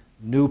pretty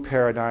new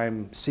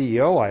paradigm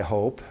CEO, I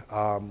hope,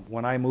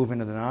 when I move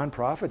into the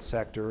nonprofit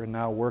sector and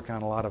now work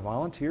on a lot of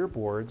volunteer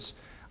boards,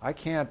 I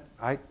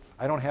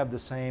don't have the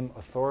same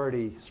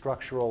authority,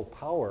 structural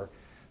power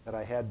that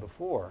I had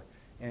before.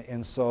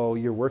 And so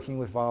you're working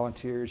with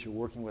volunteers, you're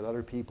working with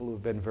other people who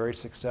have been very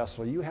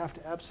successful. You have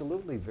to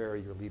absolutely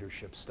vary your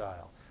leadership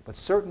style. But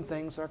certain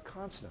things are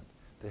constant.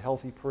 The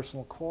healthy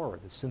personal core,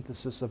 the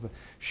synthesis of a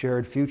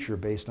shared future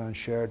based on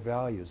shared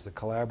values, the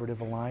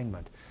collaborative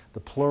alignment, the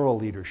plural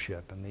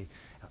leadership,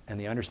 and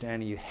the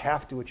understanding you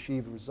have to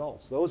achieve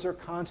results. Those are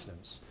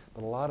constants,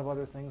 but a lot of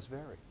other things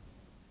vary.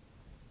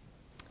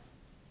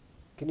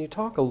 Can you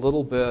talk a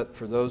little bit,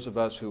 for those of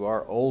us who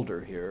are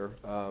older here,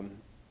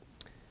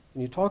 can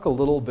you talk a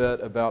little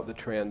bit about the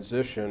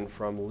transition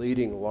from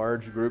leading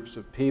large groups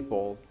of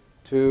people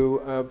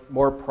to a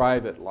more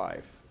private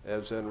life,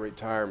 as in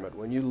retirement?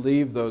 When you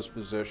leave those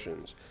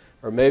positions,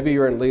 or maybe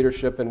you're in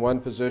leadership in one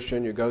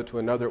position, you go to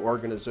another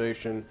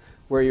organization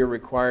where you're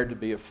required to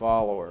be a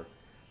follower.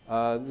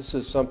 This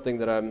is something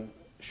that I'm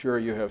sure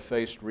you have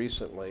faced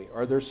recently.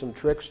 Are there some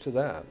tricks to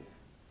that?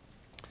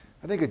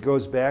 I think it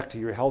goes back to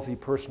your healthy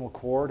personal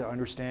core, to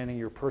understanding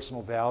your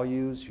personal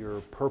values, your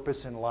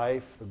purpose in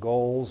life, the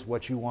goals,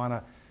 what you want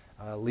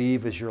to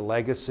leave as your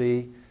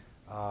legacy.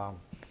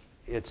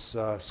 It's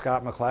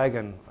Scott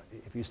McLagan,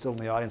 if he's still in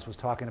the audience, was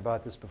talking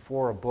about this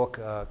before, a book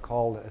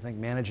called, I think,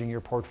 Managing Your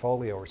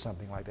Portfolio or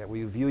something like that, where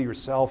you view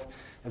yourself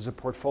as a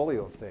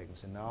portfolio of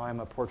things. And now I'm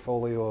a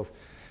portfolio of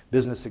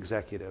business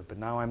executive, but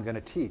now I'm going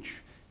to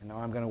teach, and now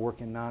I'm going to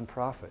work in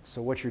nonprofits.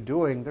 So what you're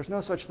doing, there's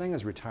no such thing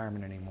as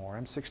retirement anymore.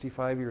 I'm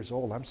 65 years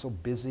old. I'm so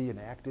busy and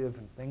active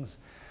and things,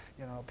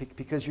 you know,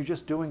 because you're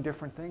just doing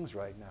different things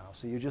right now.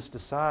 So you just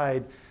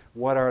decide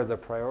what are the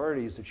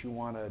priorities that you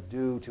want to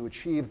do to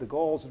achieve the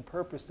goals and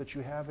purpose that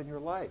you have in your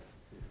life.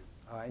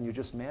 And you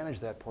just manage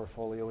that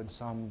portfolio in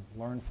some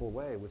learnful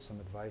way with some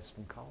advice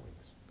from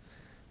colleagues.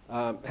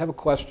 I have a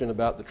question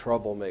about the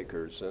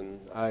troublemakers, and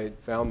I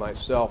found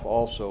myself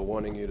also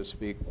wanting you to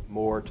speak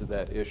more to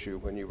that issue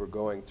when you were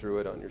going through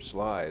it on your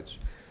slides.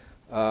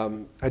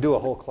 I do a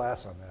whole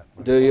class on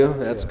that. Do you?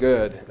 That's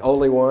good.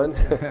 Only one?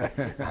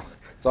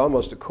 It's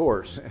almost a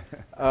course.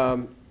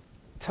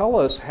 Tell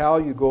us how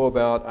you go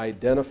about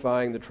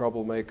identifying the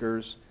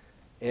troublemakers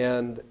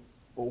and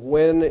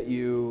when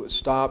you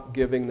stop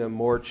giving them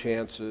more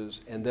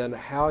chances, and then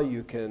how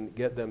you can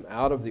get them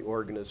out of the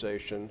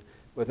organization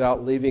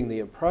without leaving the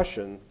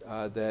impression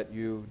that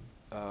you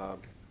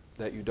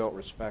don't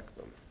respect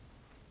them.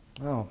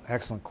 Oh,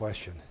 excellent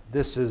question.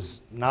 This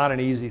is not an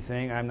easy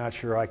thing. I'm not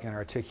sure I can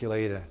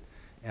articulate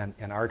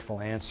an artful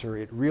answer.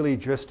 It really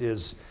just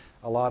is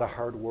a lot of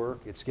hard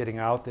work. It's getting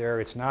out there.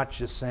 It's not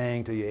just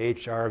saying to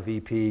your HR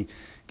VP,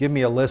 give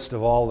me a list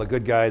of all the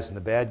good guys and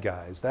the bad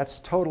guys. That's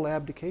total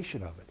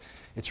abdication of it.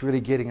 It's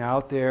really getting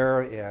out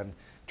there and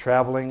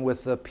traveling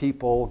with the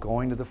people,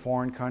 going to the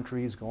foreign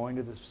countries, going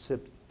to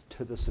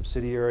the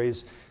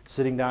subsidiaries,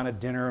 sitting down at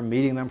dinner,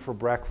 meeting them for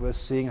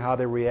breakfast, seeing how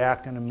they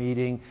react in a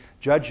meeting,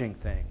 judging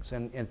things.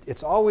 And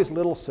it's always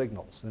little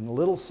signals. And the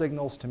little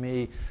signals to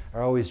me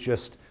are always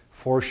just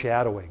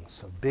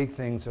foreshadowings of big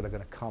things that are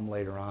going to come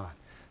later on.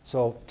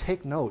 So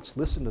take notes,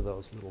 listen to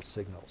those little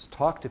signals,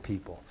 talk to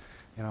people.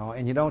 You know,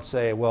 and you don't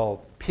say,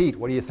 well, Pete,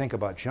 what do you think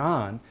about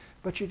John?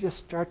 But you just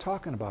start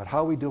talking about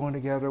how we doing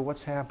together,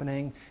 what's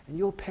happening, and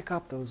you'll pick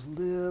up those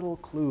little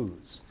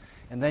clues.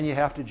 And then you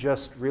have to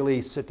just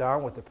really sit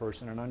down with the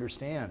person and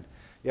understand.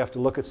 You have to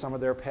look at some of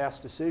their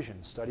past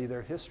decisions, study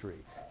their history.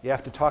 You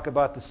have to talk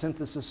about the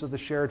synthesis of the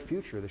shared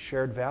future, the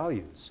shared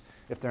values.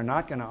 If they're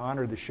not going to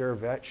honor the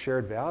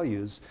shared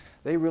values,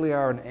 they really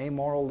are an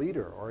amoral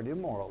leader or an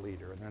immoral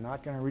leader, and they're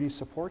not going to really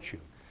support you.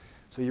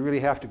 So you really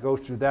have to go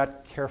through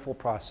that careful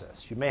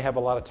process. You may have a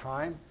lot of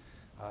time.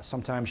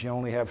 Sometimes you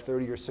only have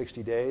 30 or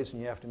 60 days,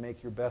 and you have to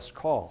make your best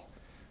call.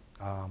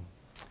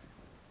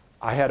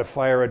 I had to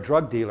fire a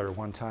drug dealer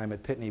one time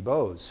at Pitney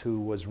Bowes who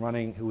was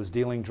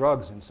dealing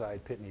drugs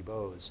inside Pitney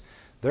Bowes.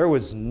 There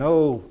was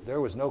no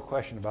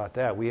question about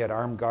that. We had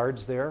armed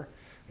guards there.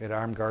 We had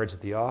armed guards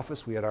at the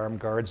office. We had armed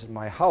guards at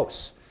my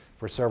house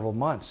for several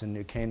months in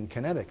New Canaan,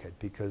 Connecticut,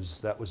 because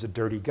that was a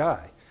dirty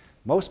guy.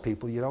 Most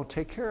people you don't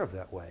take care of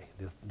that way.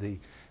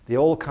 The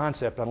old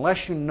concept,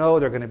 unless you know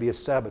they're going to be a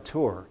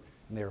saboteur,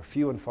 and they're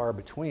few and far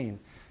between,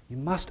 you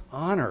must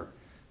honor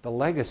the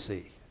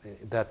legacy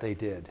that they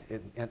did.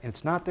 And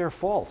it's not their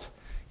fault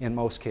in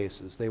most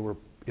cases. They were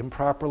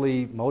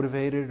improperly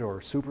motivated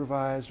or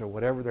supervised or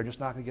whatever. They're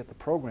just not going to get the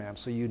program.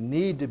 So you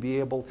need to be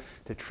able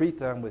to treat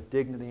them with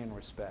dignity and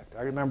respect.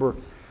 I remember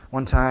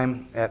one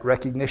time at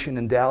Recognition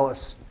in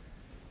Dallas,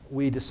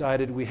 we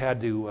decided we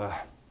had to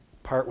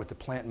part with the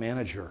plant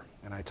manager.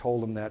 And I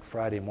told him that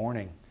Friday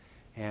morning.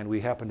 And we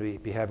happened to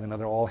be having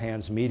another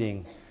all-hands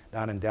meeting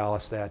down in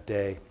Dallas that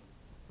day.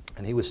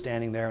 And he was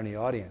standing there in the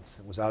audience.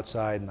 It was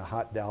outside in the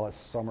hot Dallas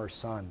summer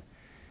sun.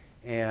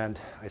 And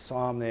I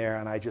saw him there,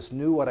 and I just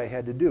knew what I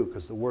had to do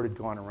because the word had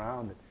gone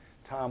around that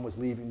Tom was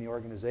leaving the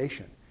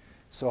organization.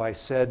 So I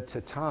said to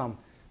Tom,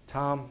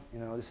 you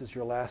know, this is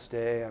your last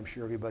day. I'm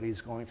sure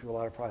everybody's going through a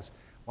lot of process.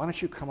 Why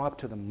don't you come up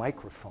to the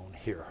microphone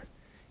here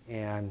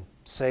and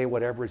say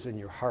whatever's in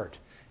your heart?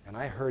 And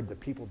I heard the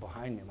people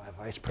behind me, my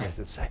vice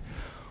president, say,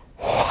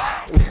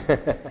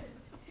 what?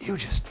 You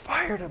just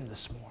fired him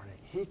this morning.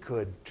 He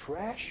could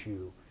trash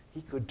you.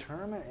 He could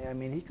terminate. I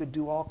mean, he could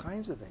do all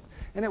kinds of things.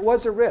 And it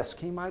was a risk.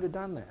 He might have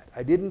done that.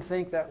 I didn't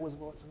think that was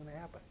what was going to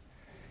happen.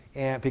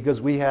 And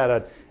because we had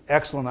an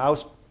excellent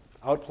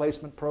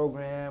outplacement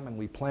program, and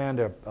we planned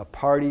a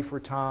party for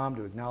Tom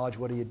to acknowledge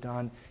what he had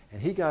done.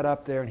 And he got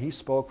up there and he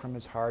spoke from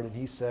his heart, and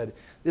he said,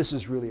 this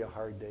is really a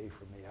hard day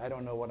for me. I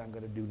don't know what I'm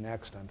going to do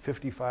next. I'm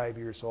 55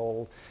 years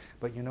old,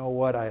 but you know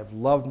what? I have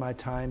loved my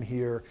time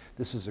here.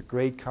 This is a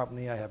great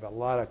company. I have a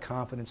lot of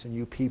confidence in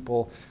you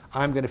people.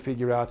 I'm going to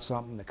figure out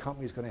something. The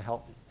company's going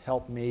to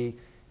help me.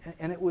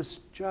 And it was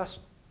just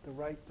the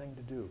right thing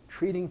to do.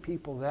 Treating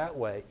people that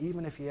way,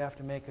 even if you have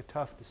to make a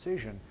tough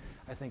decision,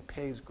 I think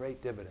pays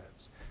great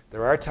dividends.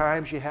 There are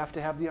times you have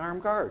to have the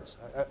armed guards.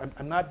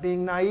 I'm not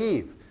being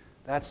naive.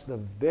 That's the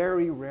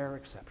very rare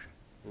exception,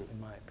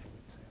 in my opinion.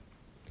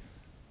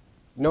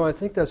 No, I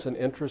think that's an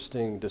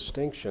interesting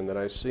distinction that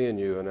I see in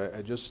you, and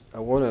I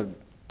want to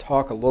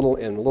talk in a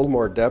little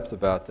more depth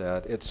about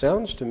that. It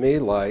sounds to me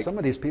like some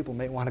of these people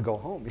may want to go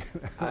home.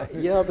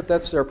 Yeah, but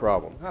that's their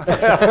problem.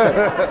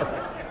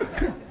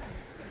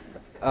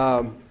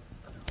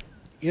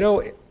 You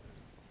know,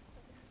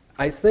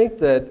 I think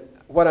that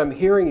what I'm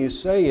hearing you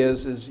say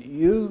is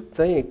you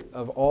think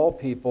of all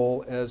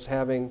people as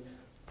having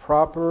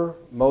proper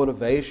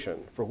motivation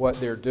for what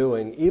they're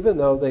doing, even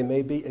though they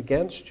may be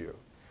against you.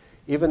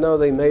 Even though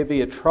they may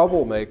be a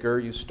troublemaker,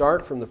 you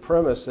start from the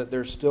premise that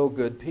they're still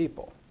good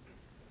people.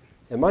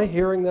 Am I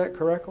hearing that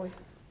correctly?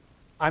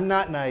 I'm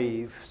not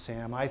naive,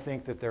 Sam. I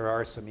think that there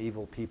are some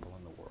evil people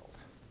in the world.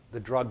 The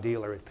drug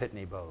dealer at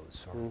Pitney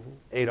Bowes, or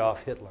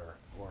Adolf Hitler,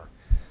 or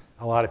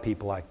a lot of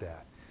people like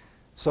that.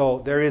 So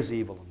there is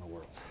evil in the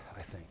world,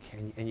 I think.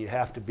 And you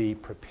have to be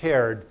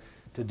prepared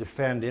to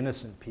defend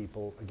innocent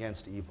people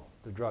against evil,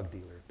 the drug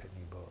dealer at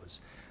Pitney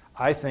Bowes.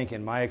 I think,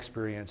 in my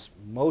experience,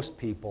 most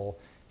people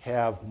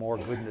have more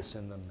goodness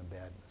in them than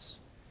badness.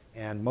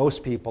 And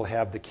most people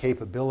have the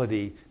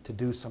capability to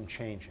do some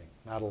changing,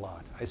 not a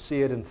lot. I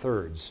see it in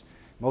thirds.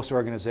 Most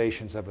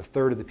organizations have a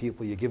third of the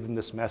people, you give them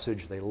this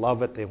message, they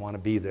love it, they want to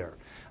be there.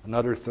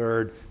 Another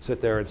third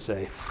sit there and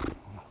say,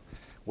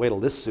 wait till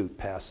this suit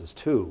passes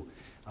too.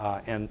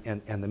 And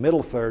the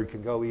middle third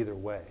can go either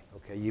way.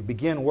 Okay? You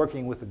begin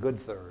working with the good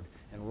third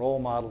and role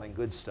modeling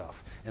good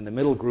stuff, and the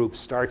middle group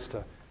starts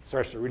to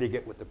really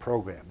get with the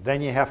program.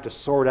 Then you have to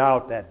sort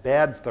out that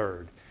bad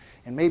third,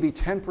 and maybe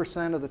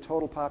 10% of the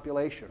total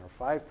population,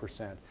 or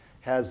 5%,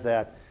 has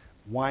that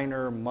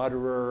whiner,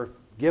 mutterer,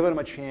 giving them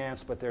a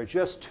chance, but they're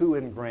just too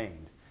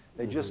ingrained.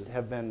 They just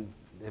have been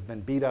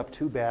beat up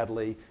too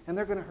badly, and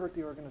they're going to hurt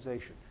the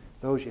organization.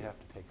 Those you have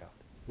to take out.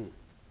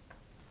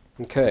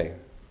 Okay.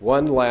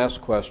 One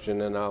last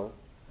question, and I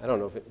don't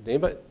know if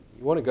anybody,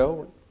 you want to go?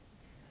 Or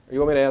you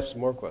want me to ask some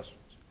more questions?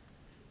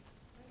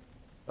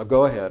 Oh,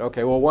 go ahead.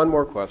 Okay, well, one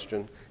more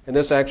question, and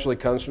this actually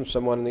comes from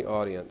someone in the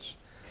audience.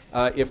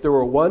 If there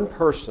were one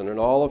person in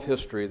all of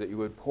history that you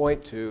would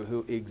point to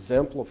who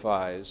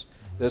exemplifies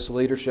this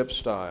leadership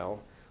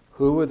style,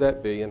 who would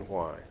that be and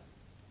why?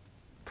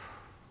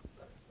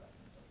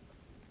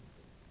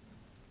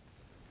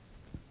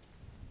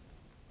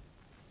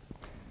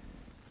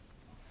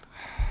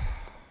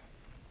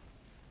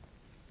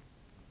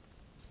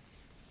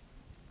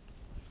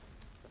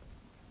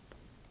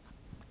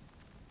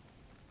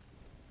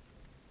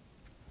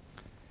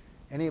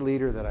 Any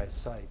leader that I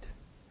cite,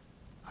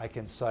 I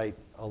can cite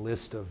a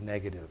list of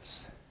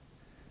negatives.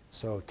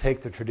 So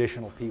take the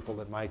traditional people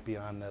that might be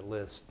on that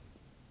list: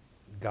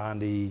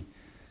 Gandhi,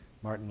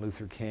 Martin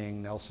Luther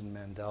King, Nelson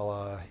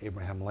Mandela,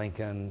 Abraham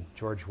Lincoln,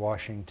 George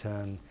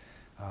Washington,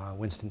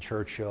 Winston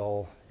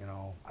Churchill. You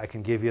know, I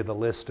can give you the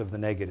list of the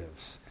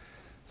negatives.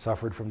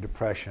 Suffered from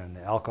depression,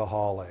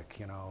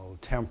 alcoholic,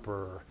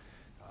 temper,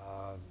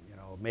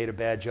 made a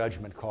bad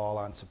judgment call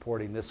on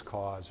supporting this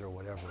cause or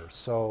whatever.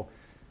 So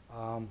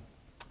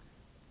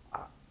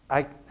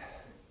I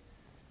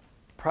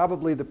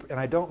probably, and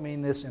I don't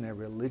mean this in a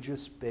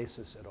religious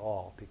basis at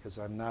all, because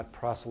I'm not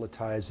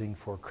proselytizing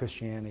for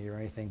Christianity or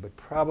anything, but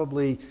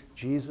probably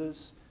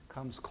Jesus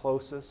comes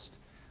closest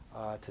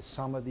to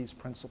some of these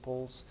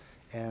principles,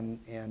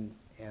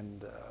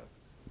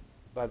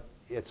 but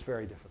it's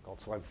very difficult,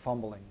 so I'm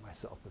fumbling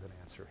myself with an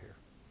answer here.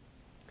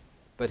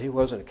 But he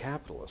wasn't a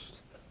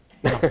capitalist.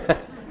 No.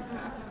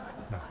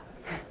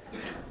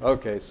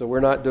 Okay, so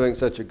we're not doing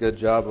such a good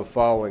job of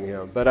following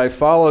him. But I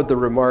followed the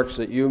remarks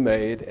that you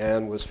made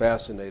and was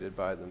fascinated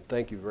by them.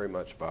 Thank you very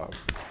much, Bob.